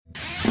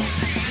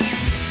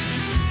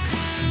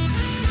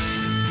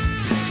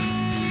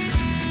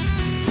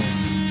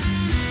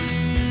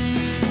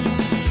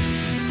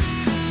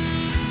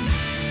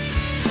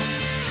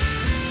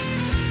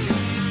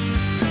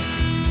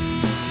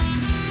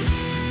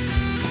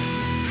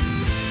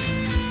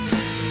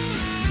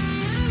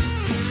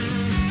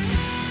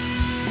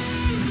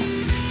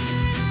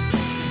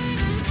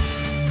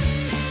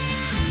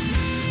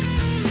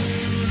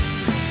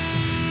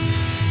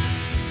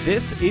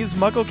This is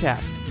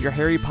MuggleCast, your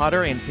Harry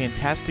Potter and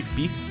Fantastic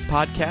Beasts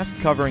podcast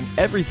covering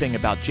everything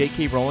about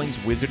J.K. Rowling's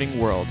Wizarding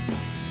World.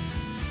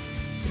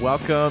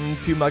 Welcome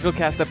to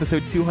MuggleCast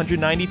episode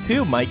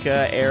 292.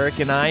 Micah, Eric,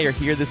 and I are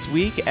here this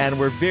week, and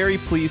we're very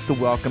pleased to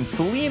welcome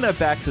Selena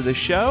back to the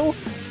show.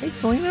 Hey,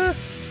 Selena.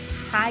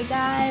 Hi,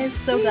 guys.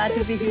 So glad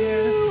to be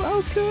here.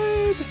 Oh,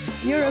 good.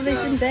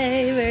 Eurovision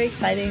Day. Very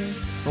exciting.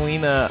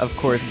 Selena, of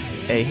course,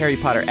 a Harry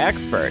Potter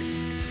expert.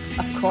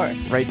 Of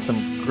course. Writes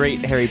some great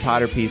Harry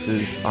Potter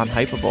pieces on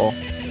Hypable,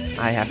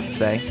 I have to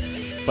say.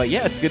 But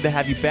yeah, it's good to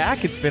have you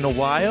back. It's been a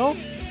while.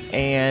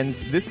 And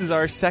this is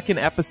our second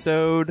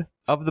episode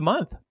of the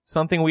month.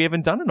 Something we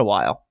haven't done in a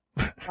while.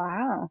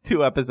 Wow.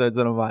 2 episodes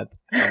in a month.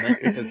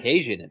 Momentous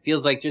occasion. It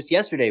feels like just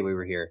yesterday we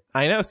were here.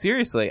 I know,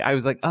 seriously. I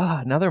was like,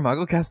 another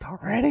MuggleCast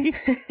already?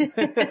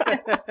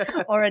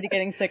 Already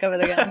getting sick of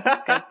it again.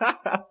 That's good.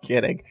 I'm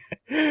kidding.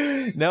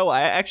 No,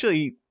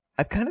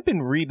 I've kind of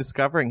been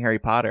rediscovering Harry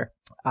Potter.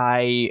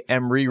 I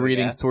am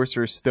rereading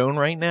Sorcerer's Stone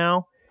right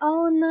now.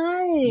 Oh,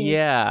 nice.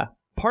 Yeah.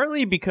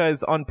 Partly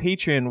because on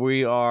Patreon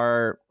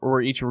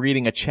we're each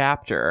reading a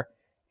chapter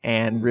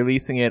and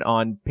releasing it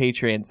on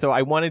Patreon. So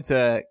I wanted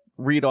to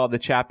read all the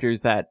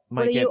chapters that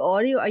might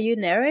What, are you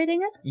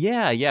narrating it?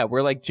 Yeah.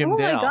 We're like Jim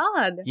Dale. Oh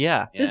my god.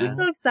 Yeah. This is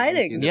so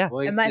exciting. Yeah.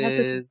 I might have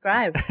to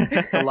subscribe.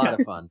 It's a lot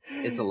of fun.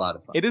 It's a lot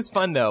of fun. It is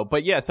fun though.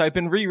 But yeah, so I've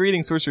been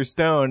rereading Sorcerer's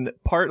Stone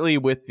partly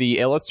with the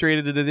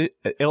illustrated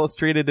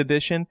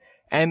edition,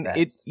 and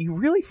you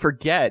really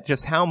forget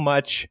just how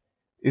much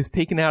is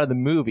taken out of the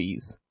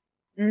movies.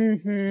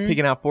 Mm-hmm.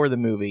 Taken out for the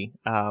movie.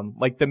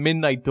 Like the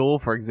Midnight Duel,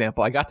 for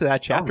example. I got to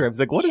that chapter. I was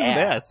like, what is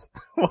this?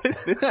 What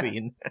is this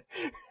scene?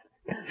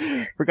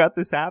 Forgot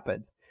this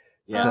happened.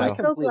 Yeah, I'm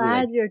so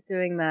glad you're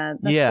doing that.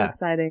 That's so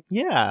exciting.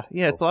 Yeah,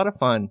 it's a lot of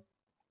fun.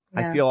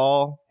 Yeah. I feel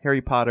all Harry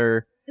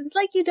Potter. It's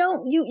like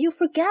you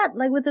forget,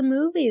 like with the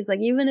movies, like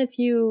even if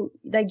you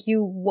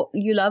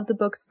love the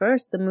books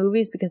first, the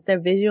movies, because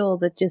they're visual,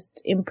 that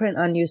just imprint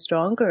on you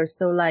stronger.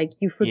 So like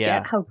you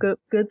forget how good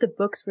the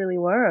books really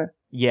were.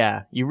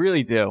 Yeah, you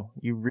really do.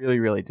 You really,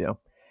 really do.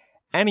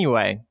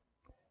 Anyway,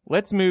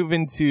 let's move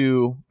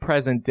into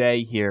present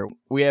day here.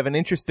 We have an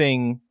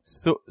interesting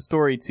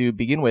story to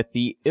begin with.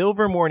 The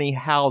Ilvermore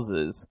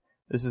houses.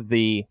 This is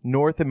the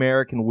North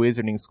American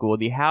Wizarding School.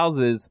 The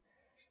houses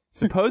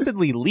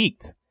supposedly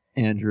leaked.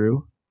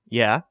 Andrew.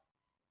 Yeah?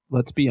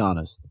 Let's be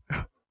honest.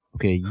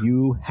 Okay,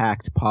 you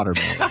hacked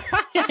Pottermore.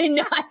 I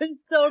know. I was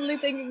totally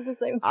thinking the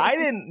same thing. I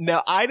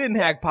didn't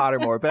hack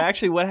Pottermore, but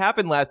actually what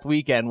happened last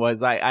weekend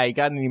was I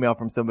got an email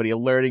from somebody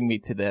alerting me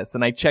to this,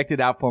 and I checked it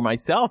out for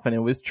myself, and it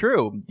was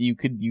true. You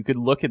could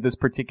look at this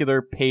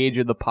particular page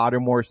of the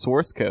Pottermore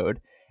source code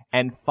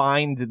and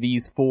find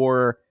these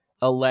 4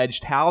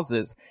 alleged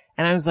houses.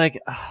 And I was like,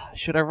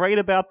 should I write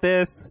about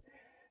this?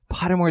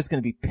 Pottermore's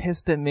going to be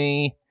pissed at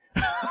me.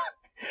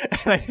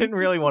 And I didn't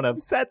really want to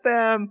upset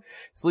them.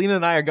 Selena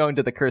and I are going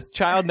to the Cursed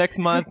Child next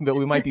month, but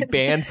we might be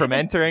banned from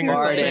entering or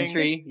something.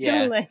 Entry.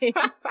 Too late.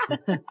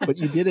 But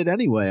you did it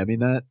anyway. I mean,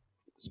 that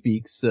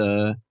speaks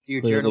to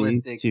your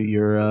journalistic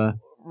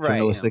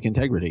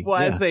integrity.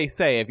 Well, as they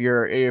say, if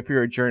you're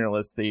a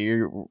journalist,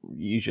 you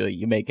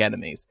make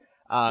enemies.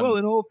 Well,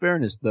 in all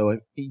fairness, though,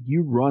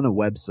 you run a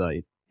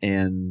website,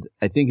 and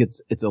I think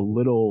it's a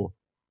little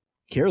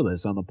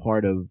careless on the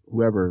part of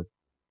whoever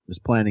was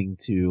planning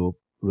to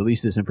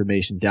release this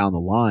information down the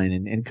line,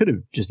 and could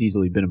have just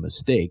easily been a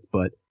mistake.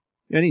 But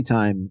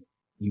anytime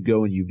you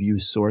go and you view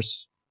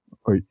source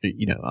or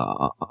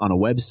on a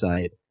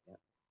website,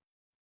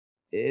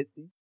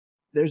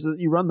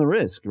 you run the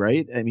risk,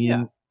 right? I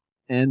mean,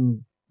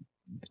 and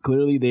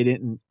clearly they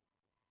didn't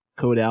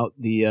code out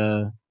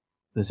the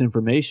this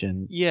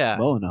information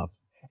well enough.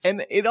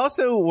 And it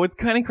also, what's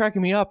kind of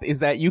cracking me up is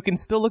that you can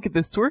still look at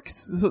this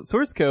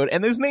source code,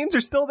 and those names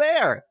are still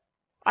there.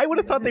 I would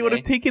have thought they would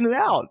have taken it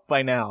out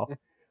by now.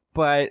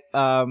 But,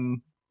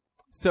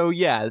 so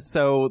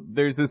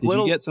there's this Did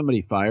you get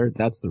somebody fired?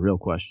 That's the real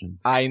question.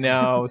 I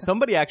know.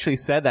 Somebody actually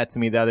said that to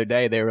me the other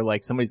day. They were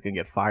like, somebody's going to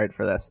get fired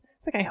for this.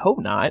 It's like, I hope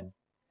not.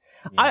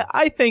 Yeah.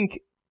 I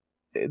think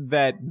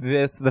that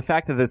the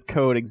fact that this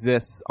code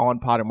exists on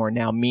Pottermore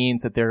now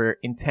means that they're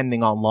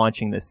intending on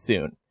launching this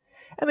soon.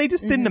 And they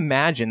just didn't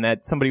imagine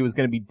that somebody was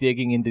going to be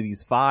digging into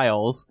these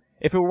files.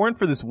 If it weren't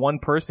for this one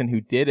person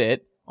who did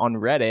it on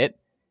Reddit,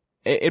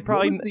 it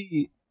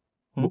probably...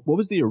 What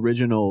was the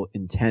original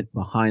intent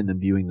behind them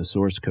viewing the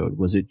source code?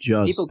 Was it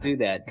just... People do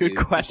that. Good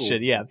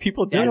question.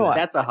 People do that.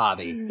 That's a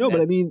hobby. No, but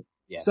I mean,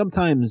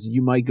 sometimes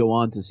you might go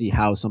on to see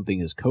how something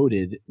is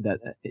coded.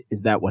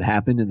 Is that what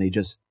happened and they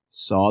just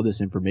saw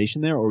this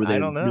information there? Or were they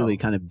really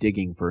kind of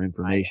digging for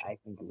information? I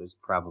think it was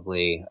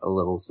probably a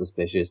little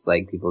suspicious.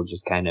 Like people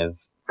just kind of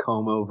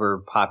comb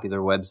over popular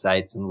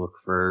websites and look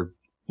for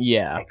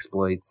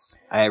exploits.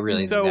 I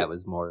really think that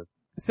was more...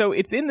 So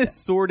it's in this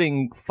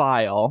sorting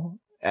file...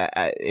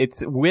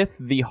 it's with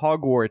the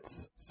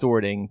Hogwarts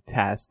sorting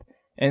test,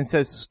 and it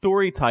says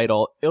story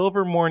title,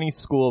 Ilvermore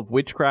School of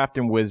Witchcraft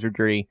and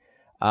Wizardry,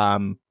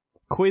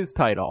 quiz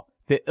title,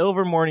 The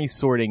Ilvermore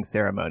Sorting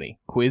Ceremony,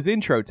 quiz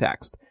intro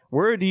text,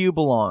 where do you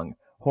belong?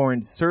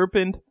 horned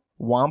serpent,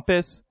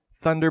 wampus,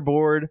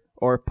 thunderbird,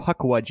 or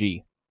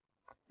pukwudgie.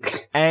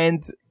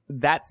 And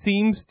that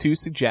seems to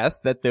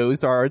suggest that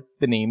those are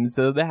the names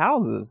of the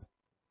houses.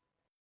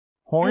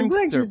 Horned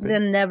we're serpent. just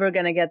never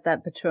going to get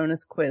that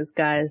Patronus quiz,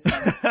 guys.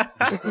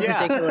 This is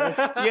ridiculous.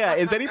 Yeah,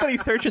 is anybody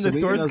searching the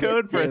source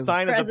code for a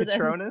sign of the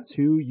Patronus?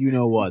 Two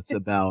you-know-whats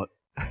about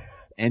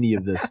any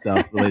of this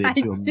stuff related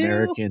to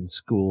American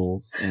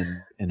schools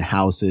and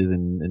houses,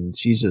 and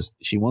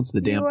she wants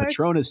the damn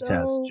Patronus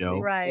test, Joe.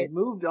 Right. They've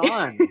moved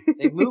on.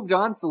 They've moved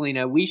on,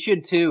 Selena. We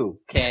should too,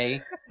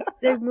 okay?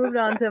 They've moved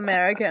on to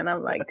America, and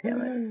I'm like,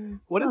 damn it.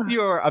 What is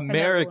your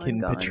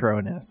American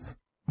Patronus?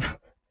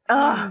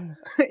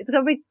 It's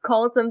gonna be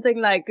called something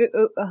like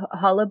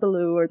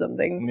Hullabaloo or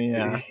something.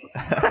 Yeah.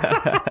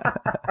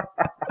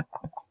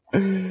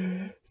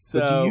 So,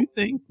 but do you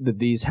think that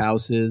these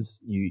houses,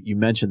 you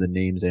mentioned the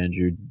names,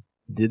 Andrew,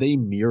 do they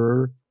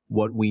mirror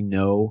what we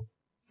know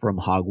from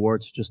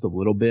Hogwarts just a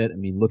little bit? I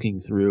mean, looking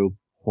through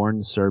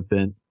Horned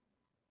Serpent,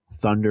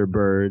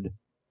 Thunderbird,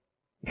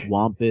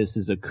 Wampus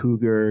is a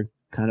cougar,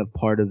 kind of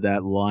part of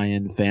that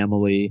lion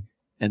family,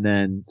 and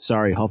then,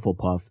 sorry,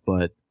 Hufflepuff,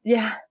 but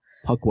yeah,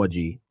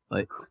 Pukwudgie.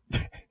 Like,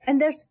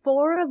 and there's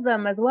 4 of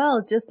them as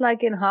well, just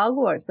like in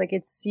Hogwarts. Like,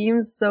 it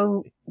seems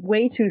so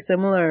way too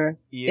similar,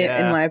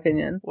 in my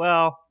opinion.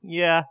 Well,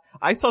 yeah.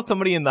 I saw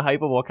somebody in the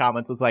Hypable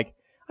comments was like,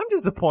 I'm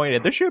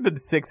disappointed. There should have been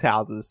 6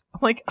 houses. I'm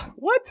like,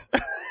 what?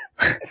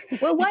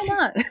 Well, why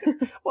not?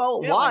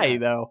 Well, why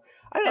though?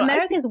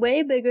 America's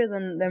way bigger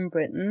than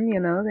Britain, you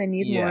know. They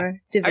need more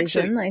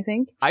division, actually, I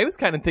think. I was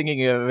kind of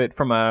thinking of it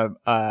from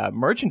a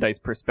merchandise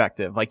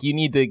perspective. Like, you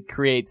need to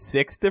create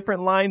 6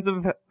 different lines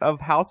of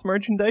house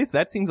merchandise.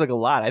 That seems like a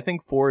lot. I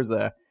think 4 is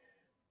a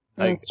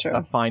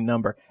fine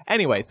number.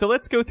 Anyway, so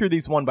let's go through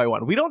these one by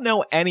one. We don't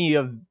know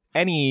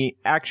any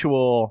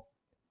actual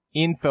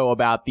info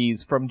about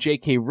these from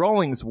J.K.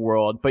 Rowling's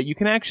world, but you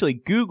can actually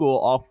Google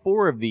all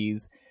 4 of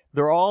these.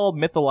 They're all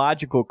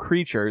mythological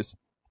creatures.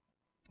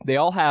 They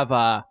all have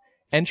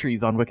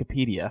entries on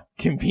Wikipedia,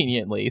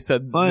 conveniently. So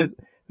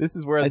this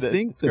is where the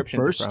descriptions are from. I think the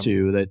first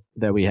 2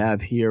 that we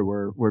have here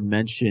were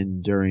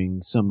mentioned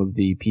during some of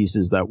the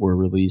pieces that were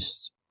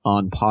released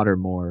on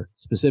Pottermore,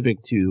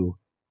 specific to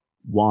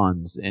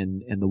wands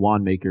and the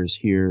wand makers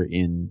here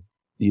in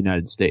the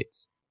United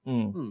States.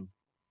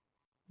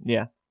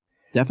 Yeah.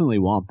 Definitely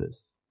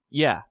Wampus.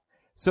 Yeah.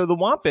 So the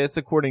Wampus,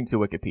 according to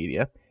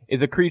Wikipedia,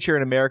 is a creature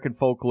in American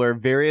folklore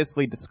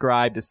variously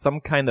described as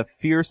some kind of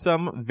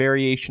fearsome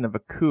variation of a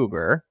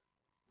cougar.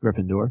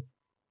 Gryffindor.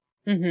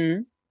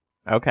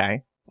 Mm-hmm.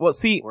 Okay. Well,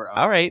 see,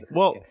 all right.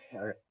 Well,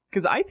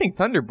 because I think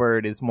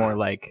Thunderbird is more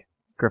like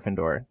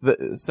Gryffindor.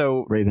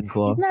 So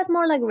Ravenclaw. Isn't that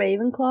more like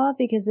Ravenclaw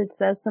because it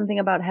says something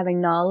about having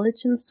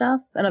knowledge and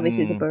stuff? And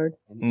obviously it's a bird.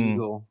 An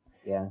eagle.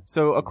 Yeah.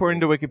 So according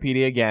to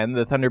Wikipedia, again,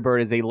 the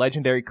Thunderbird is a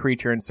legendary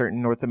creature in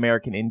certain North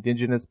American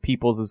indigenous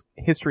peoples'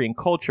 history and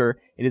culture.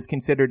 It is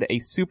considered a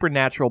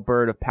supernatural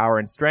bird of power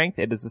and strength.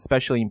 It is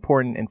especially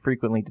important and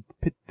frequently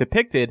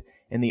depicted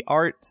in the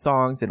art,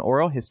 songs, and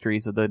oral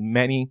histories of the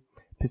many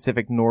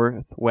Pacific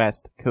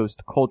Northwest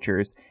coast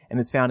cultures and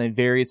is found in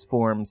various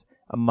forms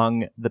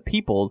among the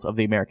peoples of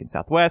the American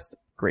Southwest,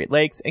 Great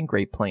Lakes, and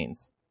Great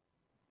Plains.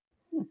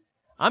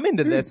 I'm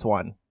into this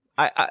one.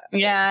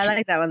 Yeah, I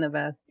like that one the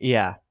best.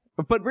 Yeah.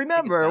 But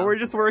remember, we're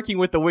just working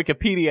with the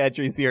Wikipedia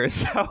entries here,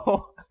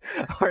 so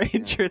our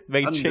interests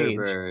may change.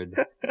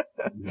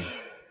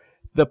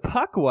 The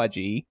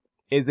Pukwudgie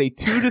is a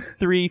 2 to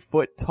 3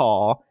 foot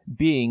tall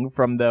being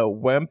from the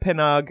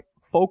Wampanoag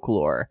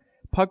folklore.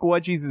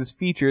 Pukwudgies'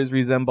 features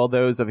resemble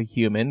those of a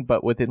human,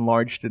 but with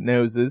enlarged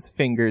noses,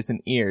 fingers,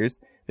 and ears.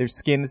 Their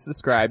skin is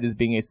described as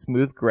being a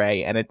smooth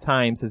gray and at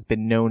times has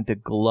been known to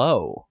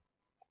glow.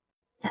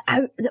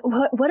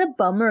 What a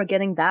bummer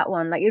getting that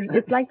one. Like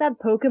it's like that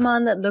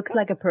Pokemon that looks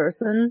like a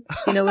person,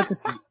 you know, with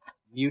the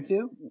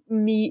Mewtwo?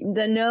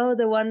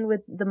 The one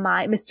with the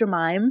Mr.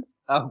 Mime.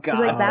 Oh god. It's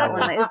like that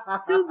one.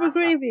 It's super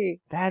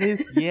creepy. That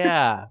is,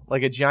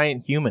 like a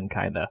giant human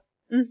kinda.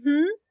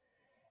 Mm-hmm.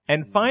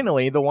 And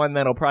finally, the one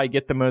that'll probably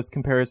get the most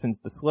comparisons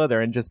to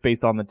Slytherin just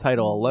based on the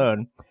title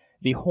alone.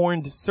 The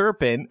horned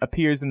serpent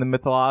appears in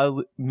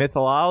the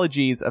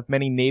mythologies of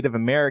many Native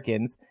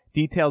Americans.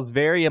 Details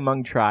vary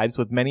among tribes,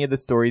 with many of the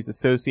stories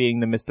associating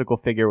the mystical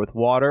figure with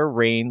water,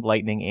 rain,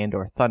 lightning, and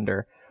or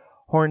thunder.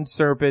 Horned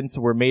serpents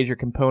were major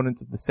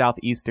components of the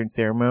southeastern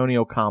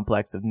ceremonial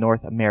complex of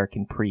North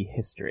American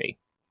prehistory.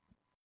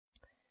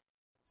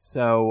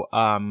 So,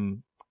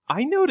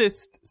 I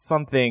noticed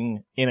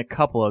something in a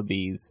couple of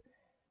these.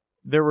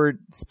 There were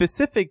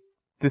specific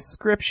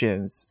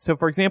descriptions. So,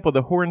 for example,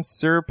 the horned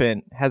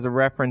serpent has a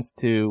reference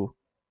to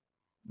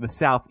the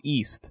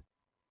Southeast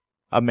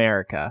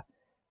America,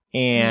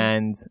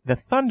 and the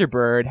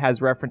Thunderbird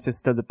has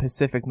references to the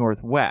Pacific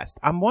Northwest.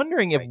 I'm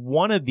wondering if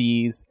one of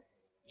these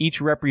each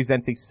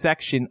represents a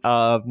section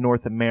of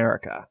North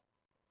America.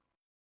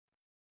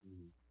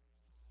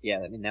 Yeah,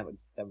 I mean that would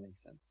make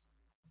sense.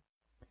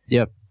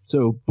 Yep.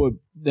 So, but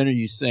then are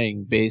you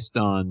saying based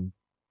on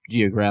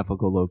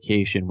geographical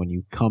location, when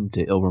you come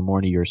to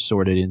Ilvermore, you're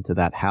sorted into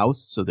that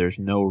house, so there's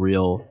no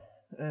real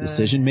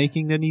decision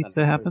making that needs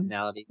to happen?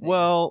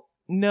 Well,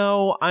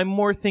 no, I'm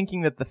more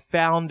thinking that the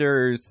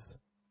founders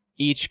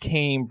each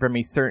came from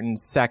a certain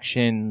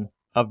section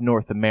of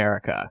North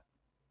America.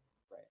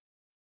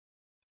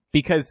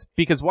 Because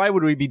why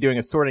would we be doing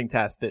a sorting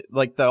test?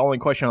 Like, the only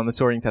question on the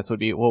sorting test would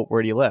be, well,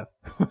 where do you live?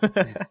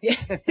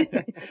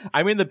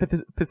 I'm in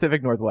the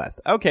Pacific Northwest.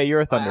 Okay,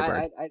 you're a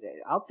Thunderbird.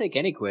 I'll take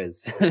any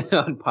quiz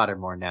on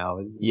Pottermore now.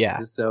 Yeah.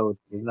 Just so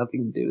there's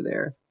nothing to do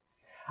there.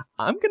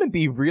 I'm going to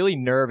be really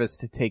nervous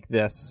to take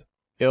this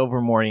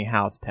Ilvermore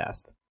house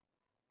test.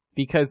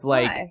 Because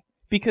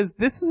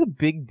this is a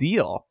big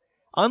deal.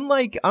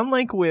 Unlike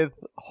with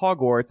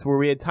Hogwarts, where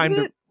we had time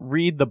to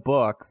read the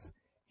books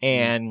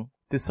and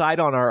decide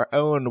on our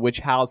own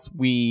which house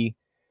we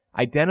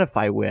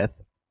identify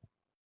with,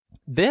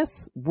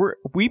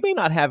 we may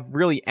not have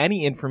really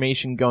any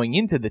information going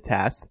into the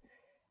test,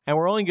 and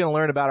we're only going to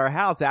learn about our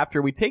house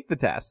after we take the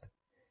test.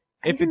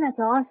 I think that's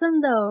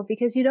awesome, though,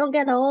 because you don't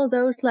get all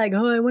those, like,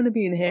 oh, I want to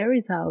be in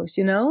Harry's house,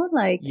 you know?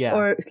 Like, yeah.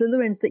 Or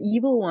Slytherin's the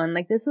evil one.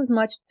 Like, this is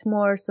much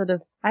more sort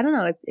of, I don't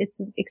know,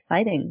 it's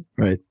exciting.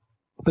 Right.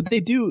 But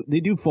they do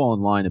fall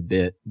in line a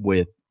bit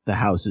with the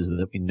houses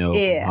that we know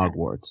from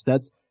Hogwarts.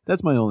 That's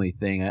my only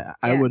thing.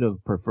 I would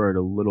have preferred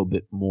a little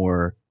bit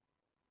more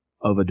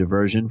of a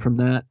diversion from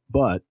that.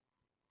 But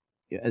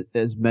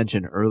as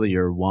mentioned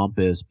earlier,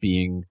 Wampus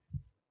being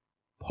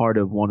part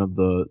of one of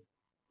the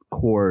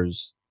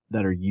cores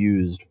that are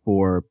used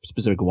for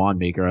specific wand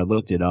maker, I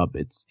looked it up.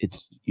 It's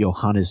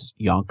Johannes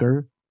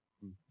Jonker,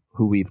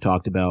 who we've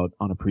talked about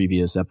on a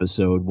previous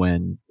episode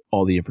when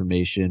all the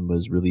information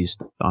was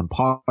released on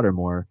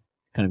Pottermore,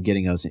 kind of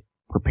getting us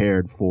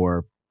prepared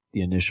for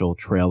the initial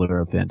trailer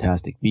of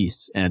Fantastic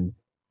Beasts. And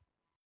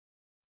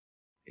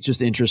it's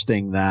just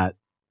interesting that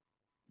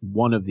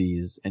one of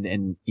these,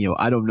 and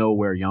I don't know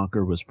where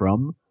Jonker was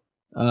from,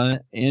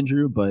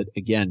 Andrew, but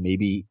again,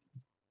 maybe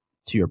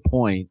to your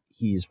point,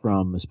 he's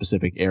from a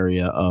specific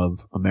area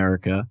of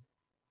America,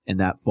 and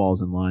that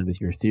falls in line with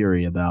your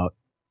theory about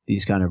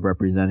these kind of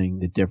representing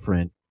the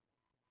different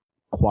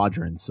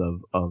quadrants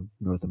of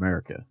North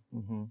America.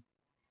 Mm-hmm.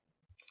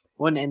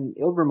 Well, and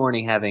Ilvermore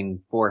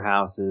having 4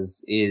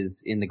 houses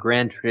is in the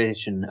grand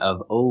tradition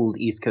of old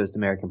East Coast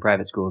American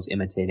private schools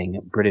imitating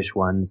British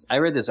ones. I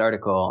read this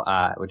article,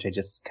 which I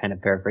just kind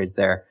of paraphrased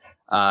there.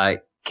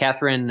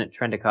 Catherine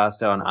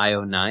Trendacosta on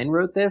IO9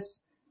 wrote this,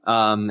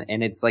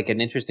 and it's like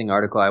an interesting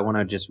article. I want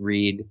to just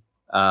read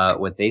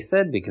what they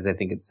said because I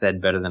think it's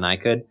said better than I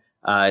could.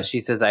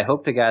 She says, I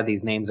hope to God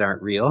these names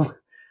aren't real.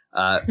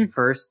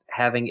 First,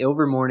 having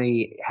Ilvermore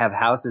have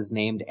houses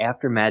named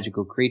after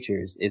magical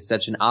creatures is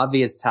such an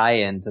obvious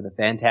tie-in to the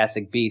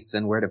Fantastic Beasts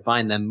and Where to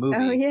Find Them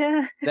movie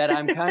that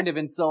I'm kind of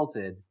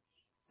insulted.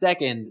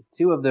 Second,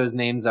 2 of those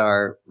names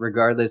are,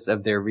 regardless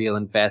of their real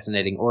and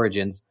fascinating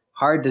origins,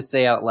 hard to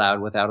say out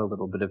loud without a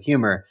little bit of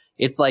humor.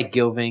 It's like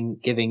giving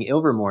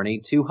Ilvermore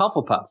 2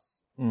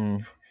 Hufflepuffs.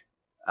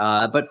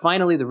 But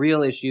finally, the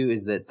real issue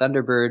is that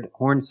Thunderbird,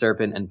 Horned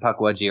Serpent, and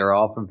Pukwudgie are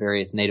all from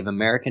various Native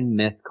American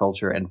myth,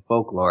 culture, and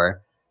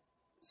folklore.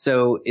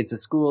 So it's a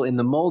school in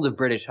the mold of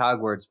British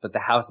Hogwarts, but the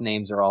house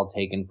names are all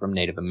taken from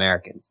Native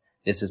Americans.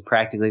 This is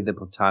practically the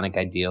Platonic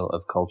ideal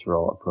of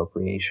cultural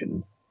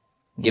appropriation.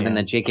 Given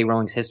that J.K.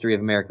 Rowling's History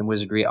of American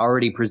Wizardry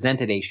already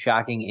presented a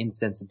shocking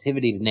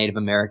insensitivity to Native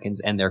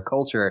Americans and their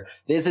culture,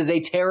 this is a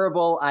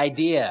terrible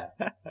idea.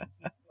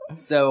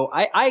 So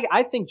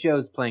I think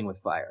Jo's playing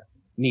with fire.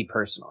 Me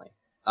personally,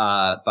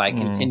 by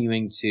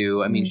continuing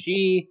to, I mean,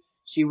 she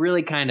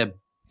really kind of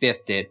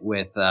biffed it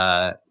with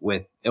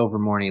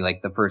Ilvermore,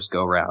 like the first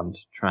go round,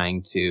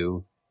 trying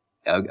to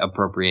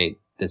appropriate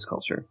this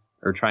culture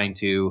or trying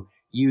to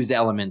use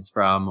elements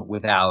from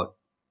without,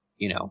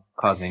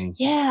 causing.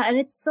 Yeah. And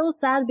it's so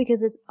sad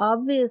because it's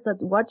obvious that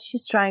what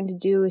she's trying to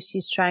do is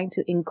she's trying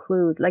to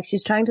include, like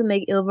she's trying to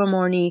make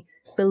Ilvermore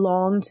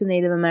belong to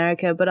Native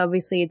America, but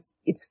obviously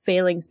it's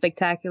failing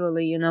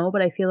spectacularly,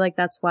 but I feel like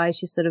that's why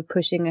she's sort of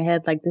pushing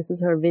ahead. Like this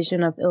is her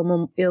vision of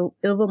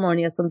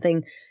Ilvermore as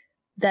something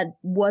that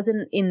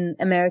wasn't in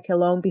America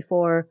long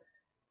before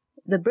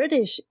the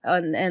British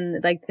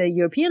and like the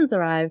Europeans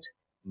arrived,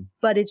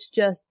 but it's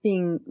just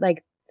being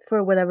like,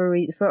 for whatever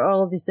for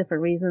all of these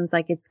different reasons,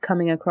 like it's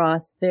coming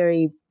across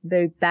very,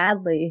 very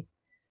badly.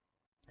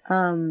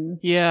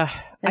 Yeah.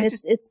 And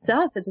it's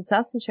tough. It's a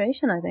tough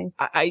situation, I think.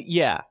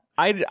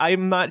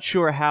 I'm not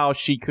sure how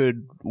she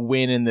could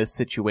win in this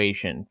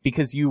situation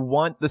because you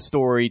want the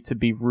story to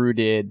be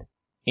rooted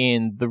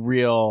in the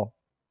real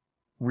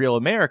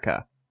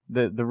America,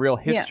 the real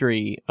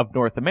history of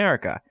North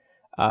America.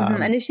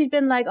 And if she'd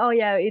been like, oh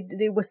yeah,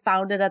 it was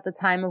founded at the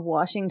time of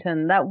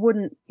Washington, that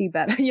wouldn't be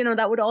bad.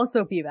 That would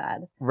also be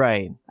bad.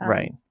 Right.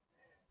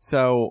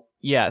 So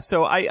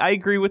I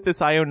agree with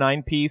this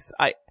IO9 piece.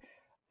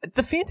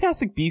 The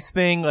Fantastic Beasts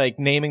thing, like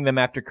naming them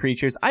after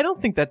creatures, I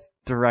don't think that's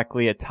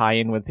directly a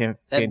tie-in with him.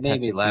 That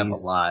made me laugh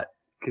a lot.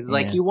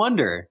 Because, you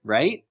wonder,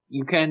 right?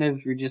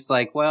 You're just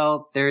like,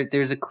 well,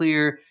 there's a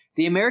clear,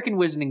 The American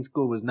Wizarding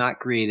School was not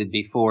created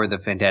before the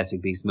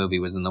Fantastic Beasts movie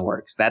was in the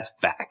works. That's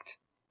fact.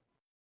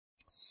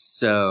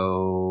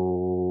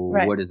 So,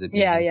 right. What does it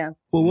mean? Yeah.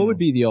 Well, what would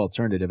be the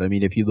alternative? I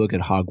mean, if you look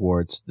at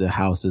Hogwarts, the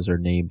houses are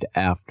named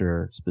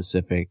after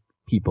specific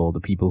people, the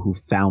people who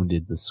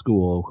founded the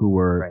school, who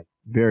were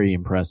very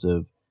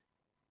impressive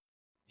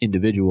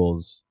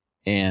individuals.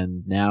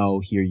 And now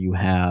here you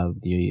have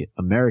the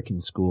American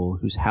school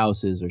whose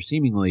houses are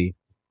seemingly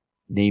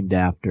named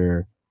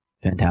after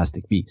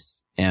Fantastic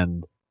Beasts.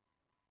 And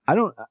I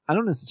don't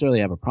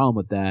necessarily have a problem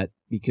with that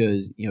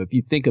because, you know, if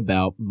you think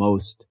about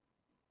most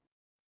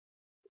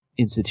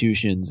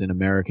institutions in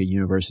America,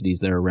 universities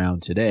that are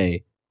around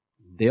today,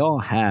 they all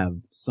have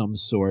some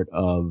sort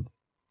of,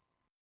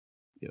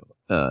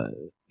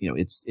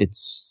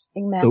 it's a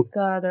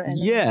mascot or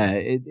anything.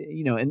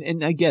 Yeah,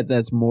 and I get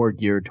that's more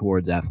geared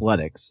towards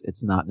athletics.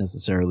 It's not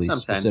necessarily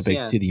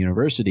specific to the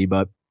university,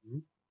 but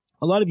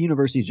a lot of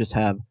universities just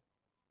have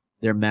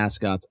their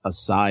mascots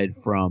aside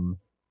from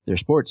their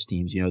sports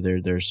teams. You know,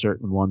 there are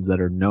certain ones that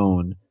are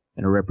known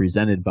and are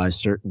represented by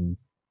certain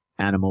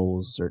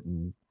animals,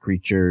 certain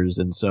creatures,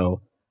 and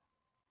so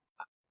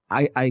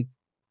I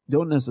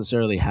don't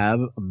necessarily have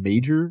a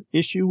major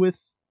issue with,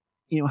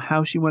 you know,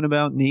 how she went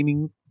about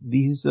naming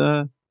these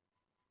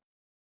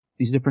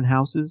different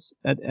houses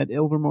at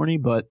Ilvermore,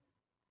 but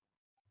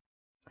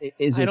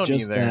is it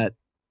just that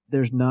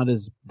there's not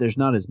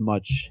as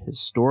much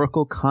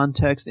historical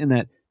context in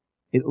that,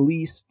 at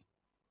least,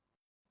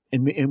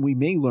 and we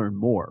may learn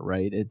more,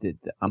 right?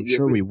 I'm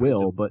sure we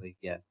will, but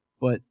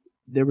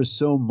there was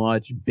so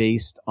much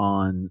based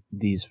on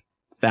these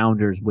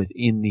founders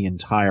within the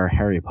entire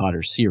Harry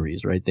Potter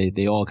series, right?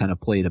 They all kind of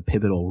played a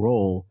pivotal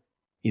role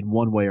in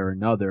one way or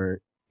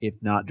another, if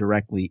not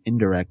directly,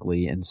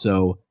 indirectly. And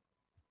so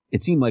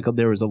it seemed like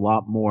there was a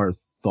lot more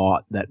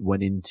thought that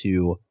went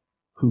into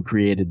who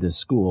created this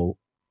school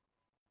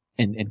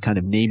and kind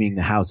of naming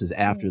the houses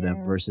after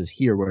them versus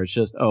here where it's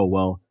just, oh,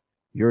 well,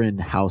 you're in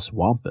House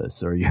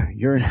Wampus or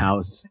you're in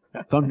House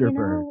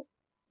Thunderbird.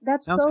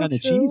 That's sounds so kind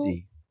of true.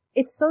 cheesy.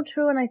 It's so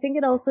true, and I think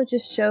it also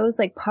just shows,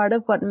 like, part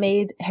of what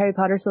made Harry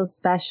Potter so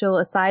special,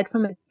 aside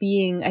from it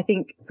being, I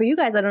think, for you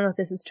guys, I don't know if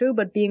this is true,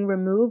 but being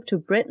removed to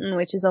Britain,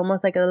 which is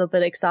almost like a little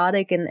bit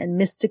exotic and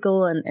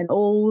mystical and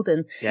old,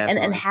 and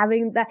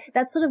having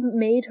that sort of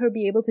made her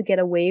be able to get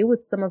away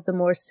with some of the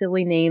more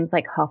silly names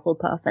like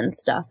Hufflepuff and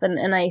stuff.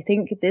 And I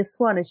think this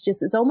one is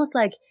just, it's almost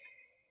like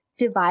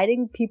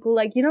dividing people,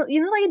 like, you know,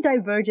 like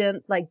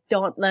Divergent, like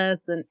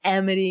Dauntless and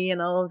Amity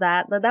and all of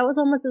that. But that was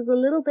almost as a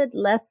little bit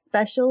less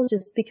special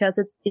just because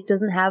it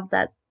doesn't have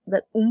that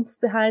oomph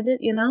behind it,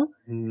 you know?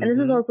 Mm-hmm. And this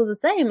is also the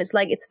same. It's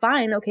like, it's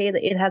fine. Okay.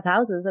 It has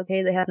houses.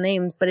 Okay. They have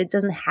names, but it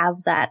doesn't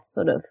have that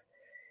sort of,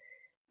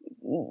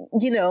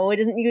 you know, it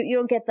doesn't, you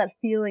don't get that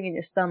feeling in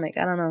your stomach.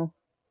 I don't know.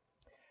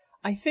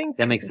 I think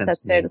that makes sense.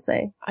 That's fair to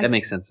say. That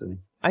makes sense to me.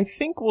 I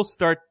think we'll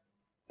start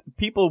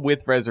people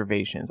with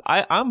reservations.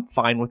 I'm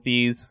fine with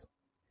these.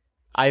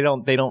 They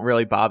don't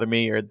really bother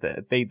me, or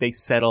they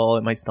settle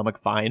in my stomach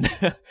fine.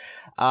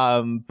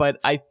 But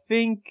I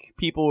think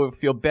people will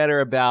feel better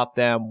about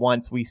them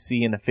once we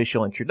see an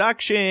official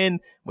introduction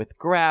with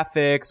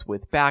graphics,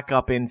 with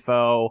backup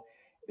info.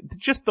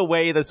 Just the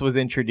way this was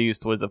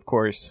introduced was, of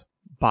course,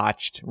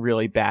 botched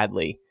really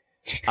badly.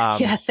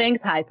 Yeah,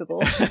 thanks,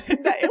 Hypeable.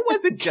 It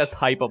wasn't just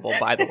Hypeable,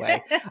 by the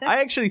way. I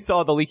actually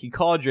saw the Leaky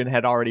Cauldron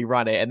had already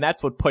run it, and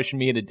that's what pushed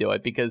me to do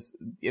it, because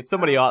if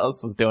somebody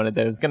else was doing it,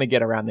 then it was going to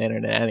get around the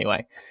internet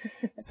anyway.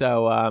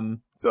 So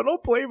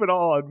don't blame it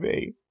all on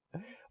me.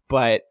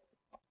 But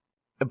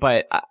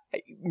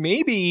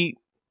maybe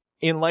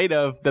in light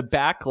of the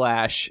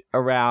backlash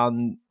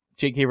around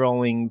J.K.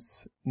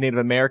 Rowling's Native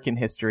American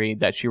history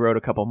that she wrote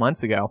a couple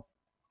months ago,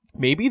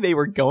 maybe they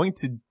were going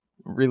to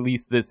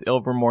release this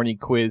Ilvermore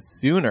quiz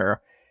sooner,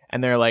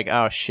 and they're like,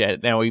 oh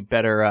shit, now we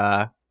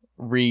better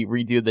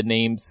redo the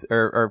names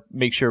or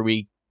make sure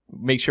we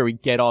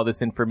get all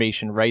this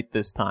information right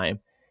this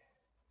time.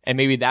 And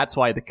maybe that's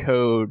why the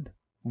code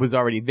was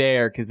already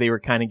there, because they were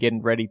kind of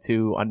getting ready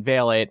to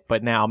unveil it,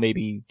 but now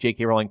maybe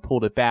J.K. Rowling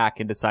pulled it back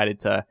and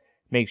decided to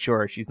make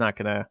sure she's not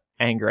going to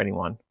anger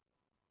anyone.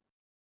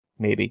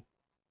 Maybe.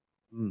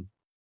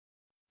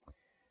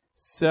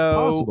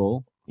 So it's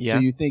possible. Yeah. So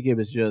you think it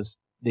was just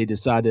they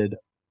decided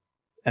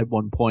at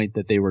one point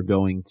that they were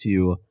going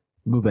to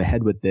move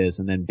ahead with this,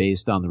 and then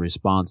based on the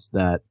response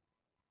that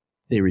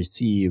they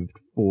received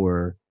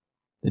for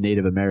the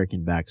Native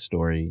American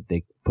backstory,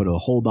 they put a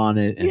hold on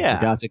it and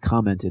forgot to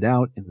comment it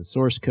out in the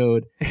source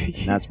code,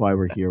 and that's why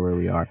we're here where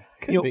we are.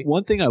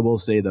 One thing I will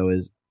say though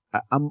is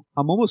I'm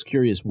almost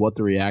curious what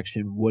the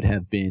reaction would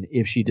have been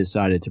if she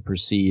decided to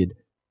proceed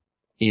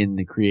in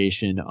the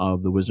creation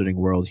of the Wizarding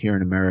World here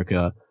in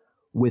America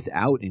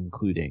without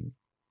including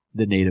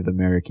the Native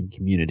American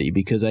community,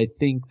 because I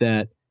think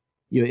that,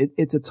 you know,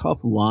 it's a tough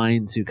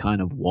line to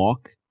kind of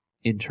walk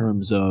in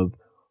terms of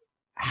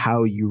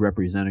how you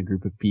represent a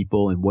group of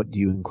people and what do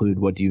you include,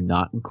 what do you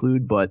not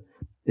include. But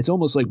it's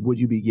almost like, would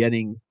you be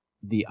getting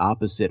the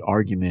opposite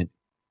argument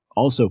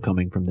also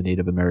coming from the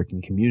Native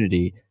American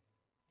community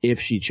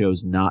if she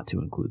chose not to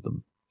include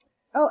them?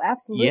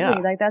 absolutely. Yeah.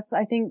 Like that's,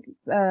 I think,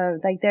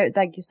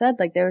 like you said,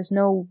 like there is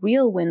no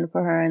real win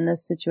for her in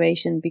this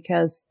situation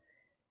because,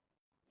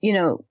 you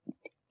know,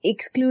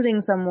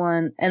 excluding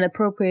someone and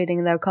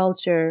appropriating their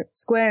culture,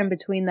 square in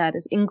between that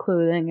is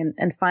including,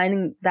 and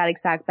finding that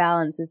exact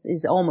balance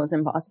is almost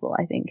impossible,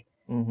 I think.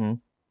 Mm-hmm.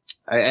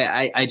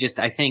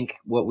 I think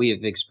what we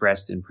have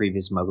expressed in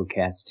previous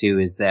MuggleCasts too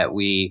is that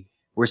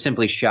we're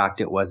simply shocked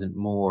it wasn't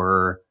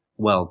more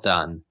well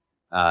done,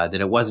 that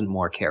it wasn't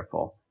more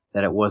careful,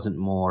 that it wasn't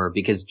more,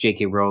 because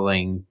J.K.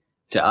 Rowling,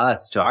 to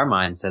us, to our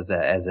minds, has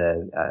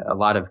a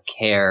lot of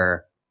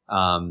care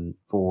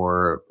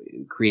for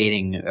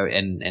creating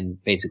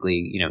and basically,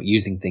 you know,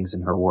 using things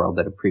in her world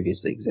that have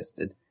previously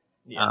existed.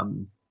 Yeah.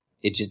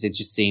 It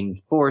just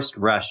seemed forced,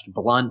 rushed,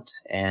 blunt,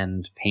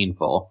 and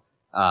painful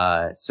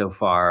so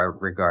far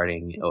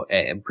regarding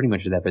pretty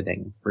much with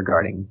everything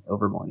regarding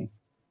Ilvermore.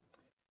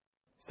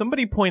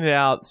 Somebody pointed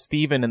out,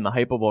 Steven, in the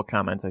Hypable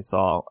comments I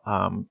saw,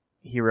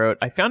 he wrote,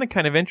 I found it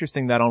kind of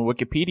interesting that on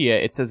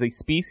Wikipedia it says a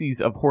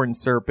species of horned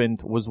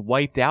serpent was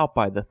wiped out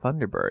by the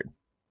Thunderbird.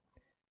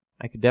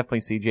 I could definitely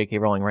see J.K.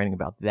 Rowling writing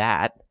about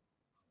that.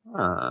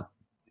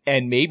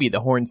 And maybe the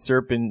horned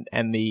serpent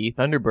and the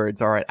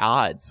Thunderbirds are at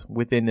odds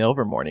within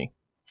Ilvermore.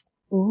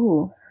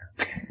 Ooh.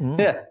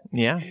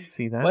 Yeah,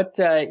 see that? What,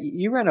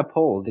 you ran a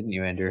poll, didn't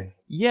you, Andrew?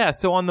 Yeah,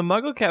 so on the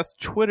MuggleCast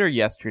Twitter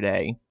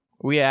yesterday,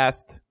 we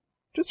asked,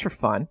 just for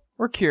fun,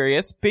 we're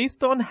curious,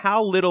 based on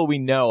how little we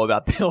know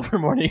about the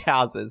Ilvermore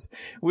houses,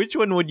 which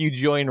one would you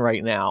join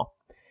right now?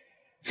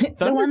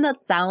 The one that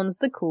sounds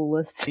the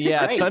coolest.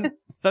 Yeah, Right.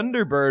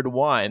 Thunderbird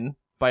won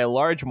by a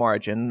large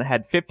margin,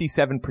 had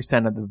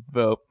 57% of the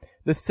vote.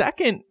 The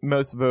second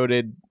most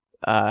voted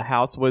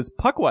house was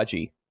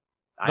Pukwudgie,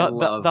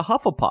 the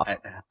Hufflepuff.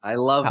 I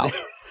love house.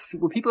 this.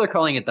 Well, people are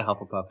calling it the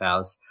Hufflepuff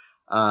house.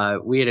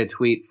 We had a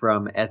tweet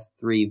from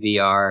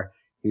S3VR,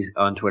 who's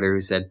on Twitter,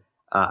 who said,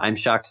 I'm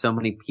shocked so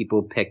many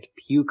people picked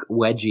Puke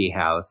Wedgie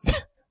house.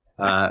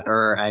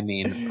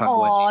 Pukwudgie.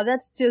 Oh,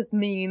 that's just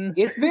mean.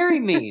 It's very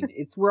mean.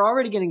 We're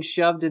already getting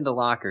shoved into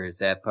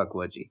lockers at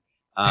Pukwudgie.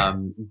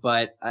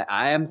 But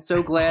I am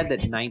so glad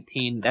that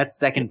that's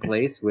second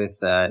place with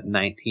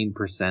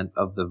 19%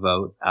 of the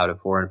vote out of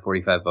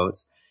 445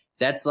 votes.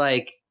 That's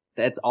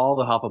all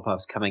the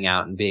Hufflepuffs coming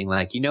out and being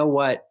like, you know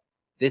what?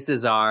 This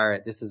is our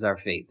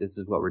fate. This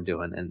is what we're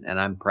doing. And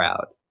I'm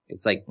proud.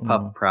 It's like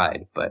Puff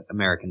Pride, but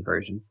American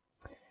version.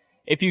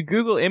 If you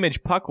Google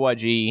image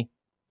Pukwudgie,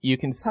 you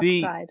can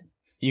see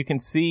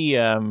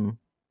the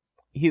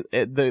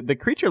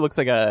creature looks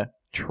like a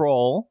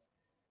troll,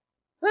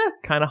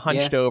 kind of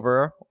hunched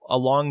over, a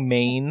long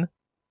mane,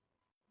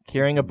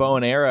 carrying a bow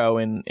and arrow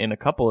in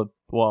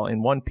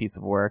one piece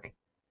of work.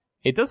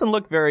 It doesn't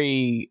look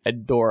very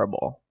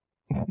adorable.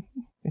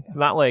 It's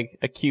not like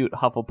a cute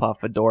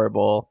Hufflepuff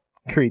adorable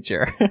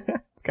creature.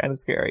 It's kind of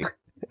scary.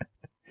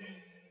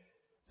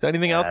 So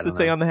anything else to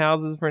say on the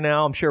houses for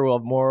now? I'm sure we'll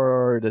have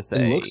more to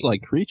say. It looks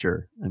like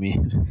Creature. I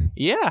mean,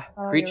 yeah.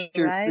 Oh,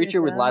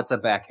 Creature with lots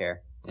of back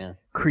hair. Yeah.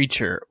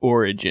 Creature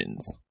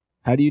origins.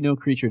 How do you know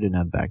Creature didn't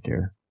have back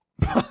hair?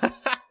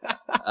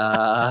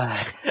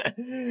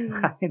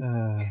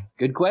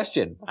 Good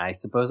question. I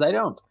suppose I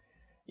don't.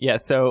 Yeah,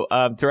 so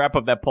to wrap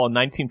up that poll,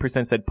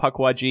 19% said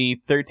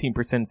Pukwudgie,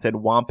 13% said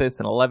Wampus,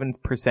 and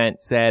 11%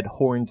 said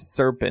Horned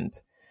Serpent.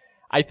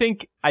 I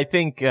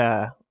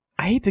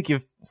hate to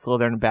give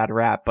Slytherin a bad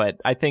rap, but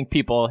I think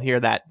people hear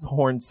that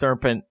Horned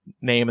Serpent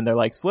name and they're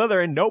like,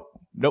 Slytherin, nope.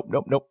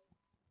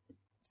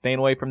 Staying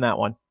away from that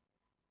one.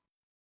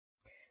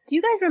 Do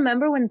you guys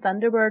remember when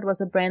Thunderbird was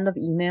a brand of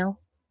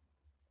email?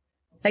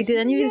 Like, did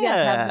any of you guys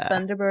have the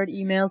Thunderbird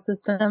email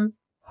system?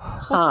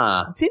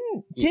 Huh.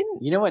 Didn't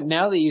you know what?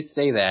 Now that you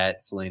say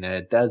that, Selena,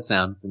 it does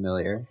sound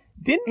familiar.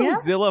 Didn't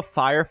Mozilla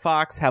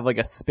Firefox have like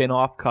a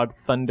spin-off called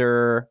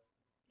Thunder?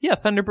 Yeah,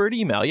 Thunderbird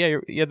email. Yeah,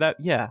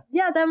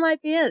 that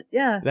might be it.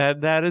 Yeah.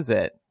 That is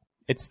it.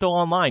 It's still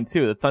online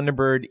too. The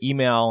Thunderbird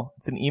email.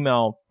 It's an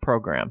email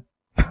program.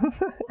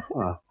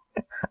 Huh.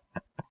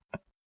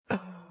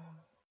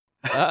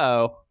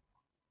 Uh-oh.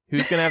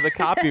 Who's gonna have the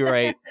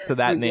copyright to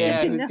that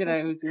name?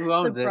 Yeah, who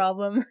owns the it?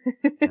 problem.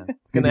 Yeah.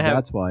 It's gonna have.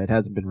 That's why it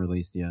hasn't been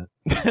released yet.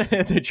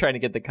 They're trying to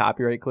get the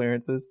copyright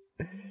clearances.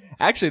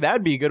 Actually, that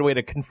would be a good way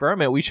to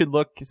confirm it. We should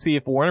look to see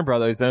if Warner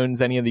Brothers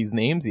owns any of these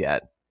names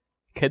yet.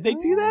 Could they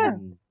do that?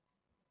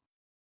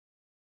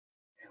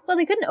 Well,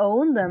 they couldn't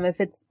own them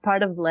if it's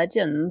part of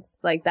Legends.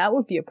 Like, that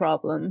would be a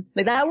problem.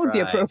 Like, that would be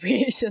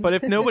appropriation. But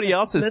if nobody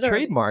else has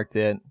Literally. trademarked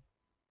it,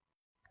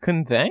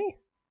 couldn't they?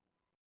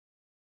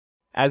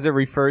 As it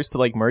refers to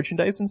like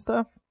merchandise and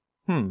stuff?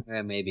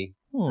 Yeah, maybe.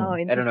 Oh,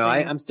 I don't know.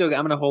 I'm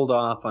gonna hold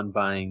off on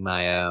buying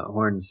my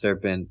Horned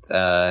Serpent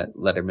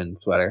Letterman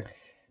sweater.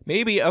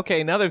 Maybe,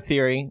 okay, another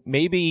theory.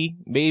 Maybe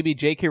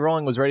J.K.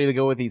 Rowling was ready to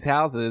go with these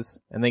houses,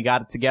 and they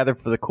got it together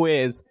for the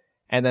quiz,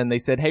 and then they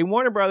said, hey,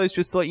 Warner Brothers,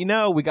 just to let you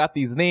know, we got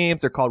these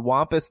names. They're called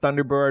Wampus,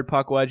 Thunderbird,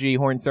 Pukwudgie,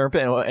 Horned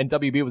Serpent, and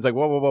WB was like,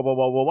 whoa,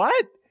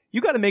 what?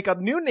 You gotta make up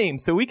new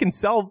names so we can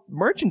sell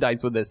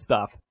merchandise with this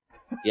stuff.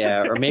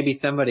 Yeah, or maybe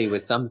somebody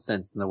with some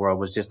sense in the world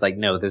was just like,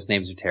 no, those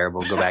names are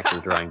terrible. Go back to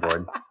the drawing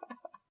board.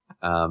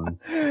 But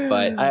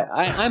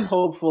I'm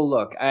hopeful.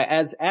 Look,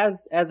 as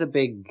a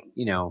big,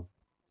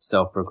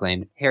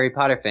 self-proclaimed Harry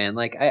Potter fan,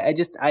 like I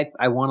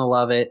want to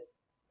love it,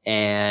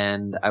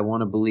 and I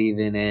want to believe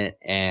in it,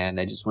 and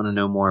I just want to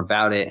know more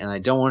about it, and I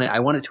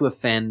want it to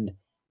offend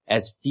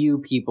as few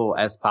people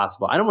as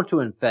possible. I don't want to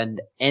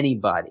offend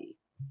anybody.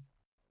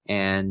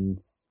 And,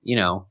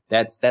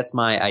 that's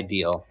my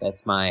ideal.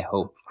 That's my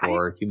hope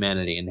for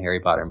humanity and Harry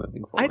Potter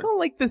moving forward. I don't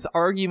like this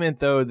argument,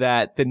 though,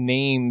 that the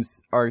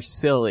names are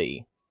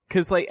silly.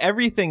 Because, like,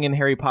 everything in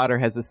Harry Potter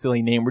has a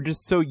silly name. We're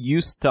just so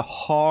used to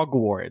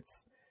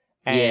Hogwarts.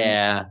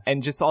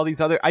 And just all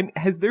these other...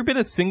 has there been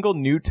a single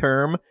new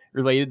term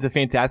related to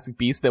Fantastic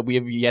Beasts that we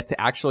have yet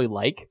to actually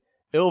like?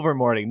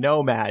 Ilvermore,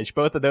 Nomad.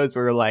 Both of those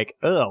were like,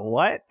 ugh,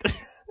 what?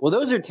 Well,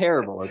 those are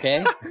terrible,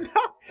 okay?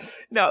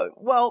 No,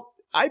 well,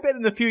 I bet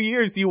in a few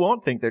years you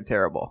won't think they're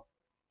terrible.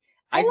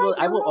 I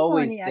will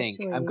always think,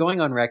 actually. I'm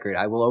going on record,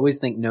 I will always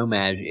think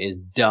Nomad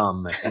is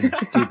dumb and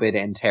stupid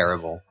and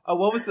terrible. Oh,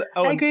 what was the...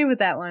 Oh, I agree with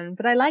that one,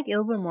 but I like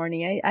Ilvermore.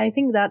 I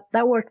think that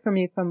worked for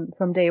me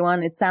from day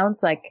one. It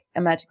sounds like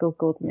a magical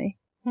school to me.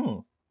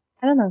 I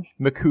don't know.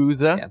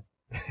 Makuza? Yeah.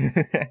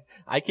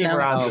 I came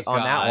around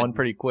on that one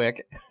pretty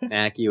quick.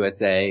 Mac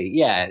USA.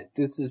 Yeah,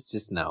 this is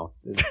just no.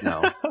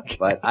 Okay.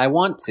 But I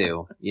want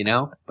to,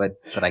 but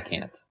I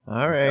can't.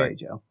 All right. Sorry,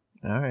 Joe.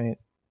 All right.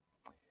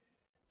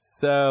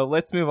 So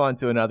let's move on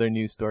to another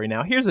news story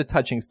now. Here's a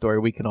touching story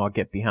we can all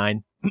get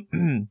behind.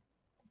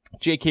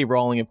 J.K.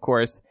 Rowling, of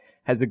course,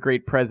 has a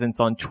great presence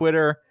on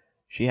Twitter.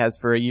 She has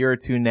for a year or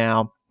two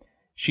now.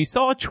 She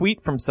saw a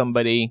tweet from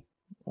somebody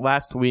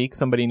last week,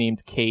 somebody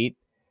named Kate.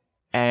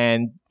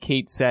 And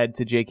Kate said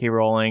to J.K.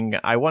 Rowling,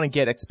 I want to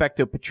get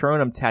Expecto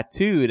Patronum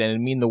tattooed and it'd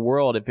mean the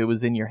world if it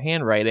was in your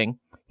handwriting.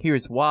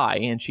 Here's why.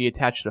 And she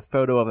attached a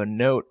photo of a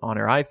note on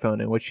her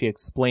iPhone in which she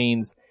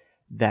explains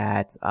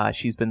that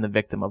she's been the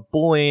victim of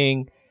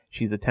bullying,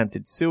 she's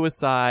attempted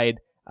suicide,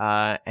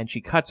 and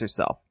she cuts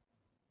herself.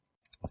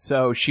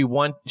 So she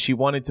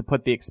wanted to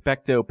put the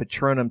Expecto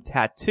Patronum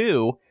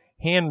tattoo,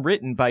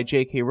 handwritten by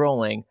J.K.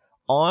 Rowling,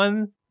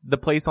 on the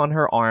place on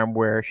her arm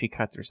where she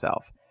cuts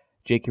herself.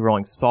 J.K.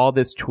 Rowling saw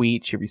this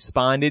tweet. She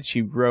responded.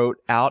 She wrote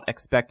out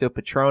Expecto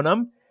Patronum.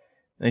 And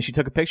then she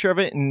took a picture of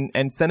it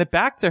and sent it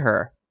back to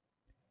her.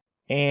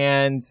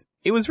 And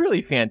it was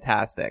really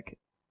fantastic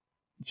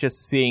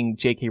just seeing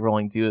J.K.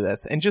 Rowling do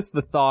this. And just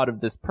the thought of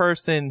this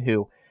person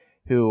who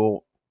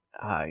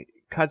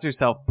cuts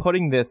herself,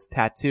 putting this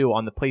tattoo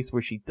on the place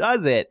where she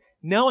does it,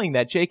 knowing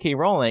that J.K.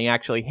 Rowling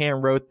actually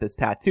hand wrote this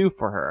tattoo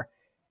for her.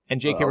 And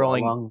J.K.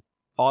 Rowling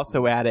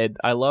also added,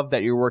 I love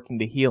that you're working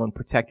to heal and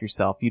protect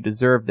yourself. You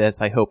deserve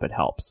this. I hope it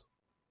helps.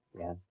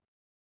 Yeah.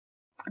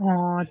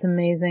 Oh, it's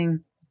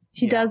amazing.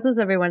 She does this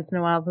every once in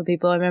a while for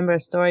people. I remember a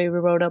story we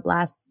wrote up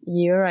last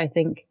year, I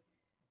think,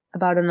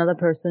 about another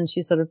person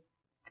she sort of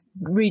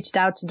reached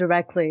out to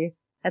directly.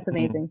 That's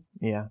amazing.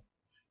 Yeah.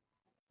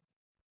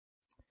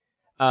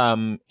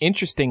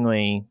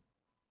 Interestingly,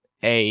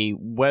 a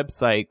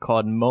website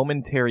called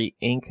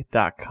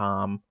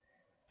momentaryink.com,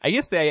 I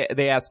guess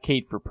they asked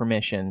Kate for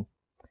permission.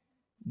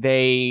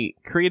 They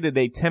created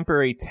a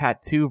temporary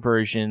tattoo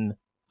version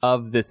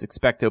of this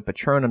Expecto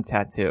Patronum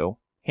tattoo,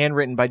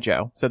 handwritten by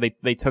Joe. So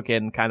they took it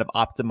and kind of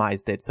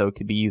optimized it so it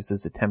could be used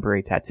as a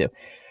temporary tattoo.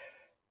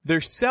 They're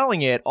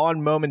selling it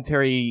on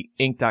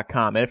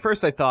momentaryink.com. And at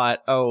first I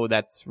thought, oh,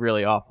 that's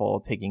really awful,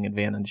 taking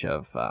advantage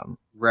of...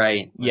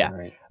 Right.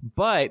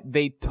 But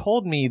they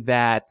told me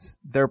that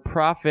their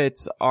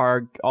profits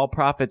all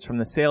profits from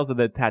the sales of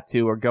the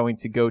tattoo are going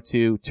to go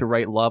to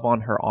Write Love on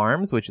Her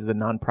Arms, which is a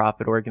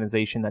nonprofit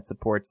organization that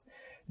supports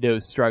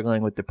those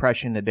struggling with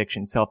depression,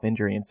 addiction,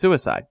 self-injury, and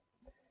suicide.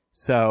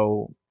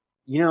 So...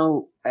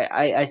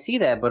 I see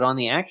that, but on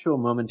the actual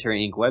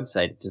Momentary Ink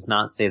website, it does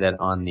not say that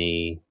on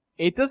the...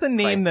 It doesn't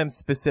name them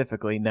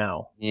specifically,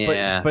 no.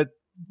 Yeah. But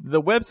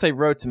the website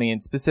wrote to me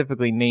and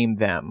specifically named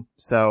them,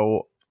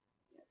 so...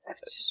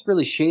 It's just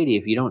really shady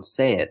if you don't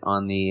say it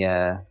on the...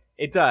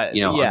 it does,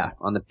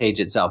 on the page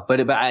itself.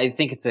 But I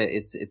think it's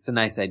a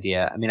nice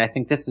idea. I mean, I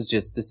think this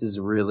is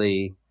a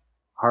really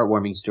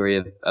heartwarming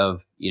story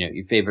of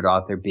your favorite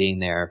author being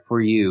there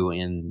for you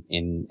in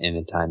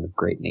a time of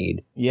great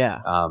need. Yeah.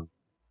 I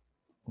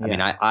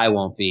mean, I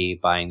won't be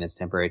buying this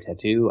temporary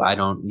tattoo. I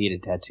don't need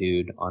it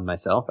tattooed on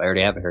myself. I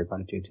already have a Harry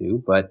Potter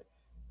tattoo, but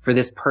for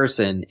this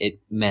person,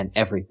 it meant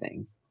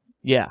everything.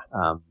 Yeah.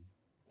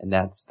 And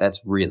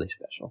that's really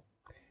special.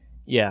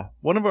 Yeah.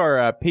 One of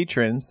our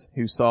patrons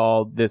who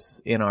saw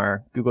this in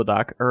our Google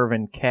Doc,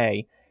 Irvin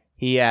K.,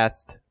 he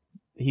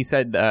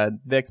said, the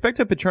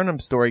Expecto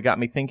Patronum story got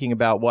me thinking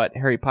about what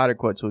Harry Potter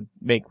quotes would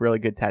make really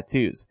good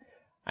tattoos.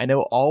 I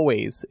know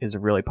always is a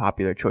really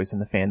popular choice in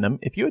the fandom.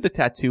 If you had to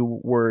tattoo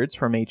words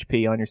from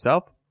HP on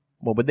yourself,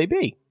 what would they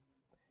be?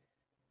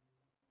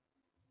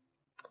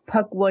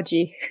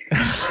 Puckwudgie.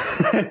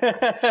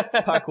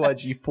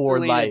 Puckwudgie for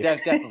Selena, life.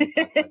 Definitely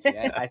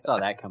Puckwudgie. I saw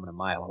that coming a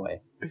mile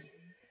away.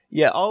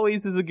 Yeah,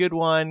 always is a good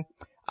one.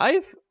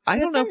 I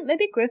don't know.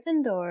 Maybe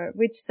Gryffindor,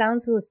 which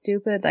sounds really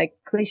stupid, like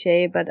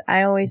cliche, but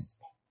I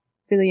always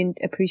really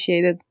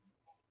appreciated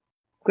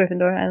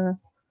Gryffindor. I don't know.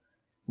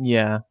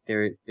 Yeah.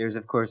 There's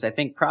of course, I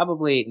think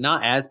probably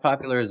not as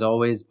popular as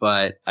always,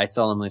 but I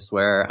solemnly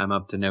swear I'm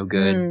up to no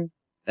good.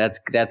 That's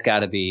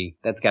gotta be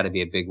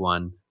a big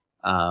one.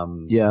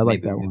 Yeah, I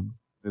like that one.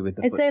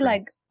 I'd say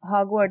like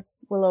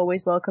Hogwarts will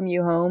always welcome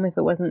you home if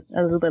it wasn't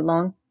a little bit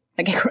long.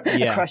 Like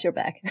across your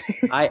back.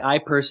 I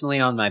personally,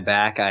 on my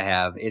back, I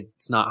have,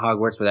 it's not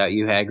Hogwarts without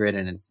you, Hagrid,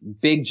 and it's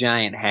big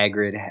giant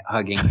Hagrid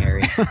hugging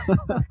Harry.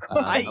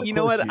 You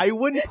know what? I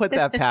wouldn't put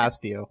that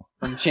past you.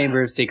 From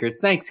Chamber of Secrets.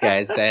 Thanks,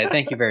 guys.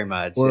 Thank you very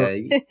much.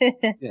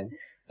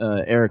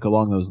 Eric,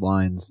 along those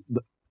lines,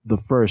 the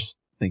first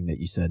thing that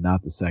you said,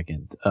 not the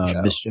second,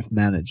 Mischief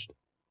Managed.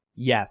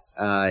 Yes.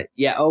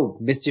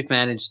 Mischief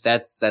Managed,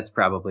 that's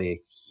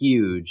probably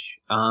huge.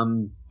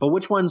 But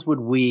which ones would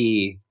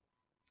we,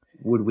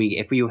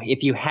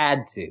 if you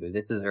had to,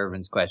 this is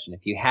Irvin's question,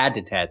 if you had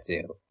to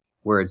tattoo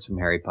words from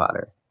Harry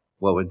Potter,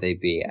 what would they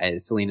be?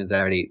 Selena's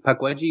already,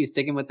 Puck, what are you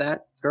sticking with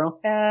that,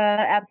 girl?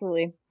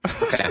 Absolutely.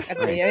 Okay.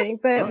 Absolutely. I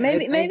think, but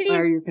maybe, I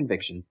admire your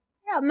conviction.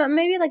 Yeah,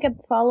 maybe like a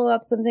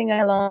follow-up, something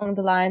along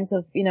the lines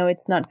of,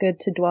 it's not good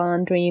to dwell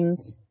on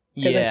dreams.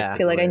 Because I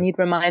feel like I need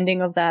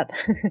reminding of that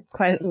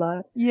quite a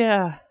lot.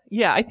 Yeah.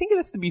 Yeah, I think it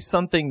has to be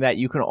something that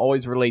you can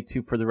always relate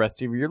to for the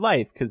rest of your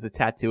life, because a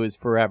tattoo is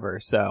forever,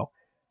 so...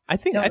 I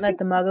think let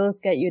the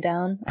muggles get you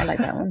down. I like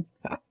that one.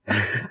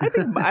 I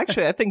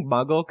think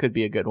muggle could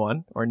be a good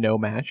one, or no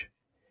match.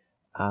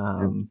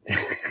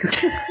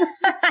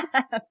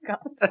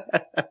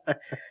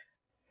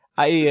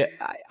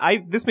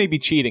 This may be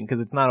cheating because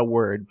it's not a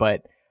word,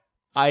 but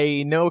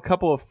I know a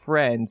couple of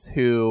friends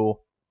who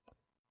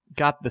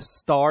got the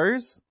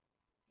stars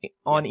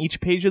on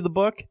each page of the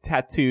book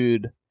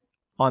tattooed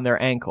on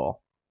their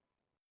ankle.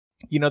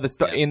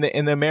 The in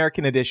the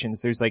American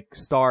editions, there's like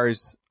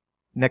stars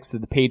next to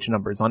the page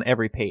numbers on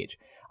every page.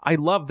 I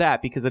love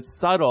that because it's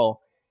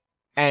subtle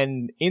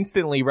and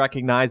instantly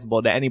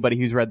recognizable to anybody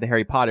who's read the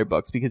Harry Potter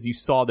books because you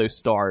saw those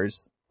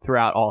stars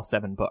throughout all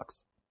 7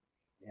 books.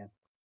 Yeah.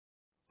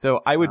 So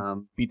I would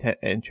be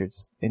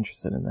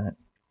interested in that.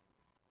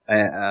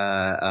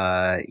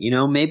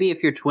 Maybe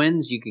if you're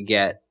twins, you could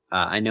get,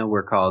 I know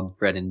we're called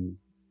Gred and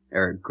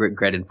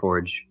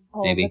Forge.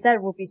 Oh, maybe. But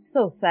that would be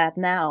so sad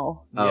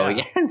now. Oh,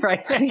 yeah,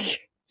 right.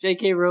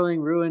 J.K.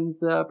 Rowling ruined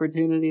the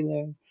opportunity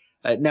there.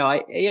 I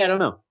don't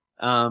know.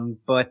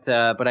 But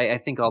I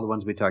think all the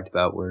ones we talked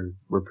about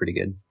were pretty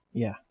good.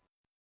 Yeah.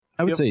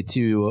 I would say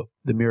too,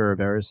 the Mirror of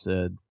Eris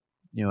said,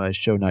 I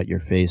show not your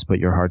face, but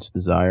your heart's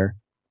desire.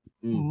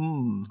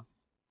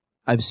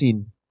 I've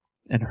seen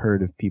and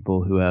heard of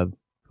people who have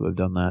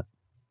done that.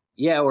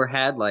 Yeah, or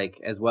had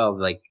as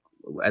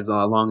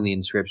along the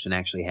inscription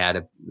actually had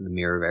the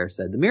Mirror of Eris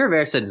said. The Mirror of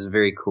Eris said is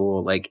very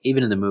cool. Like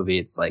even in the movie,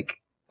 it's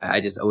like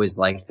I just always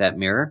liked that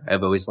mirror.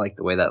 I've always liked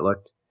the way that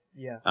looked.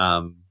 Yeah.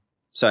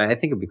 So I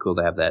think it'd be cool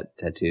to have that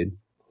tattooed.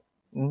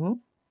 Mm-hmm.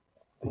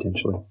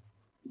 Potentially.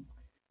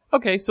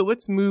 Okay, so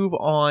let's move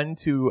on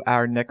to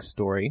our next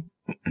story.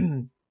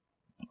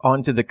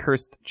 On to the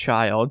Cursed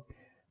Child.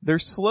 They're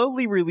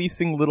slowly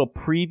releasing little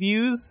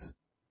previews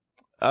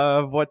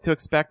of what to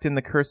expect in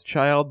the Cursed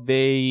Child.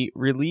 They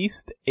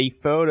released a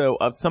photo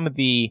of some of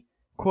the,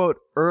 quote,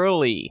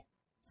 early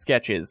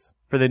sketches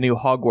for the new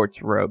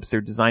Hogwarts robes.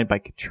 They're designed by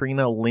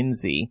Katrina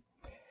Lindsay.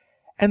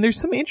 And there's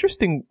some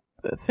interesting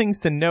things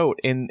to note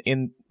in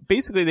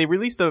basically they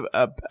released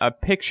a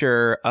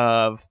picture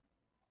of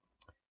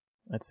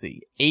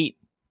 8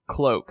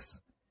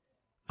 cloaks,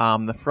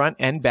 the front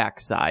and back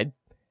side,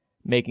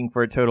 making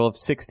for a total of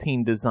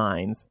 16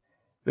 designs.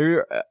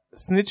 They're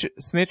Snitch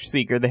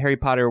Seeker, the Harry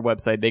Potter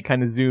website, they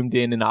kind of zoomed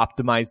in and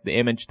optimized the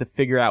image to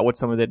figure out what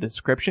some of the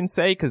descriptions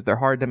say because they're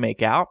hard to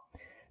make out.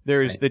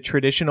 There's the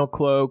traditional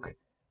cloak,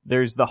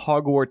 there's the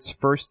Hogwarts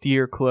first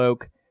year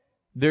cloak,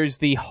 there's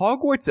the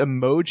Hogwarts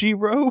emoji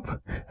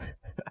robe.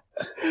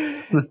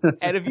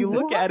 And if you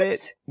look at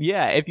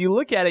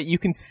it, you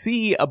can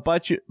see a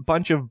bunch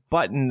of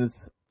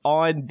buttons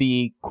on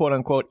the quote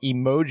unquote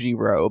emoji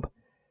robe.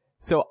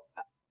 So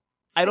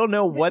I don't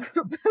know what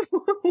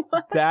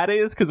that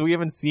is because we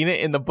haven't seen it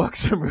in the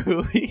books or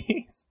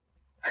movies.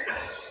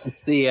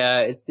 It's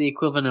the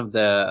equivalent of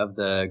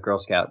the Girl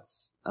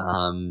Scouts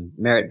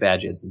merit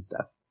badges and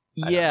stuff.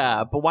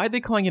 Yeah, but why are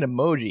they calling it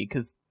emoji?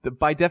 Because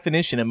by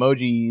definition,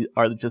 emoji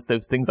are just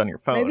those things on your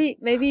phone.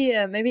 Maybe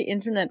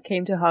internet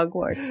came to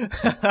Hogwarts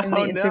in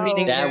the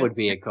intervening That years. would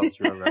be a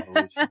cultural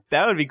revolution.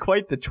 That would be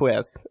quite the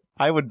twist.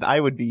 I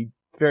would be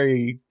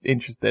very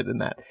interested in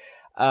that.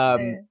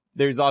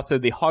 There's also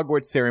the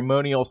Hogwarts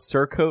ceremonial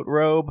surcoat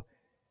robe,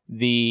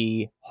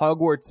 the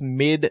Hogwarts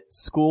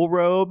mid-school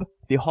robe,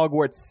 the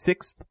Hogwarts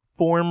sixth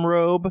form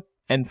robe,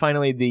 and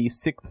finally the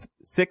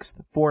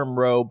sixth form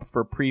robe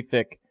for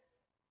prefect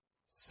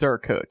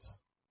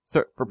surcoats.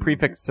 For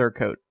prefect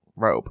surcoat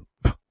robe.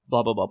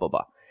 Blah, blah, blah, blah,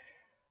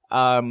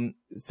 blah.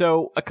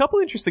 So a couple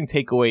interesting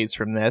takeaways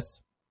from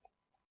this.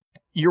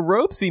 Your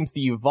robe seems to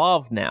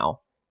evolve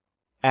now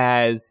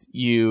as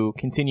you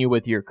continue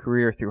with your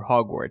career through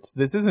Hogwarts.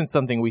 This isn't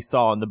something we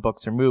saw in the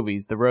books or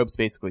movies. The robes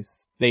basically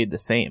stayed the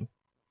same.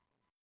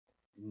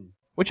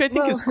 which I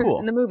think is cool.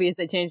 In the movies,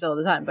 they change all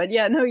the time. But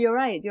yeah, no, you're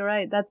right. You're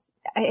right.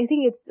 I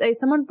think it's,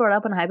 someone brought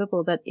up on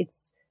Hypable that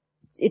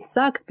it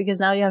sucks because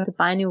now you have to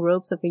buy new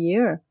robes every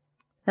year.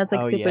 That's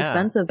like super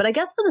expensive. But I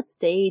guess for the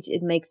stage,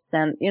 it makes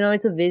sense. You know,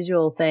 it's a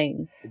visual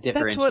thing.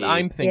 That's what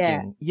I'm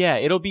thinking. Yeah,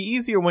 it'll be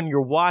easier when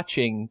you're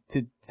watching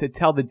to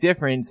tell the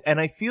difference. And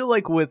I feel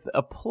like with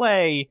a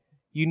play,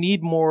 you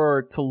need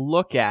more to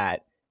look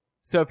at.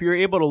 So if you're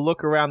able to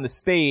look around the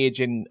stage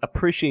and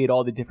appreciate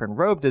all the different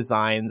robe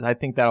designs, I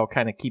think that'll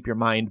kind of keep your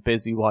mind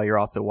busy while you're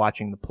also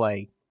watching the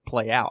play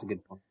out. That's a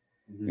good point.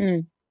 Mm-hmm.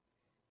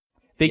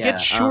 They get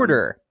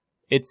shorter,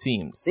 it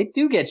seems. They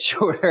do get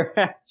shorter,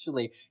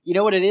 actually. You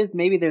know what it is?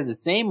 Maybe they're the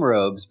same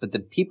robes, but the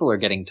people are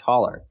getting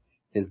taller.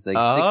 Because the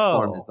sixth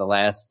form is the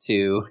last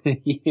 2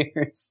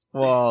 years.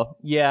 Well,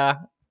 yeah.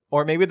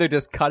 Or maybe they're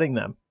just cutting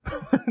them.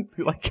 It's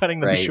like cutting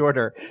them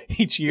shorter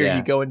each year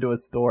you go into a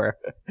store.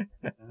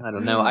 I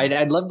don't know.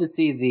 I'd love to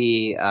see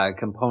the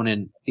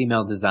component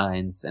female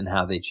designs and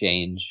how they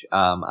change.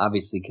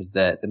 Obviously, because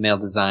the male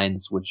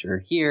designs, which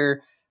are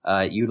here,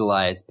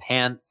 utilize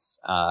pants.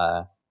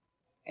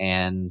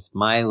 And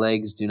my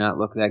legs do not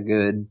look that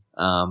good.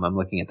 I'm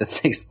looking at the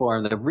sixth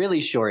form. They're really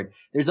short.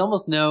 There's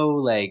almost no,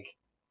 like,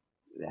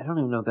 I don't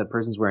even know if that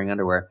person's wearing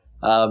underwear.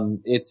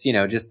 It's,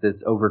 just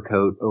this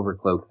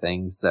overcloak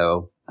thing.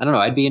 So I don't know.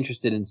 I'd be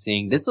interested in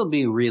seeing, this will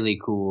be really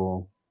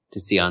cool to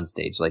see on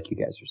stage, like you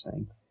guys are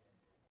saying.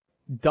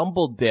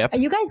 Dumble Dip. Are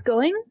you guys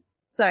going?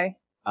 Sorry.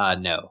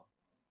 No.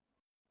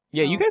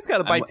 Yeah, you guys got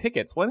to buy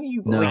tickets. Why don't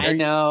you? No. I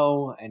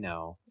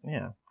know.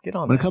 Yeah, get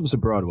on. When it comes to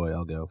Broadway,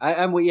 I'll go.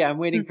 I'm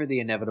waiting for the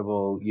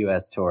inevitable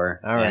U.S.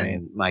 tour. All right.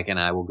 And Mike and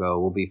I will go.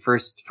 We'll be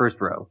first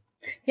row.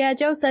 Yeah,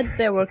 Joe said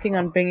they're working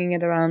on bringing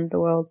it around the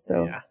world,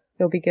 so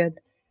it'll be good.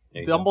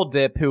 Dumble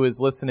Dip, who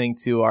is listening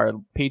to our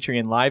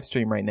Patreon live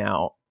stream right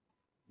now,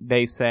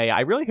 they say,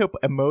 I really hope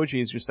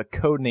emoji is just a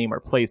code name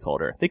or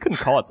placeholder. They couldn't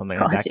call it something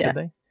like that, could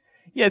they?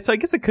 Yeah, so I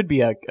guess it could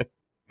be a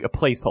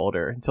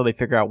placeholder until they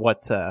figure out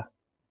what to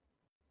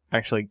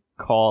actually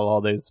call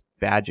all those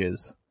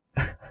badges.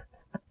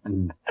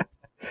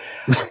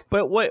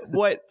 But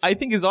what I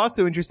think is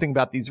also interesting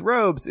about these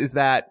robes is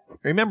that,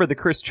 remember, the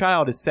Cursed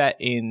Child is set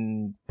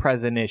in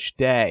present-ish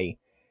day,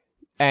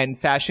 and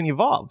fashion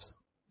evolves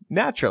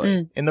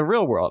naturally in the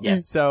real world.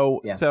 Yes.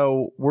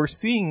 So we're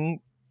seeing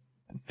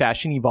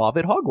fashion evolve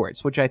at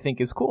Hogwarts, which I think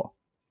is cool.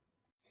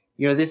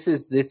 This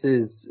is it's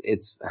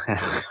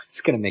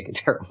it's going to make a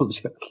terrible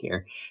joke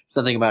here.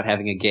 Something about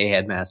having a gay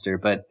headmaster,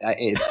 but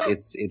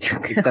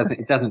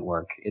it doesn't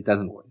work. It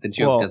doesn't work. The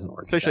joke doesn't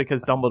work. Especially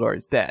because Dumbledore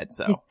is dead.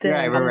 So he's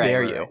dead. How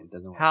dare you?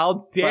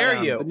 How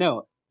dare you? But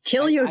no.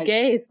 Kill your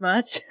gays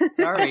much.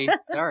 sorry.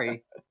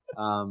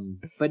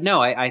 But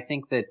no, I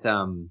think that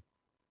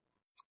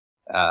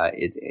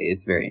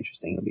it's very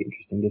interesting. It'll be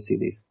interesting to see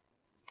these.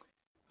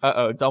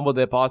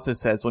 Dumbledip also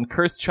says, when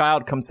Cursed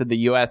Child comes to the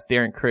U.S.,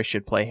 Darren Criss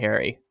should play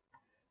Harry.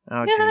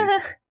 Oh,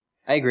 jeez.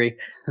 I agree.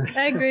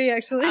 I agree,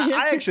 actually.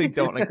 I actually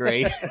don't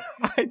agree.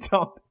 I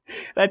don't.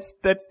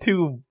 That's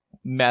too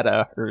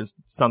meta or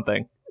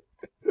something.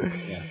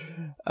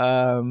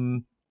 Yeah.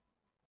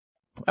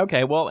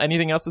 Okay, well,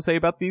 anything else to say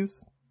about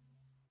these?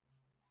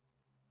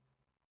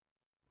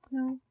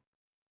 No.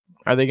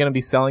 Are they going to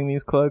be selling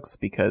these cloaks?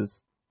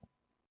 Because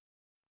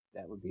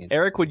that would be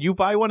Eric, would you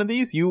buy one of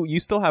these? You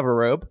still have a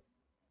robe.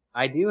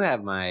 I do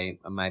have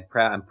I'm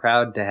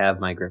proud to have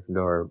my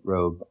Gryffindor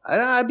robe.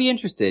 I'd be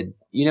interested.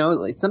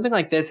 Something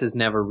like this has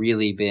never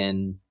really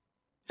been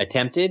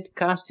attempted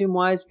costume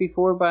wise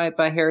before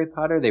by Harry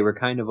Potter. They were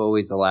kind of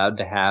always allowed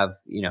to have,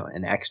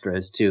 an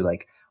extras too,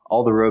 like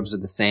all the robes are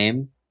the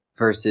same,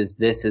 versus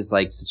this is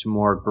like such a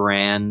more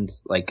grand,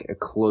 like a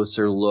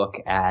closer look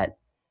at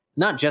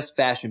not just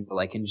fashion, but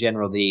like in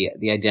general, the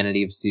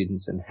identity of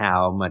students and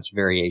how much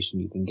variation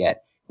you can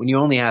get when you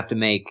only have to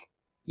make,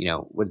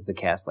 what is the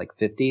cast, like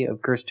 50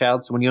 of Cursed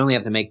Child? So when you only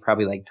have to make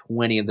probably like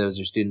 20 of those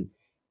are student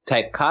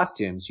type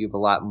costumes, you have a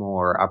lot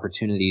more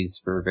opportunities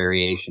for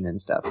variation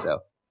and stuff. So,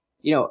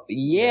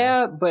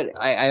 but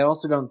I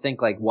also don't think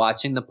like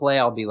watching the play,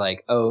 I'll be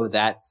like, oh,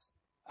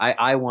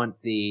 I want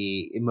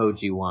the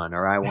emoji one,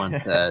 or I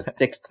want the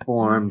sixth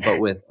form, but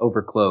with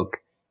overcloak,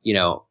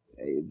 it'll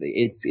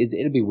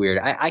be weird.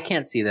 I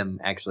can't see them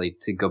actually,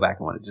 to go back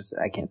and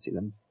I can't see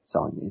them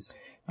selling these.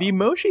 The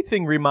emoji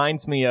thing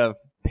reminds me of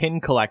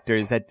pin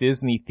collectors at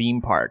Disney theme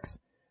parks.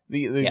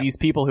 These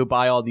people who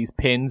buy all these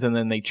pins and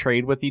then they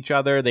trade with each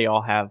other. They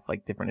all have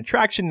like different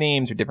attraction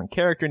names or different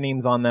character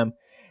names on them.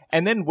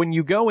 And then when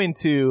you go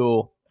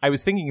into, I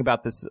was thinking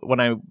about this when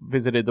I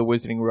visited the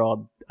Wizarding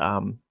World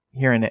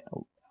here in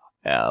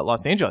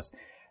Los Angeles.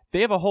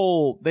 They have a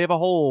whole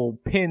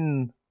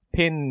pin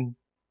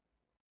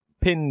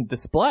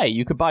display.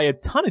 You could buy a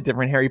ton of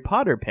different Harry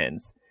Potter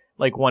pins.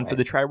 Like one for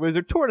the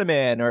Triwizard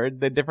Tournament, or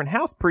the different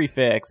house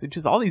prefix,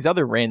 just all these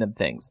other random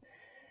things.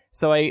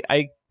 So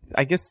I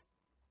guess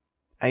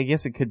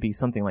it could be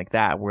something like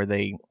that, where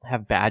they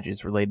have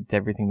badges related to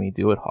everything they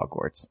do at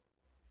Hogwarts.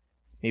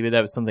 Maybe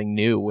that was something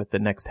new with the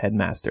next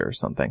headmaster or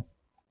something.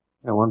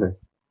 I wonder.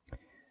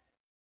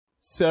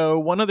 So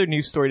one other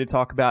news story to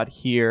talk about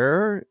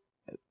here.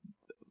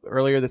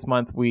 earlier this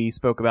month, we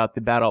spoke about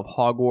the Battle of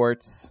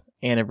Hogwarts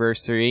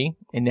anniversary,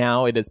 and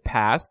now it has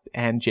passed,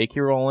 and J.K.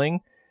 Rowling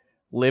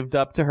lived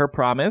up to her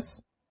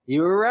promise.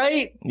 You were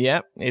right.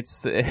 Yep.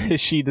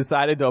 She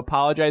decided to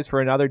apologize for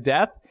another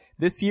death.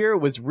 This year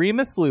was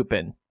Remus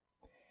Lupin.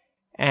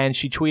 And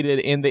she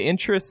tweeted, in the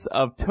interests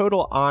of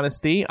total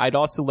honesty, I'd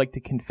also like to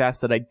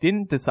confess that I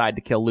didn't decide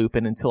to kill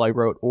Lupin until I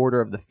wrote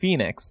Order of the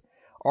Phoenix.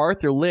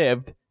 Arthur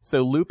lived,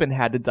 so Lupin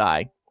had to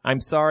die. I'm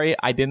sorry,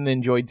 I didn't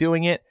enjoy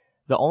doing it.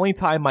 The only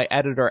time my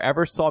editor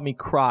ever saw me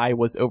cry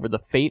was over the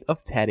fate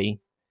of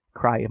Teddy.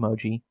 Cry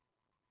emoji.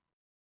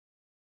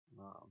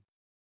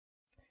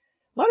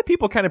 A lot of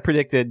people kind of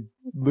predicted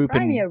Lupin.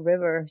 Cry me a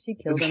river. She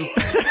killed him.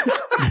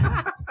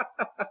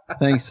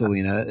 Thanks,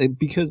 Selena.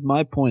 Because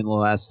my point in the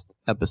last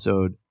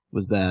episode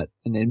was that,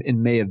 and it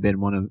may have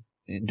been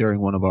during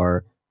one of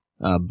our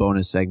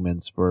bonus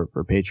segments for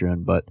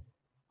Patreon, but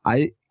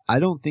I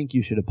don't think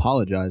you should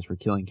apologize for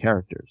killing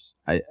characters.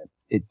 I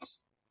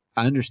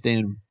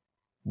understand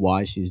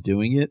why she's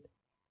doing it,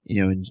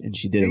 and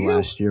she did it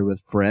last year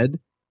with Fred,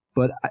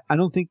 but I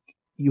don't think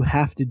you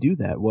have to do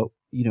that.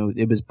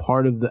 It was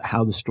part of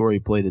how the story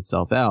played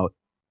itself out,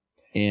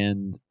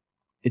 and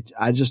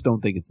I just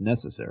don't think it's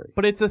necessary.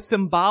 But it's a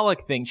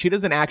symbolic thing. She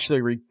doesn't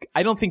actually.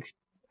 I don't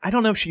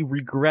know if she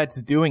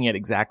regrets doing it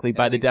exactly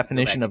by the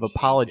definition of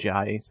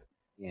apologize.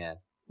 Yeah.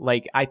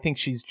 Like, I think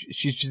she's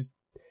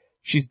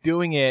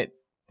doing it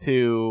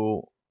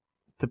to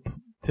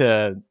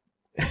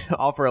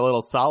offer a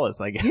little solace,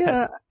 I guess.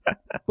 Yeah.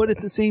 But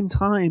at the same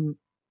time,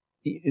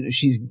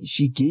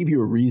 she gave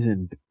you a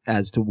reason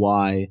as to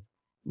why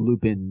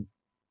Lupin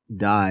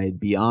died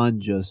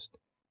beyond just,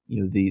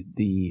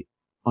 the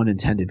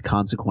unintended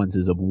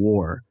consequences of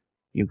war,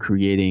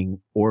 creating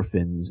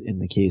orphans in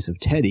the case of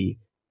Teddy.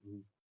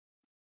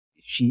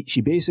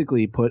 She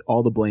basically put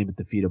all the blame at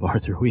the feet of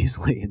Arthur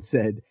Weasley and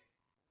said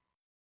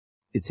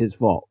it's his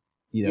fault.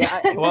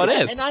 Well,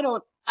 it is. And I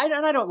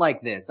don't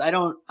like this. I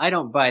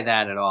don't buy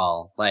that at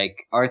all.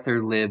 Like,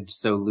 Arthur lived,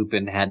 so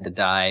Lupin had to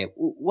die.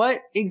 What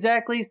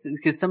exactly?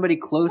 Because somebody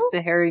close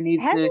to Harry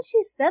needs Hasn't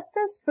she said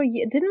this for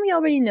you? Didn't we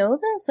already know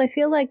this? I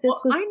feel like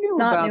this was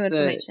not new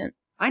information.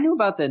 I knew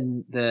about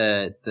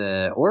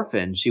the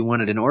orphan. She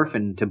wanted an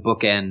orphan to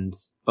bookend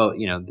both,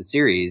 the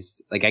series.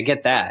 Like, I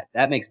get that.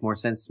 That makes more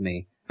sense to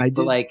me. I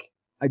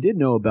did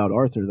know about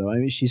Arthur, though. I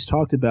mean, she's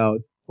talked about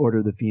Order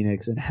of the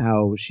Phoenix and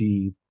how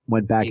she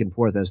went back and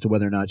forth as to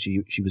whether or not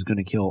she was going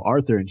to kill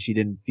Arthur, and she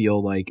didn't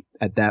feel like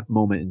at that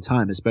moment in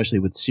time, especially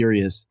with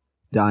Sirius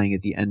dying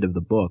at the end of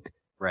the book,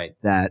 right,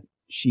 that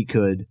she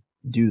could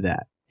do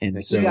that.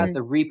 And so she got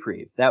the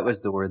reprieve. That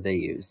was the word they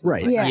used.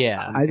 Right.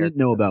 Yeah. I didn't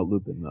know about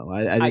Lupin, though.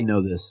 I didn't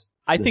know this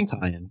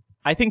tie-in.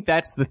 I think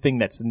that's the thing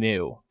that's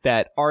new.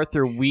 That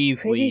Arthur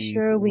Weasley's Pretty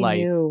sure we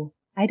knew.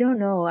 I don't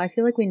know. I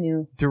feel like we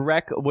knew.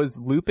 Was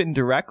Lupin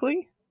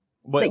directly?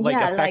 Like Lupin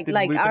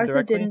Arthur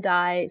directly? didn't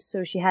die,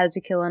 so she had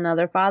to kill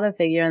another father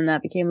figure, and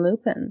that became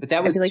Lupin. But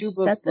that was two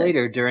books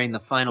later during the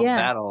final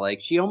battle.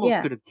 Like, she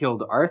almost could have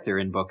killed Arthur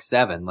in book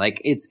 7.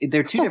 Like,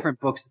 they're two different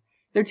books.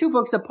 They're 2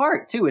 books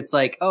apart, too. It's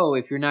like, oh,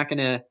 if you're not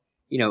gonna,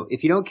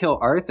 if you don't kill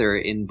Arthur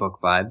in book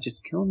 5,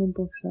 just kill him in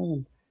book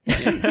 7.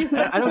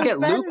 I don't get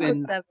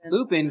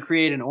Lupin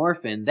create an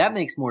orphan. That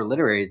makes more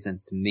literary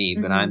sense to me,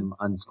 but I'm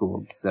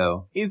unschooled,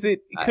 so.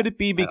 Could it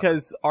be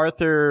because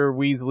Arthur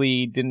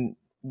Weasley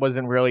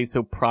wasn't really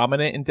so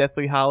prominent in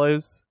Deathly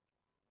Hallows,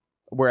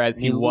 whereas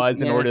he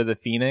was in Order of the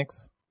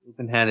Phoenix?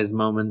 Lupin had his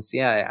moments.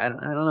 Yeah, I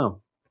don't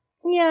know.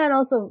 Yeah, and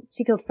also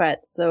she killed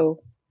Fred,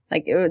 so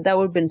that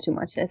would have been too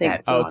much, I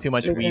think. Too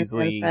much Lupin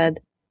Weasley. Fred.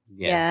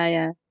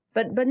 Yeah.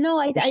 But no,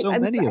 I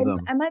might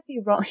be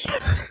wrong.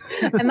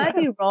 I might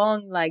be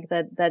wrong, like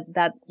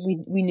that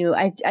we knew.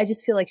 I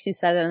just feel like she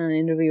said it in an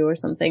interview or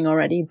something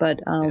already, but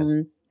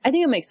I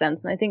think it makes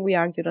sense, and I think we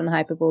argued on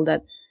Hypable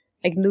that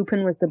like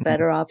Lupin was the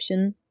better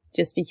option,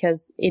 just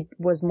because it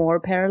was more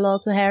parallel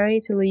to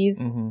Harry to leave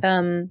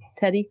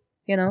Teddy,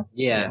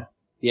 Yeah.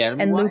 Yeah.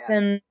 And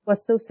Lupin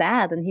was so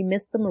sad, and he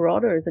missed the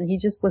Marauders, and he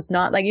just was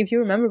not, like, if you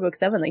remember book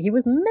 7, like, he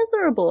was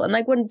miserable, and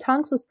like when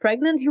Tonks was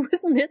pregnant, he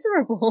was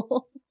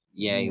miserable.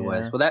 Yeah, he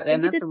was. Well, that's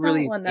a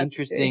really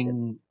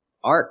interesting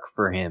arc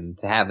for him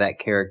to have that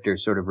character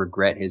sort of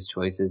regret his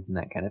choices and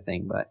that kind of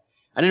thing. But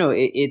I don't know.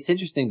 It's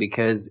interesting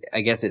because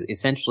I guess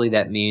essentially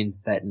that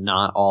means that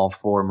not all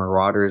 4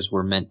 Marauders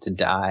were meant to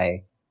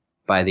die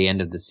by the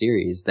end of the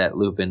series, that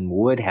Lupin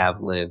would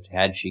have lived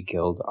had she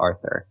killed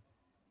Arthur,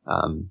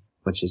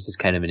 which is just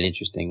kind of an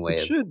interesting way.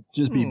 It should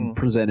just be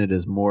presented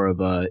as more of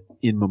a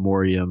in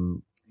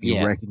memoriam,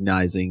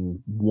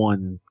 recognizing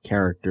one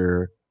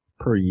character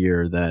per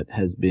year that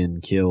has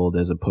been killed,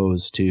 as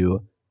opposed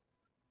to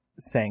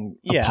saying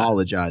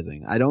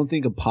apologizing. I don't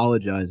think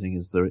apologizing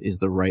is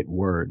the right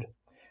word.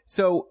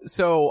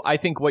 So I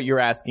think what you're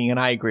asking, and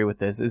I agree with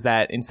this, is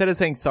that instead of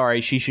saying sorry,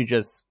 she should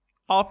just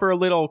offer a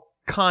little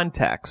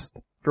context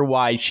for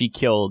why she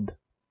killed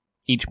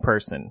each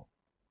person.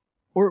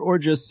 Or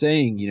just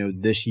saying,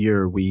 this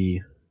year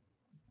we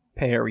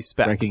pay our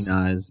respects.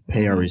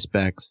 Pay our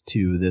respects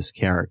to this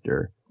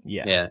character.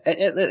 Yeah.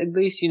 At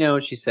least,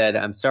 she said,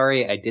 I'm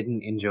sorry, I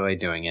didn't enjoy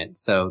doing it.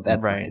 So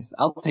that's nice.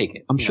 I'll take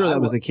it. I'm sure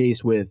that was the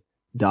case with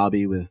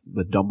Dobby, with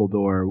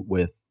Dumbledore,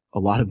 with a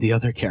lot of the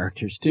other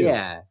characters too.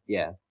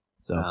 Yeah.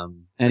 So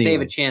anyway. They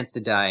have a chance to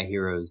die a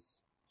hero's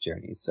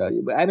journey. So,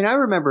 I mean, I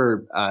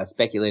remember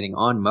speculating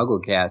on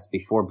MuggleCast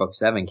before Book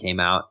 7 came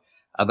out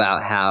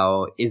about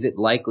how is it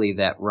likely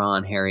that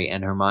Ron, Harry,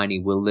 and Hermione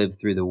will live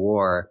through the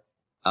war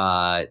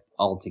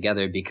all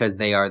together because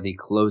they are the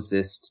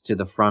closest to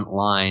the front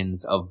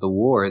lines of the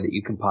war that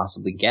you can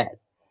possibly get.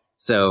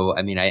 So,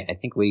 I mean, I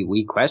think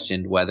we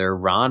questioned whether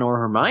Ron or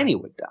Hermione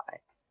would die.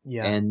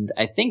 Yeah. And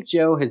I think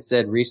Joe has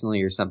said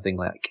recently or something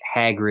like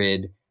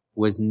Hagrid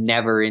was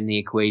never in the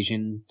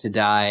equation to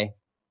die.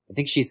 I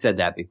think she said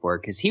that before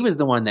because he was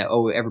the one that,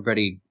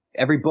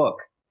 every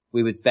book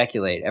we would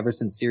speculate ever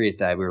since Sirius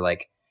died. We were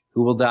like,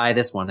 who will die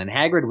this one? And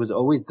Hagrid was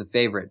always the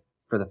favorite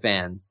for the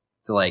fans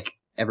to like,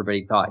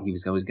 everybody thought he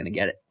was always going to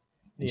get it.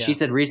 And she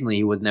said recently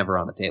he was never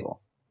on the table,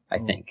 I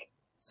think.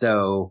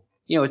 So,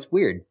 it's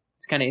weird.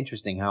 It's kind of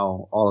interesting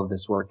how all of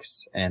this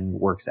works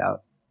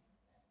out.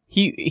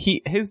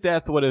 His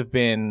death would have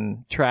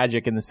been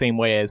tragic in the same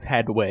way as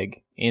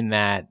Hedwig in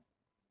that,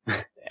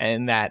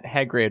 and that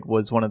Hagrid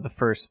was one of the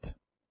first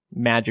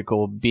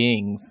magical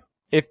beings,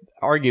 if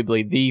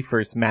arguably the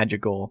first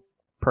magical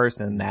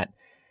person that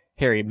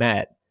Harry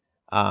met.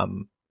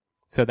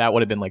 So that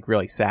would have been like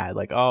really sad.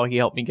 Like, oh, he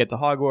helped me get to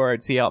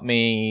Hogwarts. He helped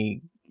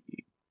me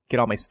get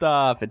all my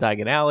stuff at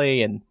Diagon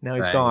Alley, and now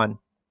he's gone.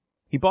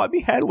 He bought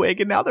me Hedwig,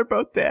 and now they're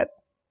both dead.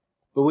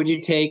 But would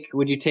you take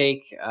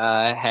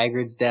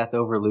Hagrid's death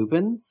over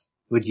Lupin's?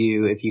 Would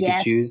you, if you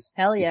could choose?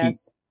 Hell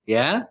yes.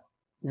 Yeah?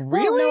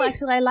 Really? Well, no,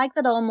 actually, I like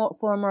that all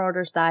four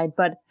Marauders died,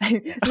 but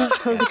this is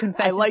totally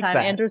confession like time.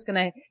 that.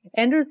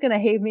 Andrew's gonna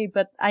hate me,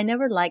 but I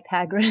never liked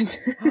Hagrid.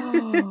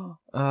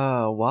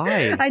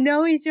 Why? I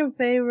know he's your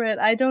favorite.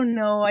 I don't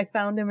know. I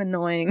found him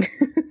annoying.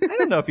 I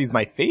don't know if he's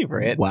my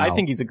favorite. Wow. I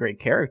think he's a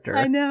great character.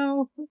 I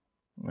know.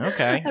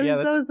 Okay. I'm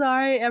so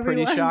sorry,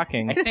 everyone. Pretty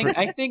shocking.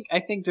 I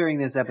think during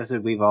this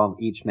episode we've all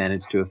each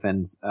managed to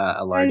offend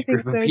a large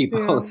group of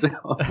people. Too.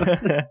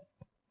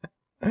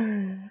 So.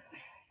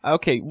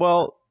 Okay,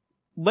 well,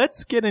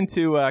 let's get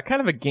into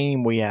kind of a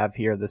game we have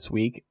here this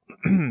week.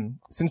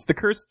 Since the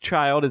Cursed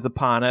Child is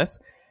upon us,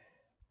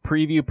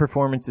 preview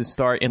performances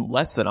start in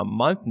less than a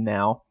month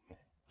now.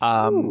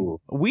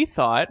 We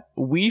thought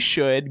we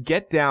should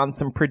get down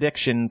some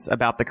predictions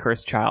about the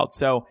Cursed Child.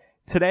 So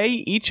today,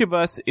 each of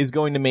us is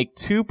going to make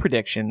 2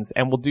 predictions,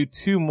 and we'll do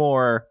 2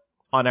 more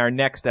on our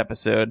next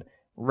episode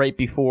right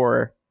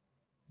before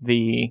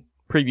the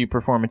preview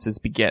performances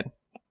begin.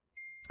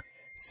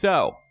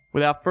 So,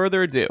 without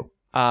further ado,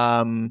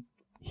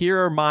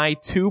 here are my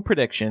 2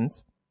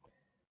 predictions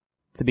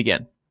to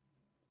begin.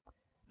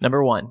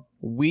 Number 1,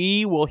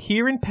 we will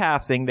hear in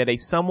passing that a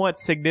somewhat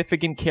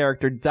significant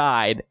character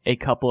died a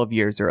couple of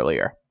years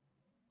earlier.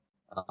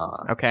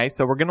 Okay,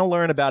 so we're going to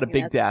learn about a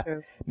big death.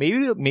 True.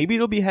 Maybe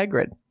it'll be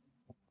Hagrid.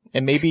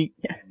 And maybe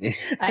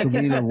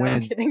Selena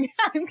wins.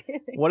 I'm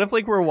kidding. What if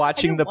like we're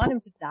watching I want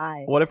him to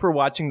die. What if we're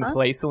watching the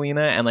play,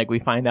 Selena, and like we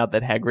find out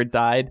that Hagrid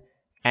died,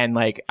 and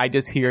like I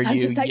just hear you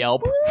just like,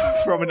 yelp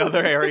from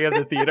another area of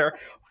the theater,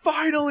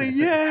 "Finally,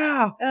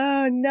 yeah!"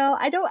 Oh no,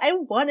 I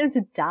don't want him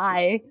to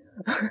die.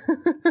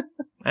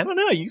 I don't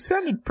know. You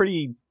sounded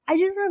pretty. I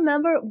just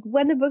remember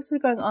when the books were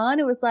going on,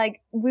 it was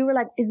like, we were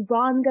like, is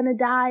Ron gonna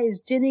die? Is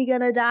Ginny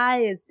gonna die?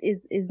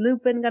 Is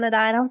Lupin gonna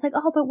die? And I was like,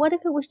 oh, but what if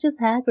it was just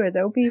Hagrid?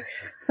 That would be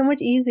so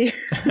much easier.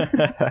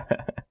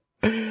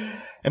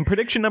 And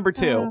prediction number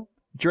 2,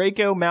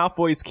 Draco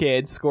Malfoy's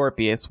kid,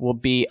 Scorpius, will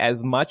be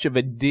as much of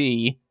a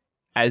D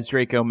as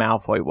Draco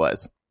Malfoy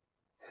was.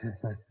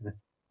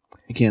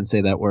 You can't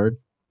say that word.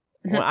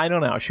 Well, I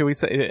don't know. Should we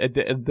say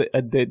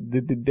a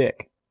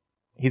dick?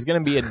 He's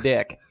gonna be a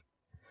dick.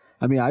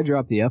 I mean, I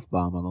dropped the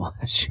F-bomb on the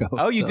last show.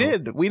 Oh, you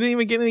did? We didn't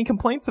even get any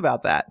complaints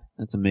about that.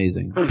 That's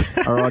amazing.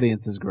 Our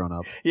audience has grown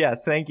up.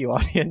 Yes, thank you,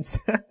 audience.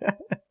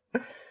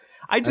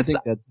 I think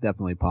that's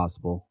definitely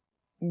possible.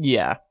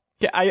 Yeah.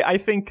 I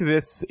think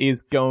this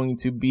is going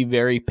to be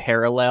very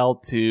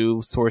parallel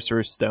to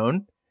Sorcerer's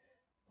Stone,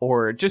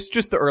 or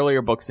just the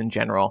earlier books in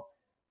general.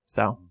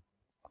 So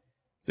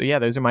yeah,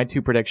 those are my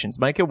 2 predictions.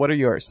 Micah, what are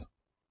yours?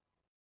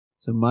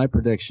 So my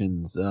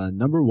predictions,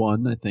 number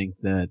 1, I think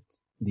that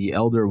the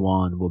Elder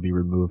Wand will be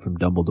removed from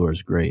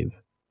Dumbledore's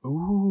grave.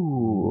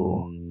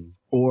 Ooh.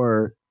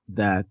 Or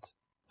that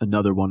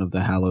another one of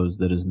the Hallows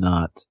that is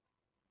not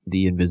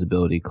the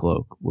invisibility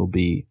cloak will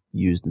be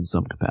used in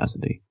some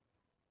capacity.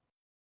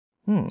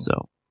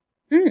 So.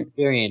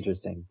 Very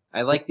interesting.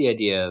 I like the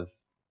idea of,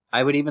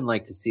 I would even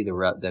like to see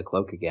the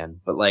cloak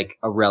again, but like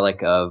a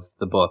relic of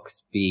the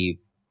books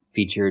be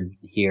featured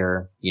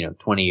here,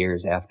 20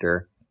 years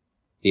after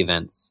the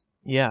events.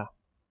 Yeah.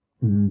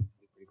 Mm-hmm.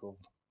 Pretty cool.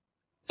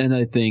 And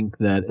I think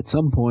that at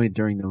some point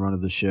during the run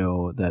of the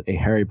show that a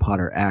Harry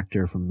Potter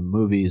actor from the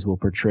movies will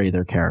portray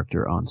their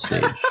character on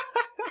stage.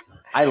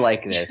 I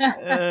like this.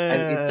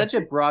 It's such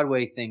a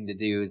Broadway thing to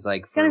do. Is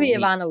like it's gonna be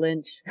Ivana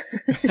Lynch.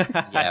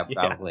 Yeah,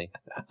 probably.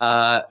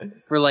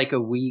 For like a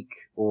week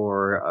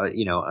or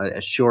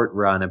a short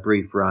run, a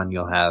brief run,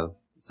 you'll have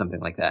something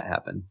like that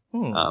happen.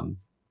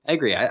 I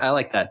agree. I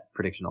like that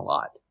prediction a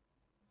lot.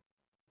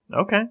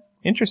 Okay,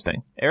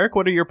 interesting. Eric,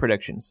 what are your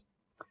predictions?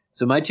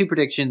 So my two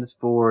predictions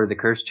for the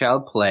Cursed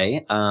Child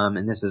play,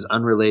 and this is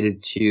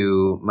unrelated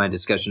to my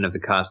discussion of the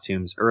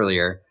costumes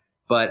earlier,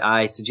 but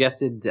I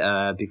suggested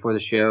before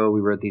the show,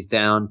 we wrote these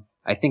down.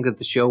 I think that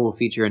the show will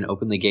feature an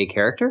openly gay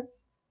character.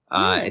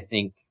 I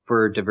think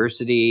for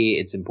diversity,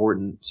 it's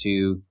important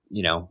to,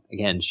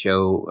 again,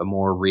 show a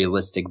more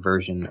realistic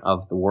version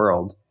of the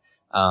world.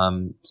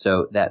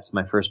 So that's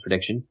my first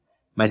prediction.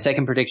 My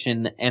second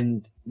prediction,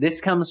 and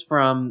this comes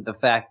from the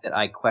fact that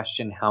I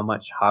question how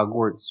much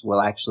Hogwarts will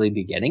actually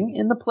be getting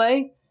in the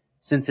play,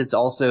 since it's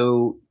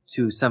also,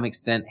 to some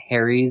extent,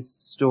 Harry's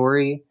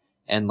story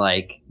and,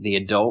 like, the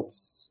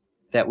adults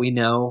that we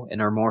know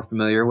and are more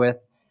familiar with.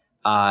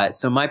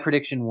 So my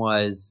prediction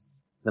was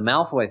the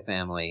Malfoy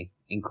family,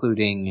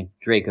 including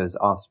Draco's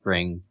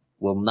offspring,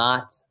 will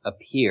not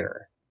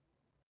appear.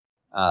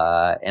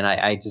 And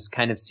I just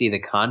kind of see the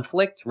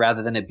conflict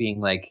rather than it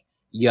being like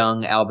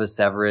young Albus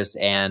Severus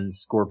and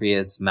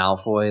Scorpius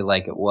Malfoy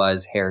like it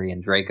was Harry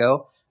and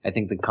Draco. I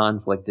think the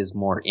conflict is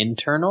more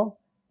internal.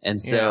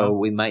 And so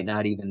we might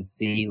not even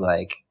see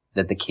like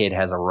that the kid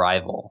has a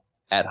rival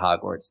at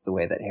Hogwarts the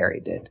way that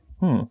Harry did.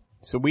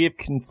 So we have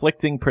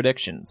conflicting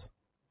predictions.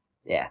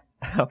 Yeah.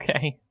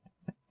 Okay.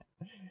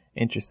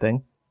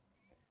 Interesting.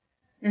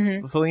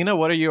 Mm-hmm. Selena,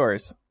 what are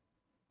yours?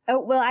 Oh,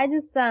 well, I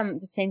just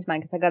changed mine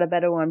because I got a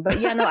better one. But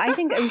yeah, no, I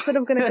think I'm sort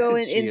of going to go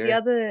in the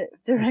other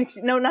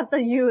direction. No, not the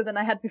you than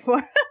I had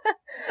before.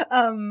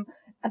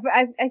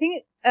 I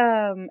think,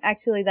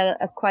 actually that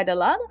quite a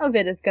lot of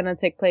it is going to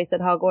take place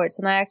at Hogwarts.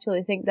 And I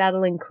actually think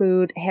that'll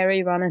include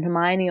Harry, Ron, and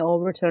Hermione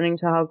all returning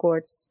to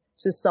Hogwarts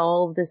to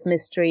solve this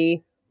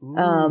mystery,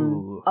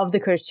 of the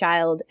cursed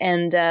child.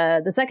 And,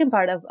 the second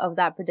part of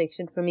that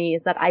prediction for me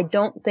is that I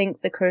don't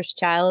think the cursed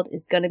child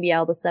is going to be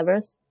Albus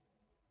Severus.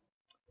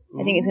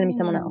 I think it's going to be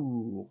someone else.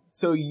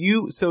 So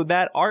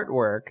that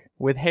artwork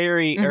with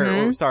Harry,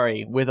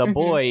 with a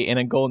boy in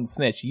a golden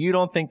snitch, you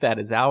don't think that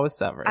is Albus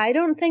Severus? I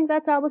don't think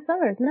that's Albus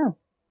Severus, no.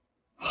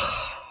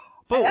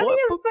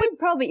 It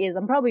probably is.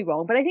 I'm probably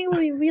wrong, but I think it would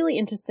be really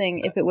interesting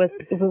if it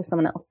was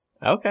someone else.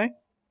 Okay.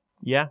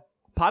 Yeah.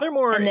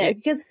 Pottermore.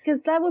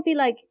 Because that would be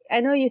like,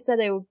 I know you said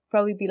it would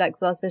probably be like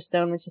Philosopher's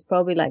Stone, which is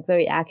probably like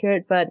very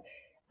accurate, but,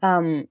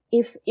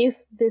 if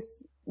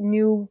this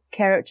new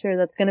character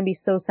that's going to be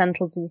so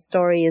central to the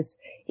story is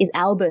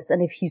Albus,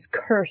 and if he's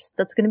cursed,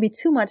 that's going to be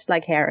too much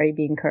like Harry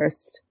being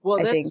cursed. Well,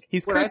 I think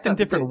he's cursed in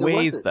different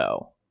ways,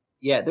 though.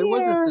 Yeah, there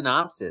was a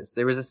synopsis.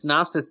 There was a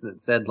synopsis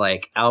that said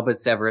like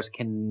Albus Severus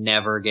can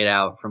never get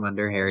out from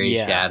under Harry's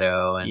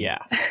shadow, and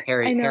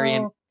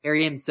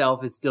Harry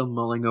himself is still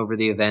mulling over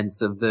the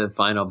events of the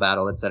final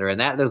battle, etc.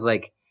 And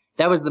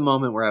that was the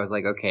moment where I was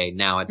like, okay,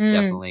 now it's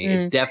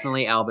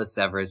definitely Albus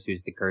Severus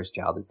who's the cursed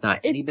child. It's not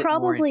any bit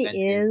more inventive. It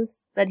probably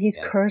is that he's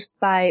cursed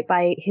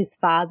by his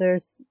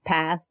father's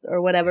past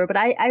or whatever, but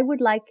I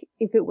would like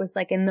if it was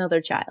like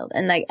another child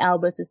and like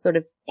Albus is sort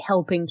of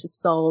helping to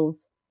solve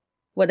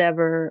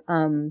whatever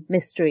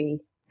mystery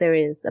there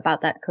is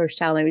about that cursed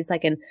child. Maybe it's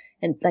like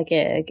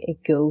a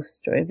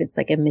ghost, or if it's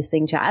like a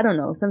missing child. I don't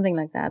know, something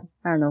like that.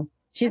 I don't know.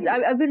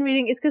 I've been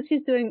reading, it's because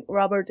she's doing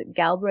Robert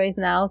Galbraith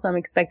now, so I'm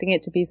expecting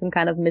it to be some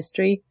kind of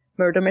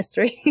murder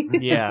mystery.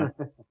 Yeah.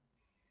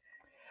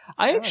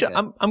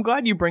 I'm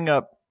glad you bring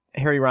up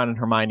Harry, Ron, and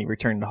Hermione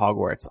returning to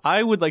Hogwarts.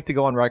 I would like to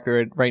go on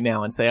record right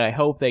now and say I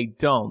hope they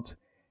don't,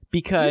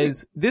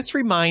 because this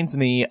reminds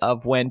me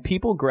of when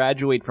people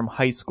graduate from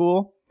high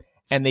school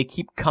and they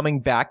keep coming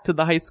back to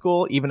the high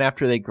school even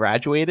after they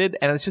graduated.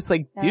 And it's just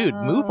like, dude,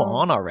 move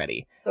on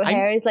already. So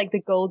Harry's like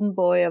the golden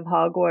boy of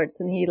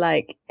Hogwarts, and he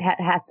like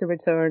has to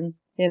return,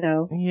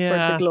 for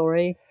the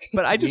glory.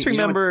 But I just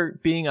remember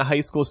being a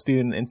high school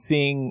student and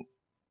seeing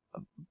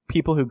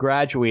people who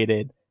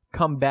graduated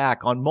come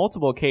back on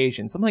multiple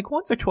occasions. I'm like,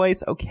 once or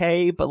twice,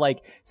 okay. But like,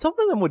 some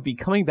of them would be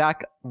coming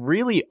back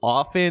really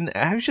often.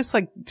 I was just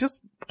like,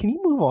 can you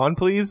move on,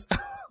 please?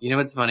 You know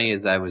what's funny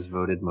is I was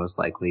voted most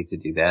likely to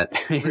do that.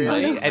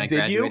 Really? my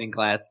graduating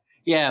class.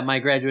 Yeah, my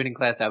graduating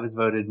class, I was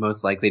voted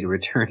most likely to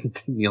return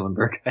to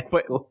Muhlenberg High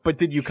School. But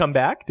did you come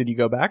back? Did you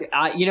go back?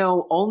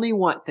 Only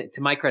one,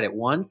 to my credit,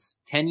 once.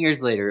 10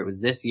 years later, it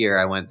was this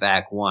year, I went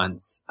back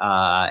once,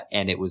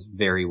 and it was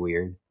very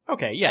weird.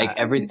 Okay, yeah.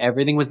 Like,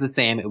 everything was the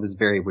same. It was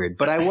very weird.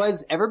 But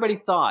everybody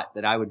thought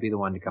that I would be the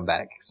one to come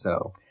back,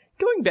 so.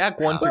 Going back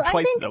once or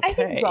twice is okay. I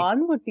think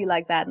Ron would be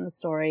like that in the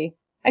story.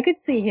 I could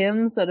see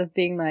him sort of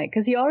being like,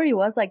 because he already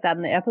was like that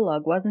in the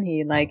epilogue, wasn't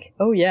he? Like,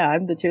 oh yeah,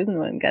 I'm the chosen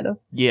one, kind of.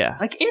 Yeah.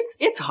 Like,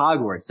 it's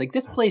Hogwarts. Like,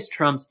 this place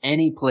trumps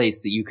any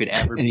place that you could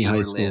ever be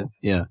or live.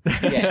 Yeah.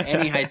 Yeah,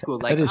 any high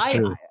school. Like, that is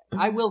true.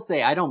 I will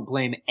say, I don't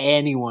blame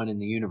anyone in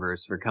the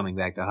universe for coming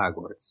back to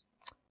Hogwarts.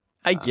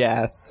 I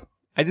guess.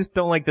 I just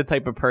don't like the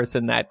type of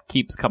person that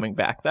keeps coming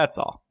back. That's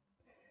all.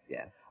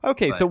 Yeah.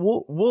 Okay,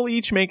 so we'll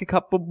each make a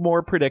couple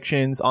more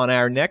predictions on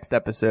our next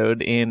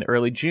episode in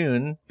early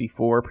June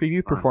before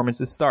preview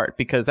performances start,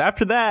 because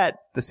after that,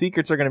 the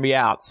secrets are going to be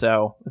out.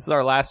 So this is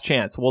our last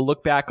chance. We'll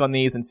look back on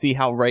these and see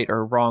how right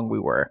or wrong we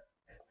were.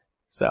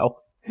 So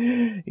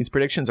these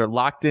predictions are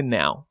locked in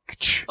now.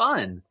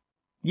 Fun.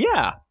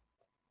 Yeah.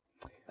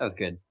 That was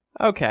good.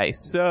 Okay,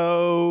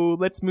 so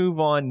let's move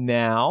on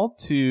now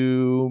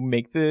to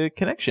Make the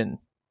Connection.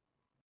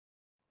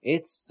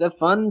 It's a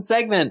fun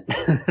segment.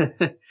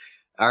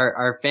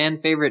 Our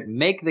fan favorite,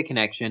 Make the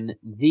Connection.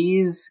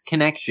 These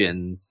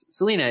connections.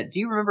 Selena, do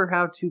you remember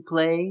how to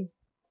play?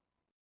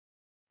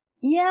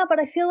 Yeah, but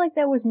I feel like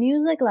there was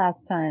music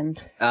last time.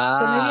 So maybe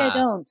I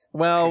don't.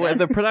 Well,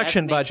 the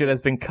production budget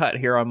has been cut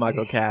here on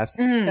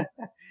MuggleCast.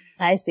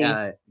 I see.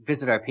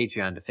 Visit our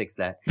Patreon to fix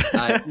that.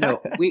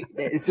 No,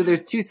 so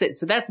there's two sets.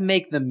 So that's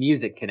Make the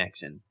Music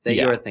Connection that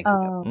you're thinking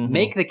of. Mm-hmm.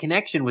 Make the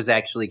Connection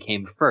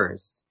came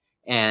first.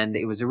 And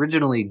it was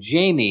originally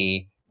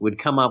Jamie would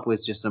come up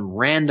with just some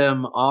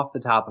random off the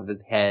top of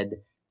his head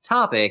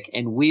topic,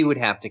 and we would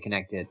have to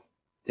connect it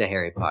to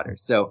Harry Potter.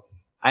 So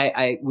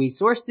we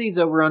sourced these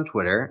over on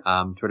Twitter,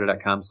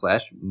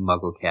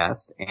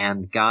 twitter.com/MuggleCast,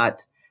 and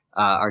got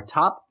our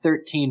top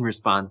 13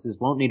 responses.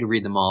 Won't need to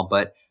read them all,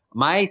 but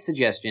my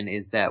suggestion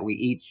is that we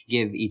each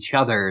give each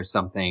other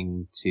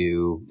something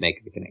to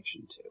make the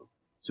connection to.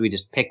 So we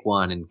just pick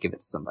one and give it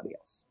to somebody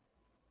else.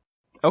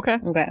 Okay.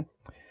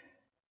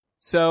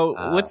 So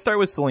let's start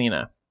with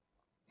Selena.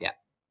 Yeah.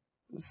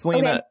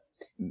 Selena,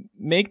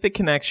 make the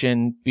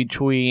connection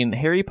between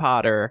Harry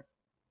Potter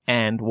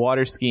and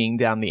water skiing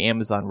down the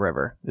Amazon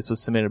River. This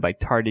was submitted by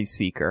TARDIS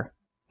Seeker.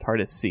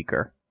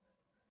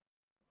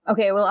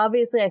 Okay, well,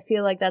 obviously, I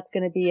feel like that's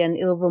going to be an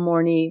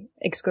Ilvermore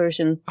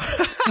excursion.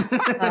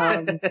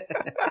 The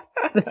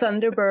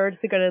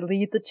Thunderbirds are going to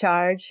lead the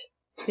charge,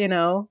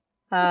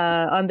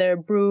 on their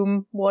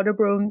water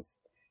brooms.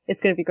 It's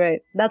going to be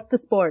great. That's the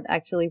sport,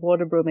 actually,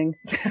 water brooming.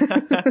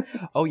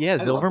 Oh, yeah.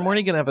 Is Ilvermore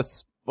going to have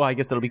well, I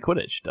guess it'll be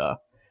Quidditch, duh.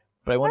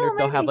 But I wonder if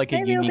they'll have like a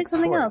unique it'll be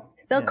something sport. else.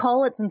 They'll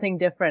call it something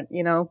different,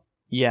 Yeah.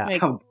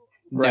 Like,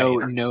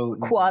 No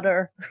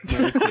quadder.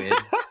 No quid.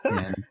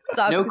 Yeah.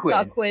 No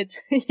quid.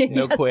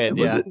 No quid,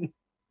 yeah.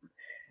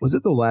 Was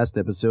it the last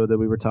episode that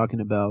we were talking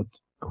about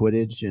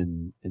Quidditch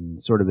and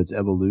sort of its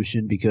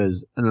evolution?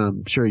 Because, and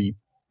I'm sure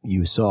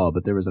you saw,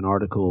 but there was an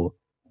article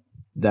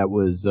that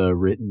was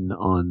written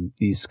on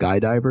these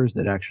skydivers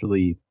that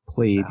actually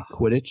played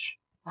Quidditch.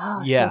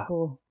 Oh, so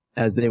cool.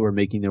 As they were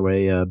making their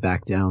way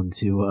back down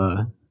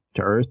to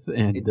Earth,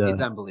 and it's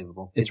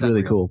unbelievable. It's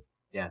really cool.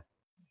 Yeah.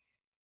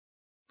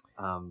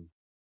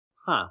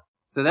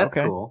 So that's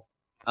cool.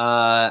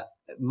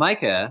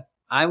 Micah,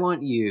 I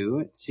want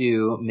you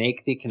to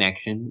make the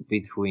connection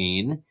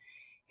between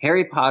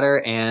Harry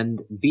Potter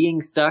and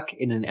being stuck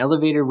in an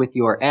elevator with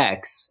your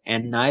ex,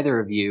 and neither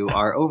of you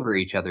are over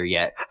each other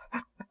yet.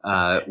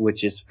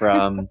 Which is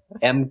from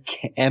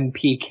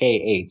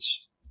MPKH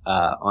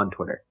on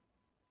Twitter.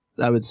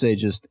 I would say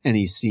just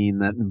any scene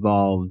that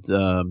involved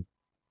Ron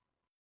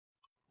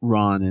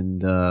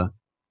and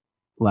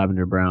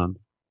Lavender Brown.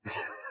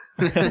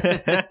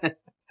 It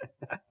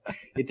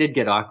did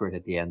get awkward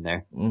at the end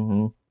there.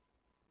 Mm-hmm.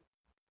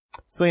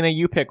 Selena,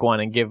 you pick one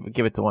and give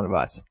it to one of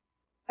us.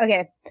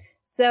 Okay.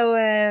 So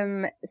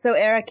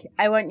Eric,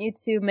 I want you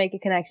to make a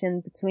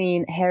connection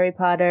between Harry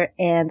Potter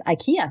and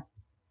IKEA.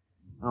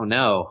 Oh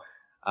no.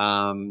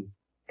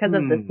 Because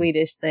of the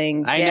Swedish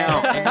thing. I know.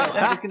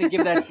 I was going to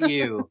give that to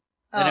you.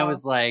 And I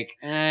was like,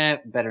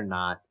 better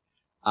not.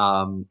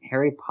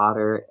 Harry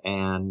Potter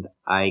and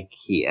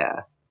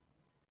IKEA.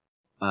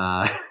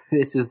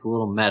 This is a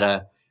little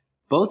meta.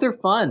 Both are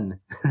fun.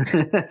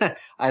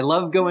 I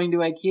love going to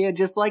IKEA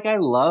just like I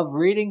love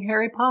reading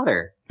Harry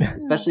Potter.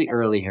 Especially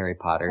early Harry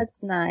Potter.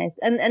 That's nice.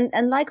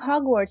 And like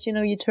Hogwarts,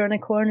 you turn a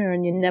corner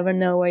and you never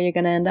know where you're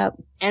going to end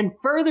up. And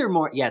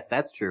furthermore, yes,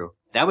 that's true.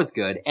 That was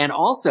good. And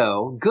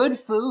also, good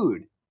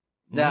food.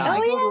 I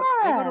go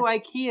to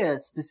IKEA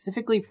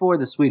specifically for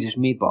the Swedish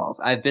meatballs.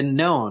 I've been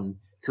known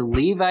to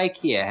leave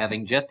IKEA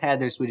having just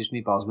had their Swedish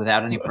meatballs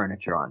without any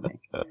furniture on me.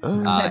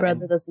 My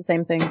brother does the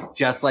same thing.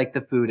 Just like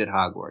the food at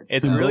Hogwarts.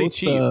 It's really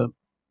cheap.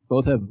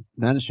 Both have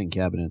vanishing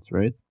cabinets,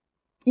 right?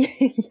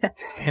 Yeah.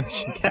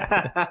 Vanishing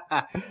cabinets.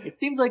 It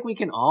seems like we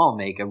can all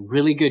make a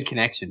really good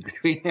connection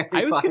between Harry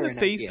Potter I was going to and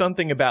say IKEA.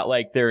 something about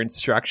like their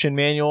instruction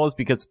manuals,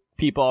 because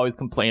people always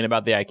complain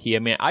about the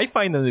IKEA man. I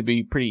find them to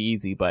be pretty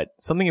easy, but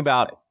something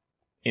about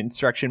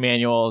instruction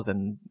manuals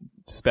and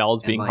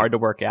spells being hard to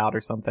work out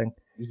or something.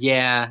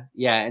 Yeah,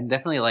 and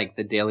definitely like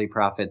the Daily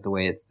Prophet, the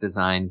way it's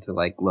designed to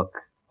like look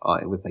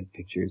with like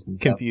pictures and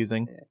stuff.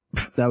 Confusing.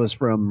 That was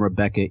from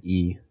Rebecca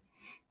E.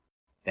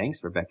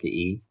 Thanks, Rebecca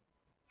E.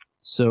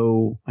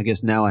 So I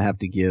guess now I have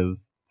to give.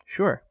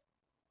 Sure.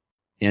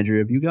 Andrew,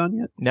 have you gone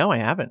yet? No, I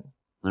haven't.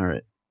 All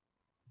right.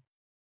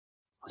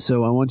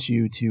 So I want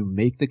you to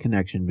make the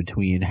connection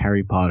between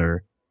Harry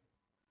Potter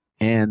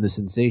and the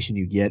sensation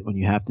you get when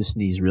you have to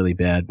sneeze really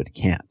bad but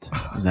can't.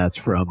 And that's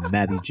from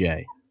Maddie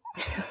J.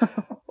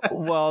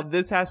 Well,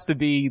 this has to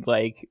be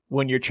like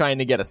when you're trying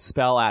to get a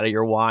spell out of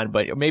your wand,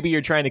 but maybe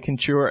you're trying to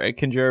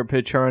conjure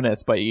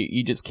Patronus, but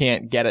you just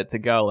can't get it to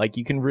go. Like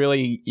you can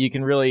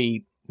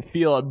really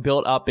feel it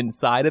built up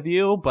inside of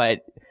you, but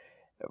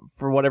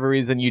for whatever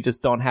reason, you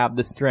just don't have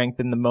the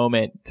strength in the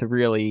moment to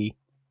really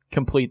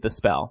complete the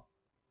spell.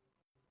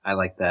 I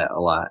like that a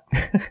lot.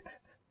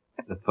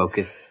 The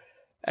focus.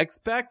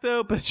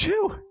 Expecto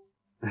Patronum.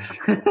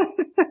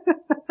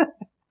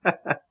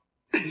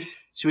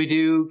 Should we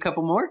do a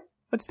couple more?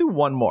 Let's do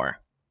one more.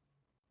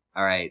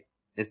 All right.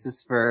 This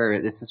is for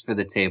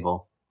the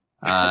table.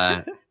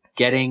 Make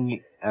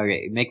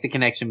the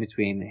connection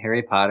between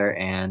Harry Potter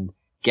and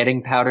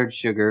getting powdered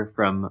sugar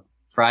from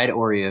fried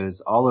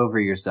Oreos all over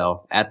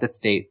yourself at the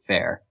state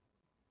fair.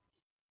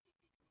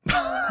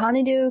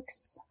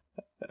 Honeydukes.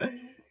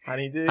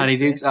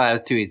 Honeydukes. Oh, that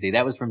was too easy.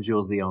 That was from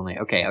Jules the Only.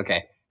 Okay.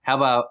 How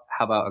about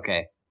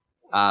okay.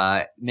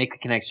 Make the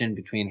connection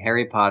between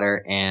Harry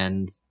Potter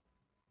and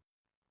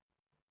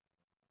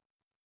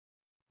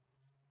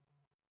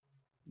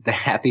the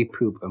happy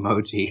poop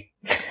emoji.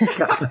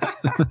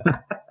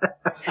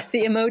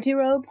 The emoji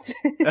robes.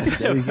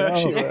 There we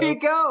go. There you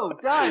go.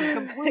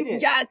 Done. Completed.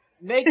 Yes.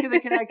 Make the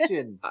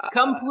connection.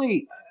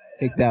 Complete.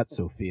 Take that,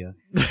 Sophia.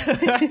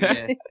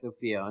 Yeah,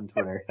 Sophia on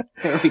Twitter.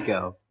 There we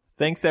go.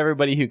 Thanks to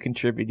everybody who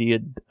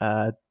contributed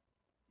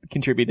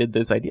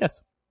those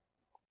ideas.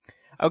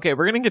 Okay,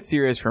 we're going to get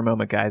serious for a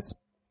moment, guys.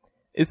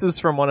 This is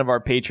from one of our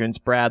patrons,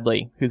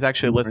 Bradley, who's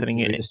actually listening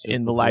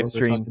in the live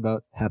stream. We were talking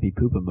about happy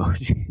poop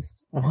emojis.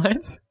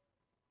 What?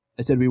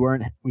 I said we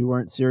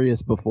weren't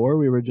serious before.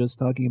 We were just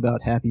talking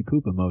about happy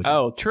poop emojis.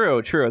 Oh,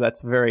 true.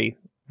 That's very,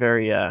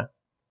 very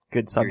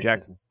good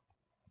subject.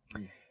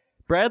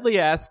 Bradley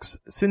asks,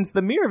 since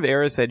the Mirror of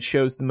Erised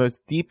shows the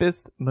most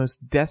deepest,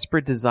 most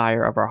desperate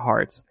desire of our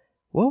hearts,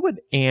 what would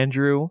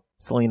Andrew,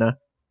 Selena,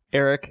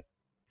 Eric,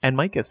 and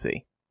Micah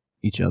see?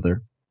 Each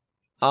other.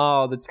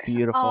 Oh, that's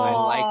beautiful. I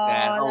like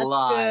that a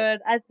lot. Good.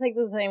 I'd take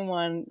the same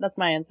one. That's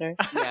my answer.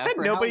 Yeah,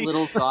 for how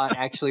little thought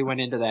actually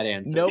went into that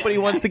answer. Nobody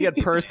wants to get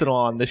personal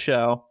on the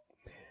show.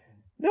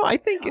 No, I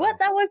think... What?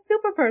 That was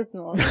super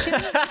personal.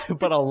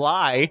 But a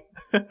lie.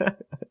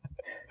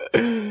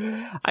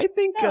 I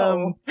think...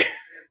 No.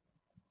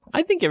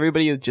 I think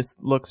everybody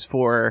just looks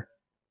for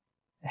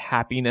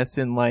happiness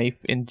in life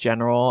in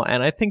general,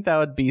 and I think that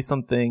would be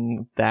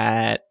something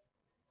that...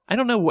 I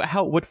don't know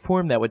what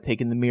form that would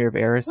take in the Mirror of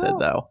Erised,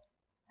 though.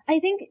 I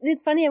think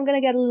it's funny, I'm going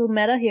to get a little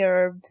meta here,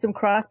 or some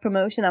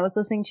cross-promotion. I was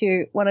listening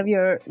to one of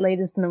your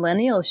latest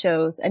millennial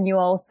shows, and you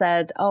all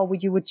said,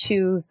 you would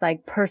choose,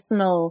 like,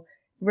 personal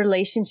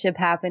relationship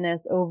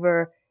happiness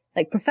over,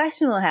 like,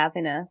 professional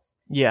happiness.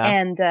 Yeah.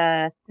 And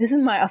this is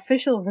my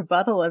official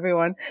rebuttal,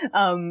 everyone,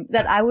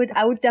 that I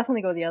would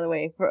definitely go the other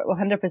way for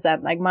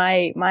 100%. Like,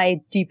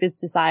 my deepest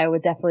desire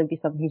would definitely be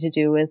something to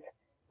do with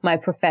my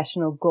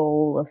professional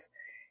goal of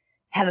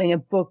having a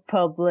book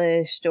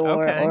published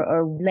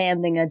or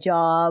landing a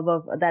job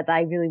that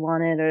I really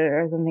wanted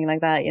or something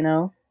like that, you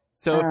know?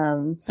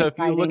 So if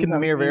you look in the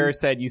Mirror of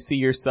Erised, you see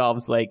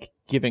yourselves like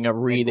giving a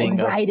reading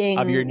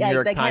of your New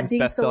York Times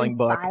bestselling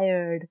book.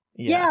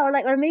 Yeah,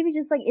 or maybe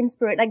just like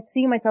inspired, like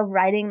seeing myself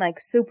writing like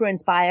super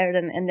inspired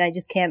and I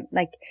just can't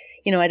I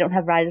don't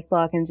have writer's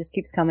block and it just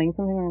keeps coming,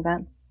 something like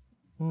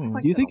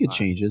that. Do you think it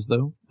changes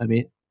though? I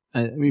mean,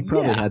 we've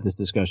probably had this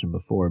discussion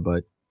before,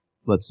 but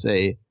let's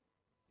say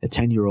a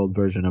 10-year-old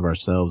version of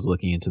ourselves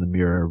looking into the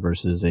mirror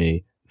versus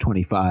a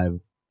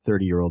 25,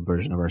 30-year-old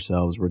version of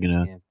ourselves, we're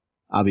going to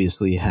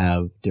obviously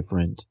have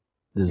different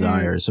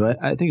desires. So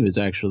I think it was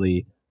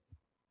actually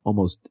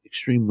almost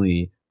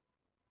extremely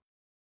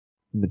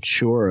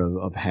mature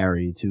of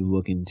Harry to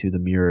look into the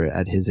mirror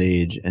at his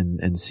age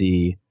and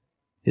see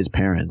his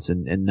parents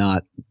and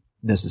not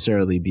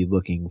necessarily be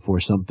looking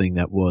for something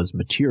that was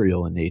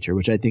material in nature,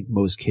 which I think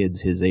most kids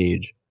his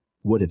age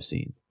would have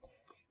seen.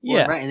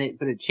 Yeah, right.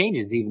 But it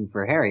changes even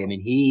for Harry. I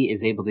mean, he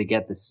is able to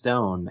get the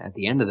stone at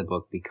the end of the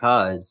book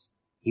because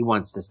he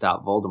wants to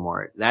stop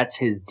Voldemort. That's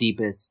his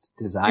deepest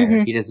desire.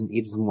 Mm-hmm. He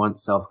doesn't want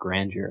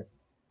self-grandeur.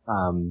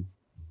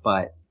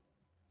 But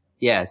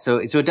yeah, so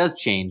it does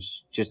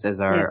change just as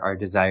our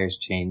desires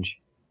change.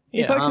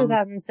 Yeah. Before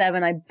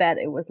 2007, I bet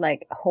it was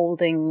like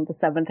holding the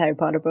 7th Harry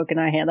Potter book in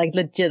our hand. Like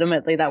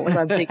legitimately, that was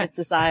our biggest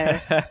desire.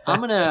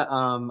 I'm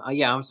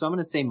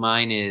gonna say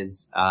mine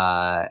is,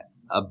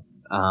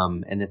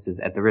 and this is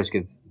at the risk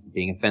of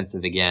being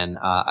offensive again,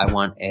 I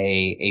want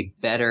a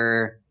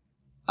better,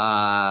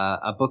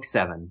 a book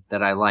 7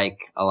 that I like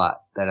a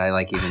lot, that I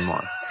like even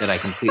more, that I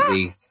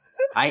completely,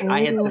 I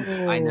had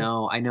some, I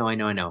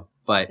know,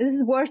 but. This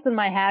is worse than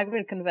my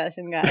Hagrid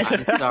confession, guys.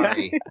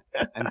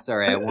 I'm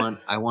sorry. I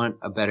want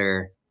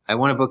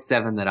a book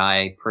 7 that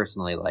I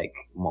personally like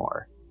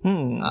more.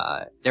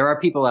 There are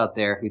people out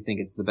there who think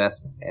it's the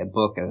best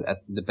book,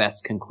 the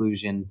best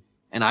conclusion,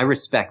 and I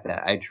respect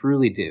that. I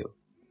truly do.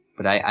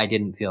 But I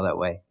didn't feel that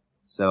way.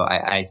 So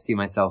I see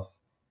myself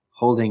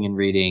holding and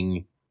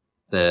reading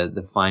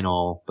the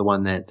final, the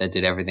one that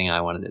did everything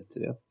I wanted it to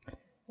do.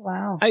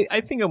 Wow.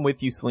 I think I'm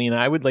with you, Selena.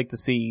 I would like to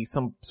see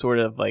some sort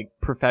of like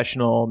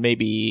professional,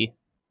 maybe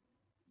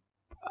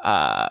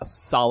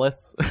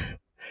solace.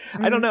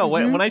 I don't know.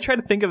 When I try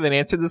to think of an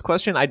answer to this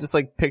question, I just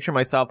like picture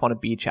myself on a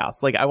beach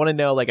house. Like I want to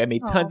know, like I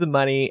made tons of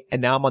money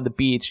and now I'm on the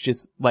beach,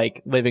 just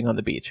like living on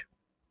the beach.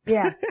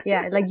 Yeah.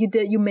 Like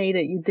you made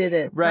it, you did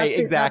it. Right,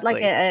 exactly.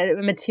 Not like a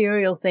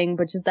material thing,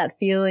 but just that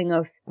feeling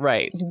of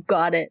you've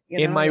got it.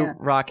 In my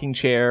rocking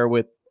chair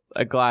with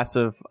a glass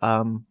of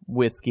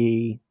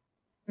whiskey.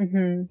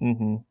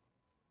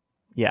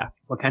 Yeah.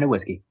 What kind of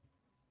whiskey?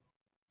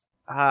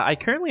 I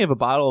currently have a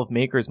bottle of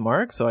Maker's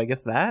Mark, so I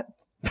guess that.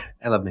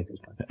 I love Maker's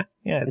Mark.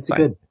 Yeah, it's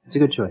a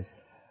good choice.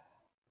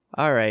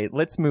 All right,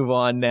 let's move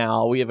on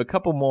now. We have a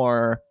couple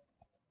more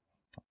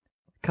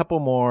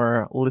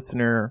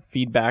listener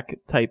feedback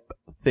type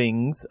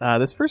things.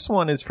 This first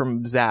one is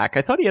from Zach.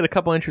 I thought he had a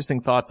couple interesting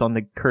thoughts on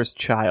the cursed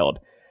child,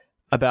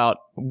 about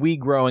we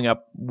growing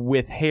up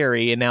with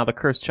Harry, and now the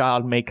cursed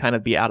child may kind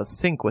of be out of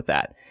sync with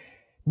that.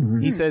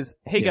 He says,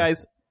 hey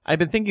guys, I've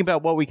been thinking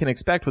about what we can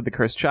expect with the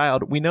cursed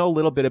child. We know a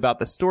little bit about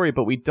the story,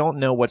 but we don't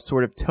know what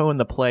sort of tone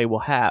the play will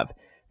have.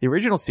 The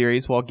original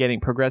series, while getting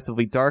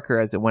progressively darker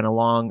as it went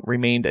along,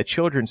 remained a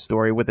children's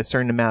story with a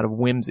certain amount of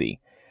whimsy.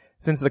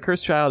 Since The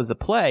Cursed Child is a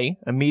play,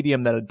 a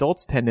medium that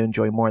adults tend to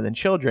enjoy more than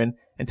children,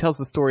 and tells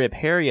the story of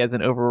Harry as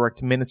an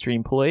overworked ministry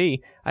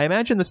employee, I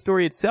imagine the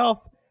story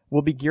itself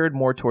will be geared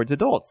more towards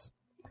adults.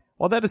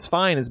 While that is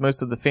fine, as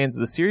most of the fans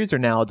of the series are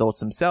now adults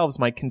themselves,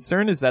 my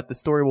concern is that the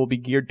story will be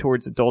geared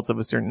towards adults of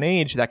a certain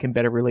age that can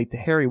better relate to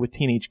Harry with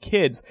teenage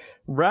kids,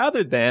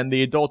 rather than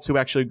the adults who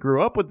actually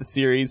grew up with the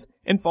series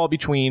and fall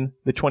between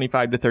the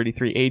 25 to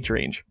 33 age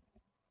range.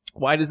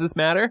 Why does this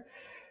matter?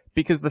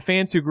 Because the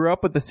fans who grew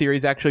up with the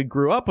series actually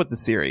grew up with the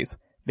series.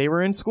 They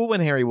were in school when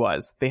Harry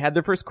was. They had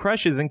their first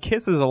crushes and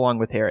kisses along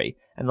with Harry.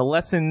 And the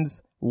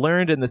lessons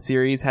learned in the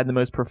series had the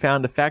most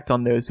profound effect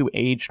on those who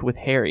aged with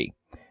Harry.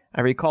 I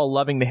recall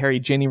loving the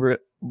Harry-Ginny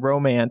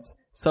romance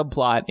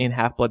subplot in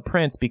Half-Blood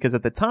Prince because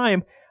at the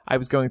time, I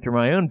was going through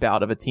my own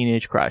bout of a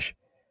teenage crush.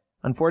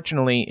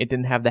 Unfortunately, it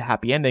didn't have the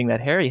happy ending that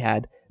Harry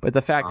had, but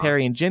the fact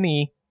Harry and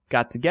Ginny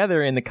got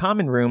together in the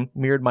common room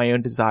mirrored my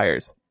own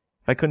desires.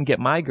 If I couldn't get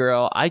my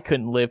girl, I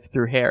could live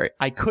through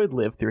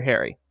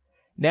Harry.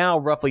 Now,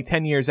 roughly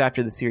 10 years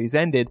after the series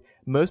ended,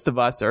 most of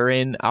us are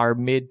in our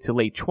mid to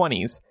late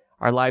 20s.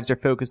 Our lives are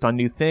focused on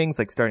new things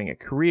like starting a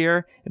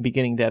career and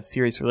beginning to have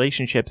serious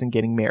relationships and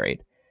getting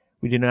married.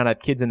 We do not have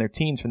kids in their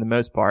teens for the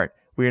most part.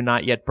 We are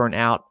not yet burnt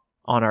out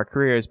on our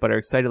careers, but are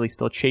excitedly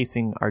still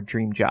chasing our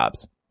dream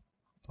jobs.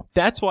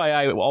 That's why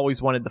I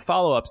always wanted the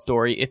follow-up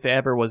story, if it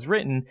ever was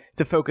written,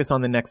 to focus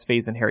on the next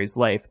phase in Harry's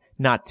life,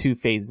 not 2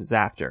 phases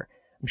after.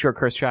 I'm sure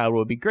Cursed Child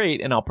will be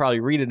great, and I'll probably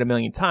read it a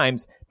million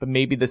times, but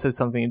maybe this has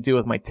something to do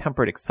with my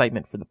tempered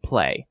excitement for the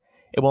play.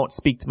 It won't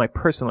speak to my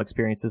personal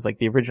experiences like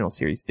the original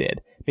series did.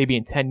 Maybe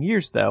in 10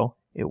 years, though,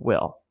 it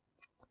will.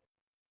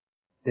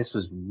 This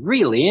was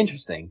really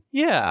interesting.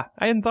 Yeah,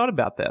 I hadn't thought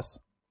about this.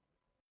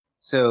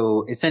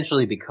 So,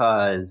 essentially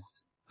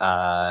because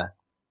the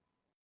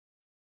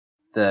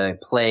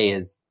play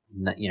is,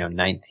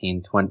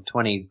 19,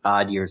 20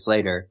 odd years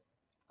later,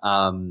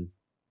 and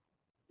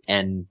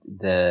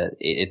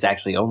it's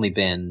actually only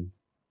been,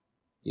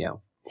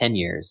 10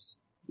 years.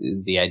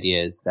 The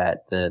idea is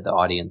that the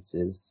audience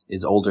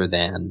is older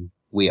than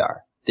we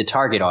are. The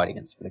target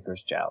audience for The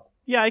Cursed Child.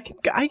 Yeah,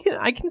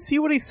 I can see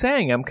what he's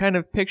saying. I'm kind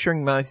of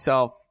picturing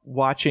myself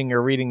watching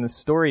or reading the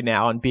story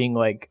now and being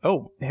like,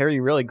 oh, Harry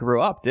really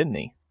grew up, didn't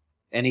he?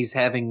 And he's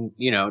having,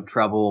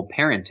 trouble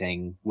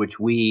parenting, which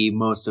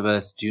most of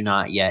us do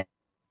not yet.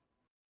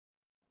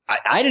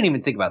 I didn't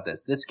even think about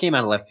this. This came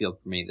out of left field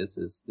for me.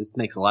 This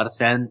makes a lot of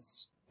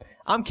sense.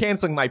 I'm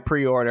canceling my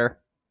pre-order.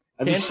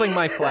 Canceling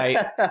my flight.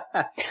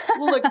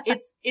 Well, look,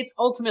 it's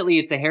ultimately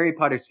a Harry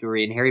Potter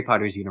story, and Harry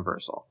Potter's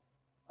universal.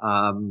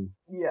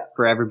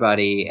 For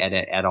everybody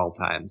at all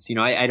times.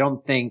 I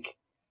don't think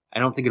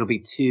it'll be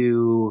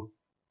too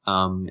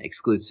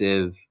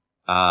exclusive,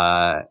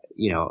 of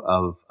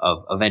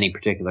any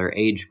particular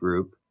age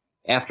group.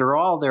 After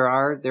all, there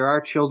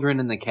are children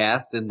in the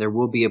cast, and there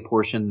will be a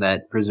portion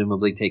that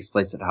presumably takes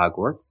place at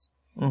Hogwarts.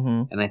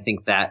 Mm-hmm. And I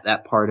think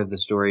that part of the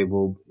story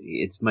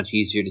it's much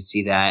easier to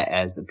see that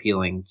as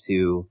appealing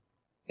to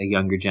a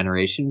younger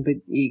generation. But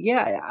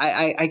yeah,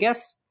 I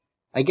guess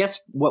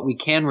what we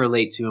can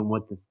relate to and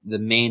what the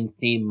main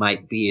theme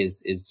might be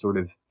is sort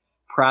of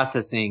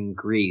processing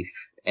grief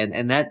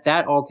and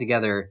that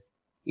altogether,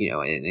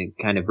 and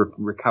kind of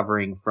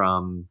recovering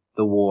from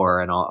the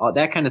war and all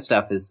that kind of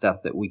stuff is stuff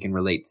that we can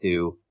relate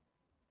to,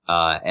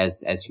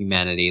 as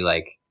humanity,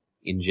 like,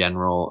 in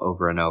general,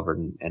 over and over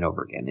and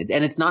over again.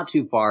 And it's not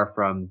too far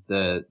from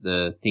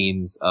the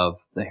themes of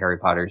the Harry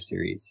Potter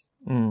series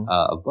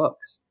of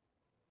books.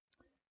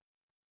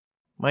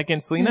 Mike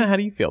and Selena, how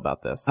do you feel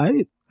about this?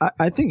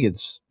 I think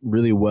it's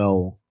really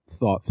well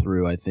thought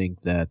through. I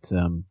think that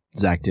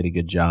Zach did a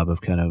good job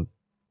of kind of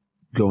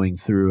going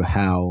through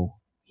how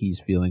he's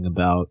feeling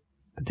about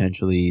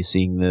potentially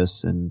seeing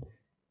this. And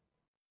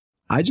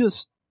I'm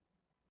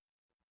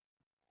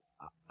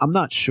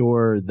not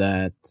sure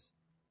that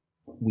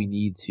we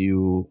need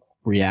to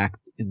react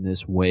in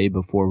this way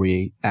before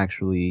we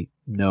actually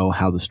know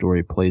how the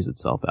story plays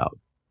itself out.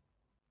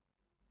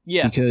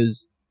 Yeah.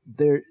 Because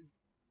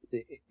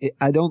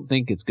I don't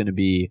think it's going to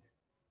be,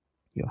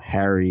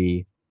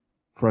 Harry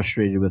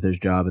frustrated with his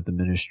job at the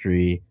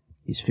Ministry.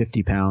 He's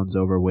 50 pounds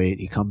overweight.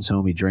 He comes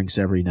home. He drinks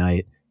every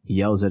night. He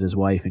yells at his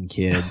wife and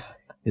kids.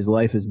 His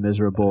life is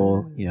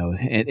miserable,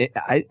 and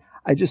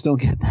I just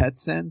don't get that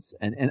sense.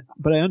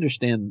 But I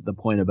understand the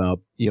point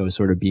about,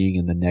 sort of being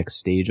in the next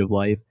stage of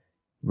life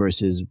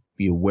versus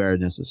where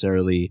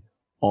necessarily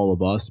all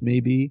of us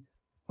may be.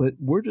 But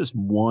we're just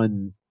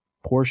one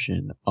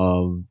portion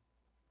of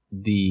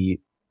the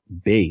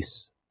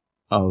base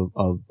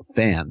of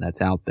fan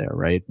that's out there,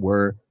 right?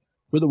 We're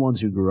the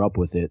ones who grew up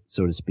with it,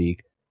 so to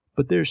speak.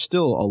 But there's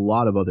still a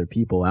lot of other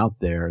people out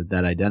there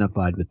that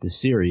identified with the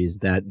series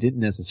that didn't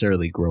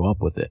necessarily grow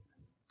up with it.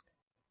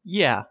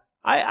 Yeah,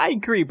 I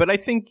agree, but I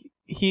think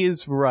he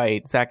is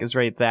right. Zach is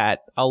right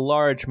that a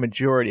large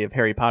majority of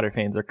Harry Potter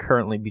fans are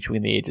currently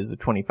between the ages of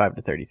 25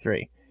 to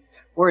 33.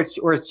 Or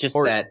it's just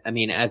that, I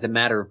mean, as a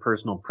matter of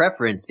personal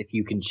preference, if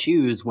you can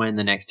choose when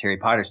the next Harry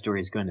Potter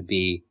story is going to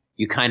be,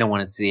 you kind of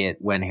want to see it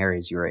when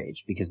Harry's your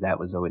age, because that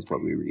was always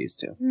what we were used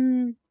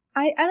to.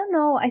 I don't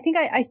know. I think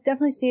I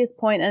definitely see his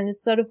point, and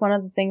it's sort of one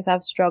of the things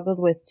I've struggled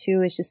with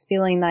too, is just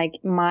feeling like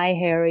my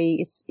Harry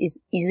is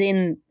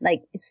in,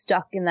 like,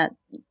 stuck in that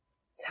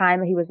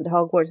time he was at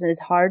Hogwarts, and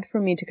it's hard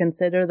for me to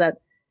consider that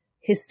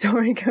his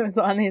story goes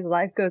on, his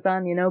life goes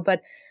on,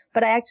 but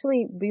I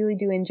actually really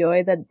do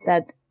enjoy that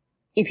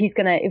if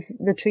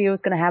the trio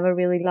is gonna have a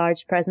really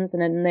large presence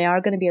in it, and they are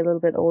gonna be a little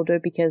bit older,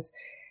 because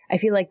I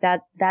feel like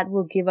that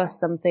will give us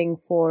something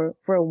for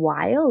a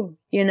while,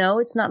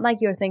 It's not like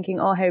you're thinking,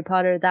 oh, Harry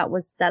Potter,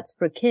 that's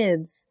for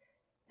kids.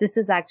 This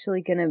is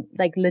actually gonna,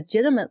 like,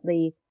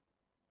 legitimately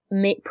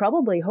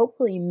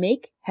hopefully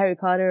make Harry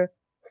Potter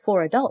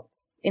for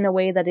adults in a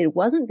way that it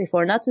wasn't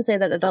before. Not to say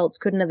that adults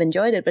couldn't have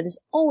enjoyed it, but it's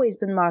always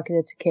been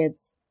marketed to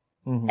kids.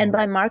 Mm-hmm. And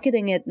by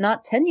marketing it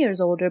not 10 years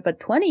older, but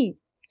 19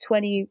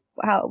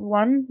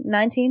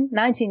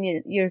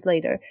 years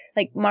later,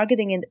 like,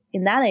 marketing it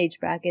in that age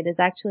bracket is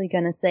actually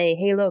going to say,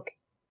 hey, look,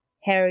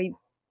 Harry,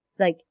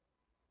 like,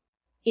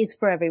 is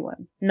for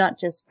everyone, not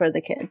just for the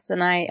kids.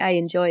 And I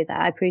enjoy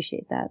that. I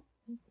appreciate that.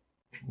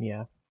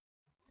 Yeah.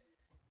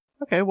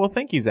 Okay. Well,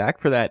 thank you, Zach,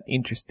 for that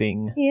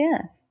interesting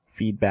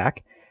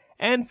feedback.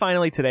 And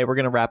finally, today, we're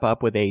going to wrap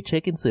up with a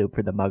chicken soup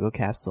for the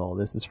MuggleCast soul.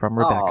 This is from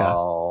Rebecca.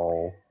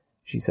 Oh.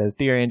 She says,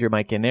 Dear Andrew,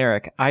 Mike, and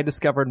Eric, I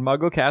discovered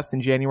MuggleCast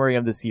in January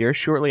of this year,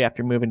 shortly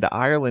after moving to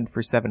Ireland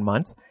for 7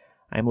 months.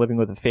 I'm living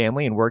with a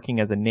family and working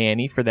as a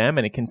nanny for them,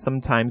 and it can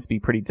sometimes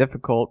be pretty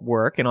difficult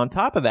work. And on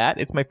top of that,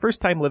 it's my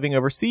first time living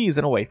overseas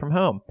and away from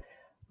home.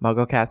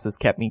 MuggleCast has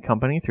kept me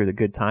company through the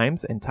good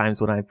times and times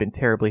when I've been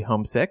terribly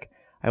homesick.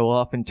 I will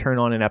often turn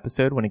on an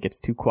episode when it gets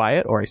too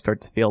quiet or I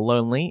start to feel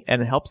lonely,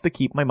 and it helps to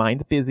keep my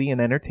mind busy and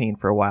entertained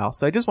for a while.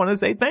 So I just want to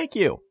say thank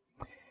you.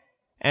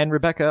 And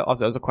Rebecca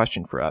also has a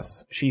question for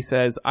us. She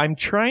says, I'm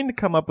trying to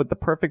come up with the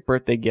perfect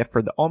birthday gift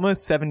for the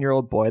almost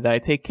 7-year-old boy that I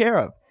take care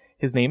of.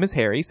 His name is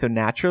Harry, so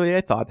naturally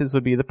I thought this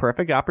would be the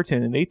perfect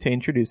opportunity to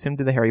introduce him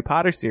to the Harry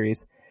Potter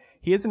series.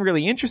 He isn't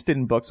really interested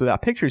in books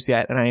without pictures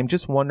yet, and I am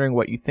just wondering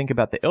what you think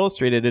about the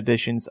illustrated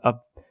editions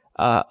of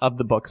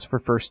the books for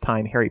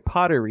first-time Harry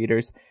Potter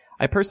readers.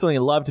 I personally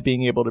loved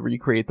being able to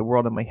recreate the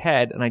world in my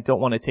head, and I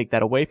don't want to take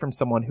that away from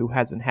someone who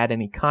hasn't had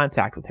any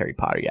contact with Harry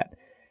Potter yet.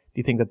 Do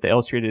you think that the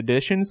illustrated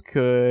editions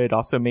could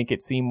also make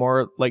it seem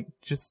more like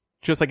just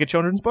like a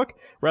children's book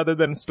rather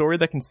than a story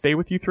that can stay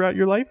with you throughout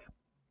your life?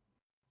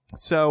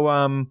 So,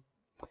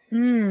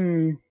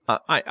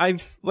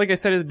 I've, like I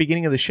said at the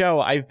beginning of the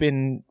show, I've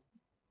been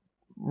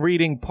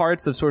reading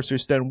parts of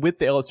Sorcerer's Stone with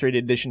the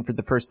illustrated edition for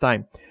the first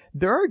time.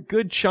 There are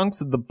good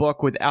chunks of the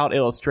book without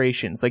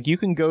illustrations. Like, you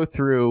can go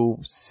through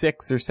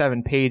 6 or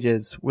 7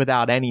 pages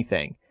without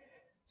anything.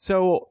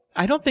 So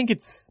I don't think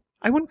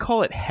I wouldn't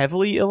call it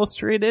heavily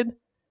illustrated.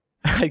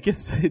 I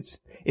guess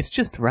it's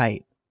just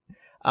right.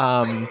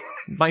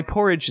 My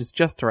porridge is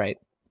just right.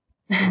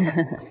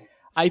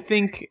 I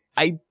think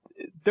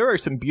there are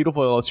some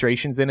beautiful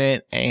illustrations in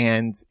it,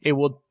 and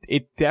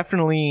it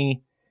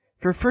definitely,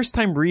 for a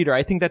first-time reader,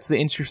 I think that's the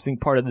interesting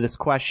part of this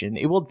question.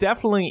 It will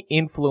definitely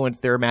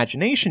influence their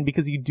imagination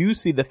because you do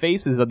see the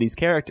faces of these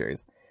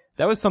characters.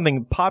 That was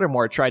something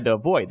Pottermore tried to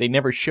avoid. They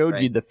never showed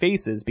you the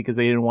faces because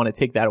they didn't want to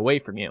take that away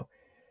from you.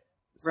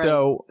 Right.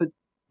 So,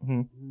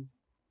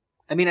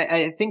 I mean,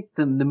 I think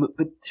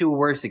but to a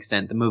worse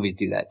extent, the movies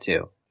do that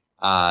too.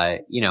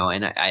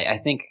 And I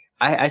think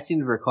I seem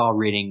to recall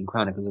reading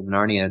Chronicles of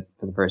Narnia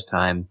for the first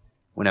time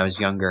when I was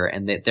younger,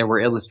 and that there were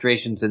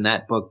illustrations in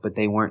that book, but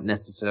they weren't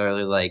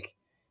necessarily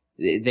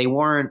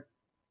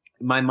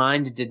my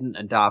mind didn't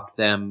adopt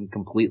them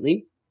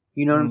completely.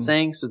 You know what I'm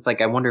saying? So it's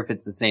like, I wonder if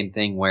it's the same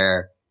thing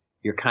where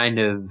you're kind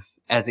of,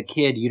 as a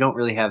kid, you don't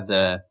really have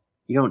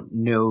you don't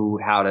know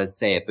how to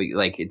say it, but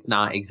like, it's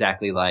not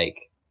exactly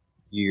like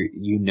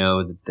you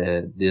know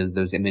that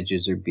those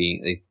images are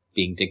being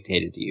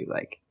dictated to you.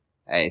 Like,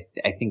 I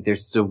think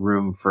there's still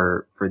room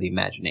for the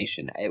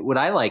imagination. What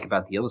I like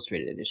about the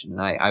illustrated edition,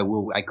 and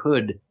I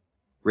could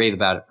rave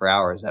about it for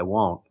hours, I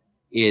won't,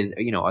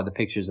 are the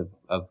pictures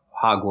of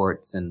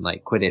Hogwarts and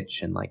like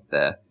Quidditch and like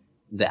the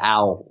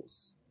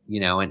owls,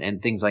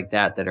 and things like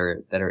that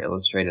are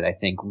illustrated, I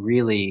think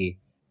really,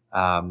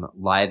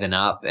 liven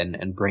up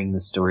and bring the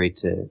story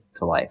to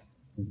life.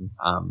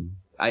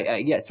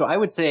 Mm-hmm. So I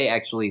would say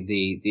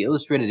actually the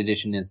illustrated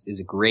edition is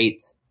a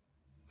great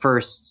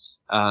first,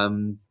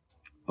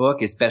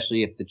 book,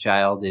 especially if the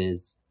child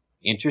is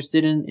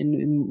interested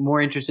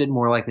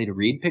more likely to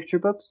read picture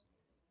books.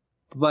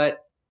 But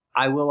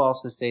I will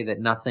also say that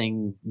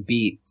nothing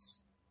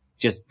beats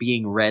just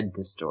being read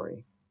the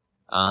story.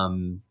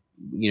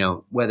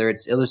 Whether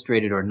it's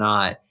illustrated or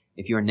not,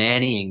 if you're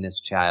nannying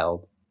this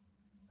child,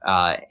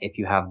 if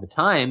you have the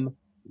time,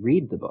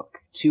 read the book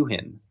to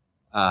him,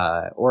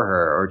 or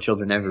her, or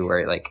children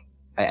everywhere. Like,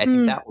 I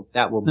think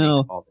that will make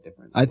all the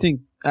difference. I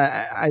think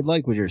I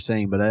like what you're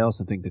saying, but I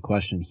also think the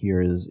question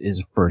here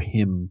is for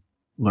him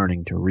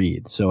learning to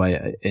read. So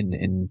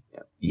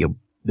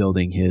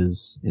building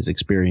his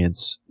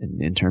experience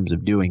in terms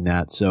of doing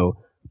that. So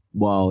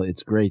while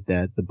it's great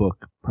that the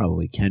book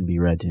probably can be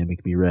read to him, it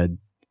can be read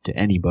to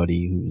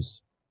anybody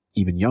who's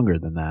even younger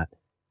than that.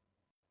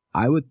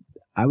 I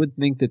would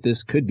think that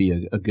this could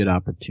be a good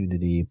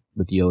opportunity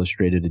with the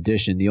illustrated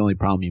edition. The only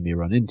problem you may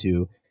run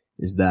into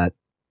is that,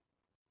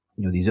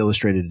 these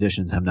illustrated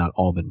editions have not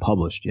all been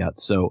published yet.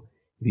 So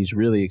if he's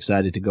really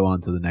excited to go on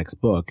to the next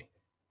book,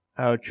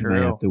 oh, true, you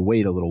may have to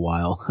wait a little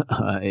while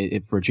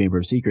for Chamber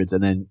of Secrets.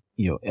 And then,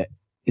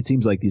 it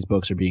seems like these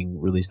books are being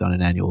released on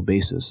an annual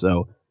basis.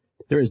 So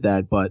there is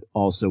that, but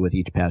also with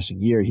each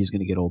passing year, he's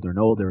going to get older and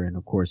older. And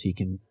of course, he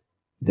can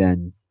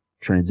then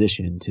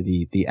transition to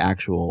the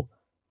actual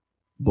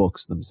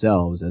books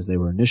themselves as they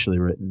were initially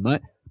written.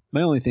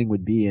 My only thing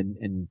would be,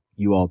 and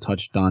you all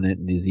touched on it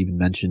and is even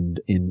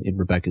mentioned in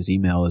Rebecca's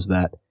email, is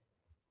that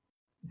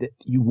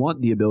you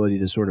want the ability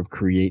to sort of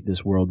create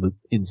this world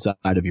inside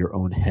of your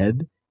own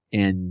head.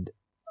 And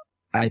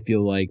I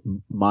feel like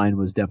mine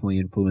was definitely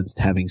influenced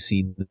having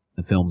seen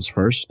the films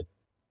first.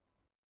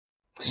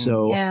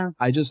 So yeah.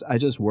 I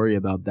just worry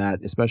about that,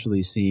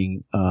 especially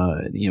seeing,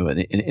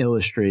 an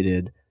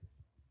illustrated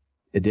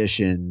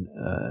edition,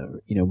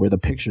 where the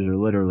pictures are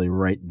literally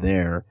right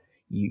there.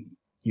 The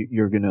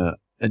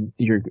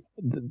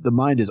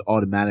mind is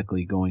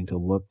automatically going to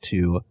look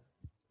to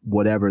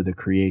whatever the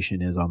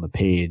creation is on the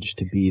page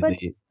to be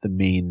the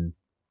main.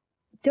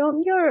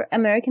 Don't your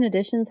American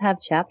editions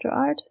have chapter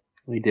art?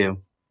 We do.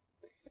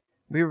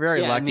 We were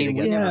very lucky to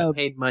get we haven't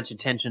paid much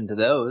attention to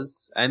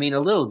those. I mean, a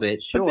little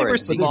bit, sure. But they were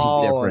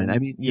small. This is different. I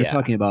mean, you're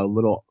talking about a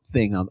little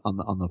thing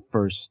on the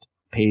first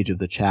page of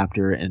the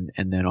chapter, and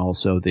then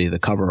also the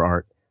cover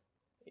art,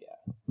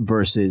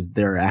 versus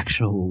their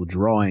actual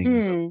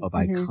drawings of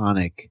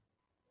iconic.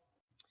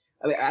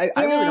 I mean,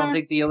 I really don't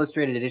think the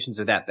illustrated editions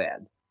are that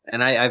bad.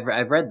 And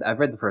I've read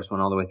the first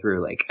one all the way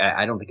through. Like,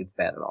 I don't think it's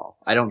bad at all.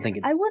 I don't think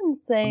it's. I wouldn't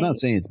say. I'm not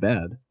saying it's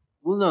bad.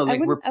 Well, no, like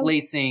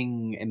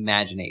replacing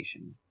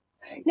imagination.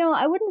 No,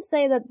 I wouldn't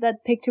say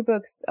that picture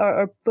books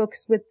or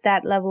books with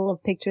that level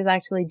of pictures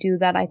actually do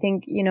that. I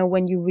think,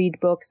 when you read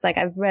books, like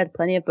I've read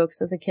plenty of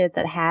books as a kid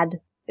that had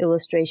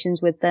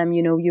illustrations with them.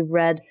 You've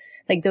read,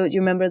 like, those,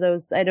 you remember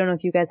those, I don't know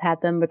if you guys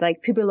had them, but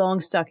like Pippi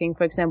Longstocking,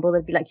 for example,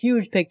 there'd be like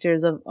huge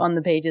pictures on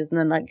the pages and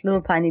then like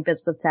little tiny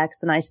bits of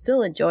text. And I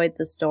still enjoyed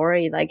the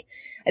story. Like,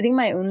 I think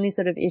my only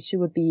sort of issue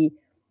would be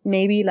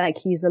maybe like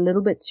he's a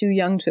little bit too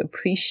young to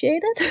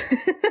appreciate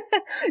it.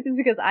 Just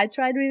because I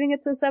tried reading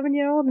it to a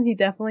 7-year-old and he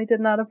definitely did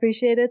not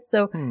appreciate it.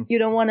 So you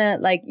don't want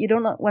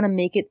to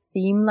make it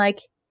seem like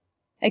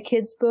a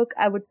kid's book.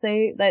 I would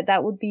say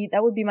that would be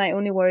my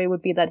only worry,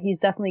 would be that he's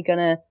definitely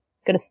gonna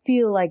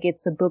feel like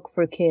it's a book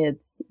for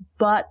kids,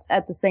 but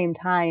at the same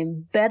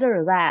time,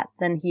 better that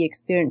than he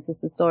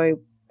experiences the story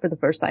for the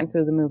first time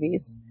through the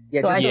movies.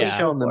 Yeah, so I say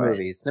show him the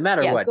movies, no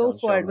matter what. Go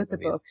for it with the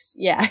books.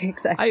 Yeah,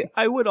 exactly.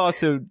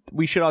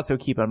 We should also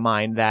keep in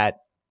mind that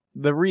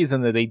the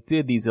reason that they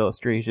did these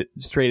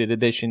illustrated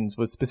editions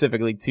was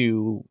specifically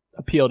to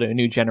appeal to a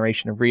new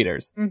generation of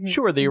readers. Mm-hmm.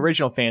 Sure, the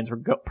original fans were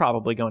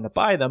probably going to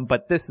buy them,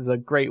 but this is a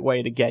great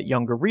way to get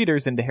younger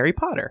readers into Harry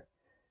Potter.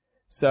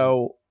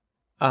 So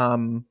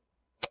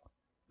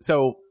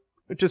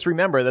just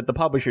remember that the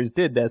publishers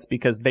did this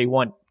because they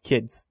want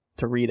kids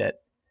to read it.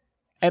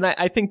 And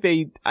I think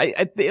the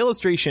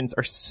illustrations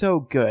are so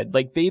good.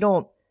 Like, they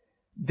don't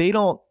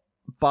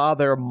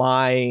bother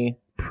my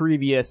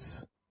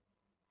previous,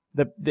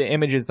 the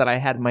images that I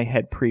had in my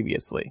head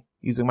previously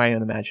using my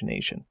own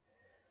imagination.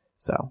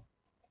 So,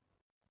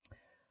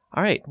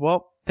 all right.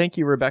 Well, thank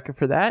you, Rebecca,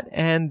 for that.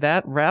 And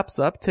that wraps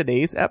up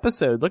today's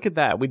episode. Look at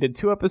that. We did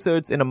 2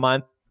 episodes in a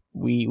month.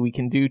 We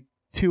can do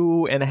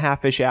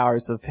 2.5-ish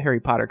hours of Harry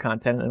Potter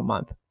content in a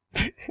month.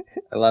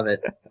 I love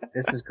it.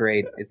 This is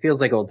great. It feels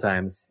like old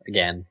times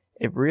again.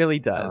 It really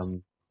does.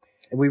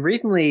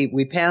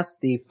 We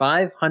passed the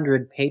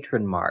 500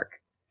 patron mark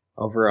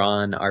over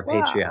on our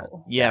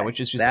Patreon. Yeah, which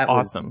is just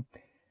awesome.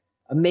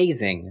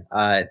 Amazing.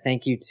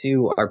 Thank you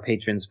to our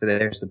patrons for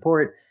their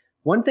support.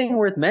 One thing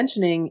worth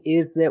mentioning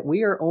is that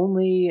we are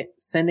only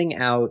sending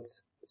out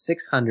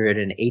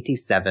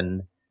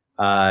 687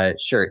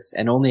 shirts,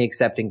 and only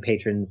accepting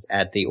patrons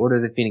at the Order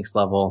of the Phoenix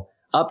level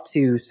up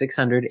to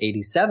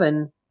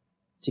 687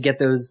 to get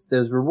those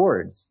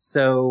rewards.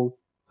 So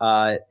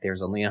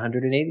there's only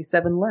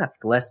 187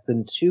 left, less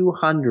than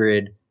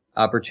 200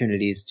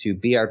 opportunities to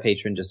be our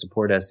patron, to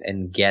support us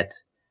and get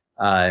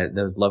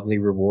those lovely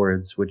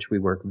rewards, which we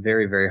work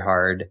very, very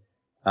hard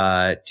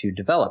to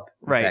develop.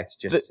 In fact,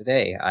 just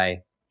today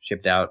I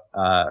shipped out,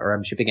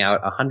 I'm shipping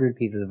out 100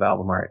 pieces of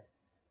album art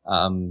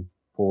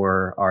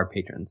for our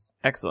patrons.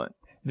 Excellent.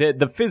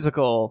 The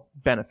physical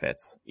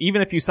benefits,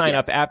 even if you sign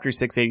up after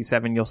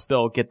 687, you'll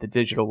still get the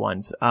digital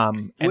ones. Of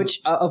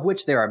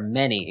which there are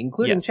many,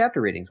 including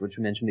chapter readings, which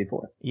we mentioned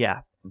before.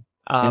 Yeah.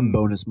 And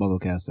bonus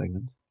MuggleCast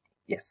segments.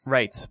 Yes.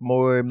 Right.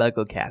 More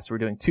MuggleCast. We're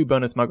doing 2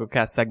 bonus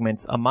MuggleCast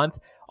segments a month.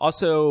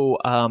 Also,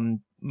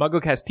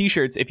 MuggleCast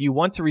t-shirts, if you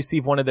want to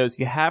receive one of those,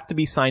 you have to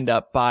be signed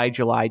up by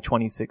July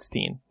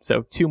 2016.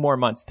 So 2 more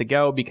months to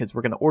go, because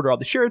we're going to order all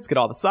the shirts, get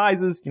all the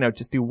sizes,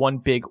 just do one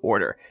big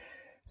order.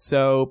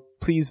 So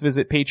please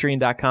visit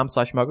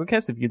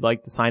patreon.com/MuggleCast if you'd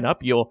like to sign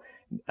up. You'll,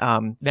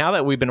 now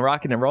that we've been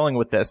rocking and rolling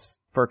with this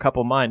for a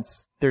couple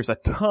months, there's a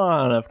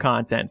ton of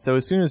content. So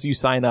as soon as you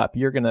sign up,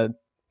 you're going to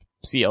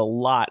see a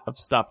lot of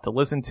stuff to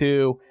listen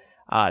to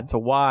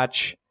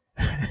watch.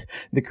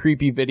 The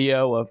creepy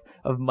video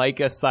of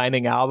Micah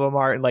signing album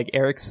art and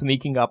Eric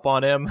sneaking up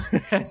on him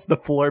as the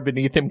floor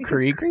beneath him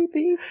creaks. It's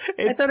creepy.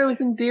 I thought it was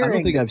endearing. I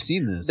don't think I've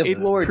seen this. The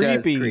floor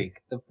does creak.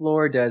 The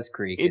floor does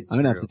creak. I'm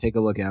going to have to take a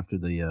look after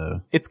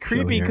the It's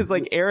creepy because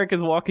Eric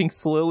is walking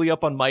slowly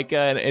up on Micah,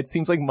 and it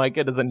seems like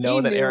Micah doesn't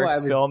know that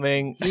Eric's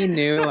filming. He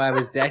knew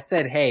I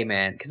said, hey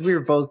man, because we were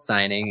both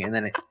signing, and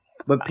then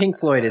but Pink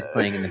Floyd is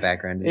playing in the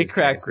background. It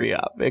cracks me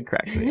up. It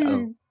cracks me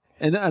up.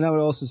 And I would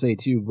also say,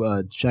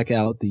 too, check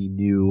out the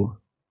new,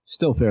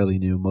 still fairly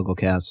new,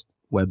 MuggleCast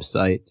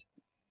website.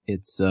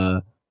 It's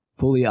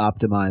fully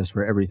optimized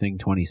for everything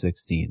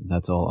 2016.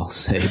 That's all I'll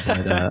say.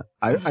 But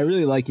I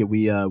really like it.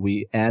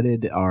 We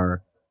added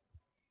our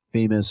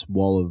famous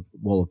Wall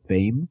of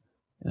Fame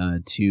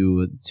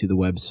to the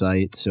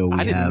website, so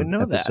we have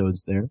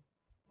episodes there.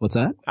 What's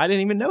that? I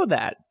didn't even know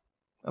that.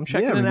 I'm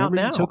checking it out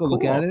now. You took a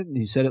look at it, and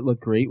you said it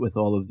looked great with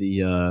all of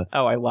the...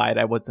 Oh, I lied.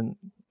 I wasn't...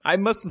 I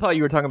must have thought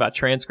you were talking about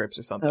transcripts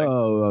or something.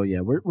 Oh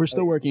yeah. We're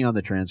still working on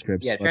the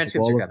transcripts. Yeah,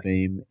 transcripts the are Wall of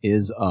Fame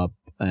is up.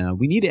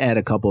 We need to add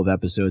a couple of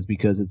episodes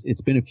because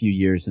it's been a few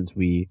years since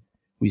we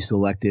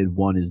selected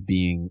one as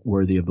being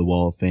worthy of the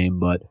Wall of Fame,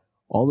 but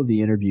all of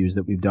the interviews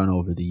that we've done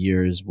over the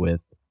years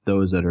with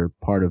those that are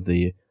part of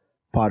the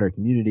Potter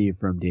community,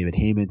 from David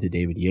Heyman to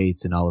David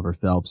Yates and Oliver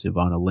Phelps,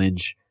 Ivana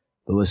Lynch,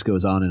 the list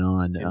goes on and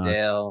on.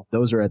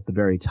 Those are at the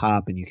very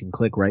top, and you can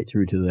click right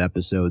through to the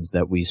episodes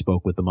that we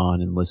spoke with them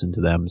on and listen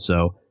to them.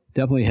 So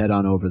definitely head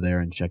on over there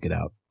and check it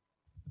out.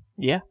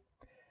 Yeah.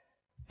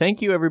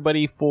 Thank you,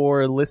 everybody,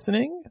 for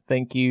listening.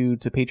 Thank you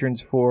to patrons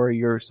for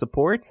your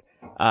support.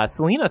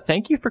 Selena,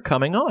 thank you for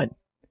coming on.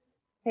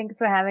 Thanks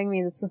for having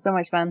me. This was so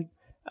much fun.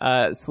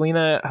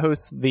 Selena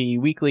hosts the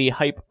weekly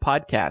Hype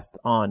podcast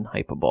on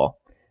Hypable.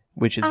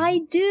 Which is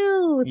I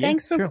do.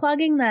 Thanks for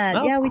plugging that.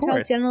 Oh, yeah, we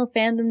talk general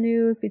fandom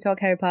news. We talk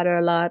Harry Potter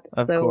a lot.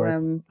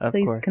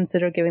 Please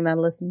consider giving that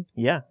a listen.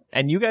 Yeah.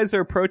 And you guys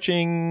are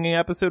approaching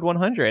episode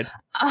 100.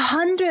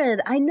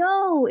 100. I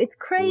know. It's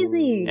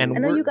crazy. And I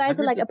know you guys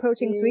are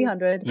approaching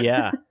 300.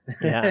 Yeah.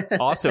 Yeah.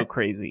 Also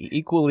crazy.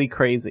 Equally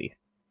crazy.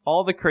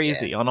 All the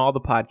crazy on all the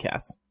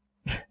podcasts.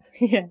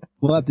 Yeah.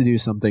 We'll have to do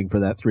something for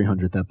that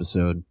 300th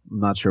episode. I'm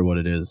not sure what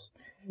it is.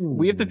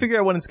 We have to figure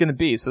out when it's going to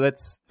be. So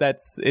it's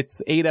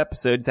 8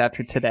 episodes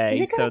after today.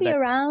 Is it going to be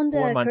around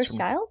Cursed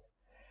Child?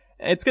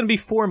 It's going to be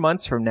 4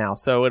 months from now.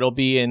 So it'll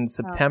be in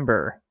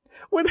September.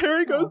 When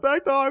Harry goes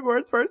back to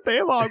Hogwarts, first day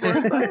of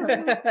Hogwarts.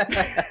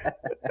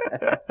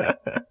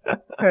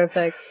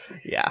 Perfect.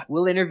 Yeah.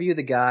 We'll interview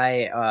the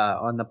guy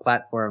on the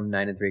platform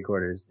 9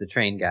 3/4, the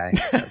train guy.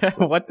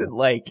 What's it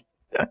like?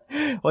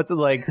 What's it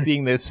like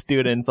seeing those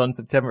students on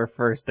September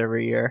 1st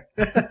every year?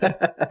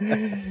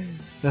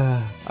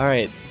 All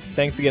right.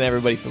 Thanks again,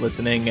 everybody, for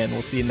listening, and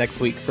we'll see you next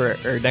week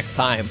next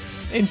time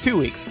in 2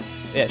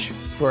 weeks-ish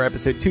for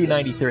episode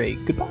 293.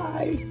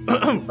 Goodbye.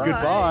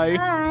 Goodbye.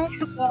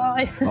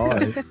 Goodbye.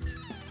 Bye. Bye.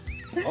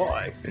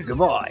 Bye.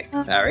 Goodbye.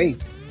 Harry.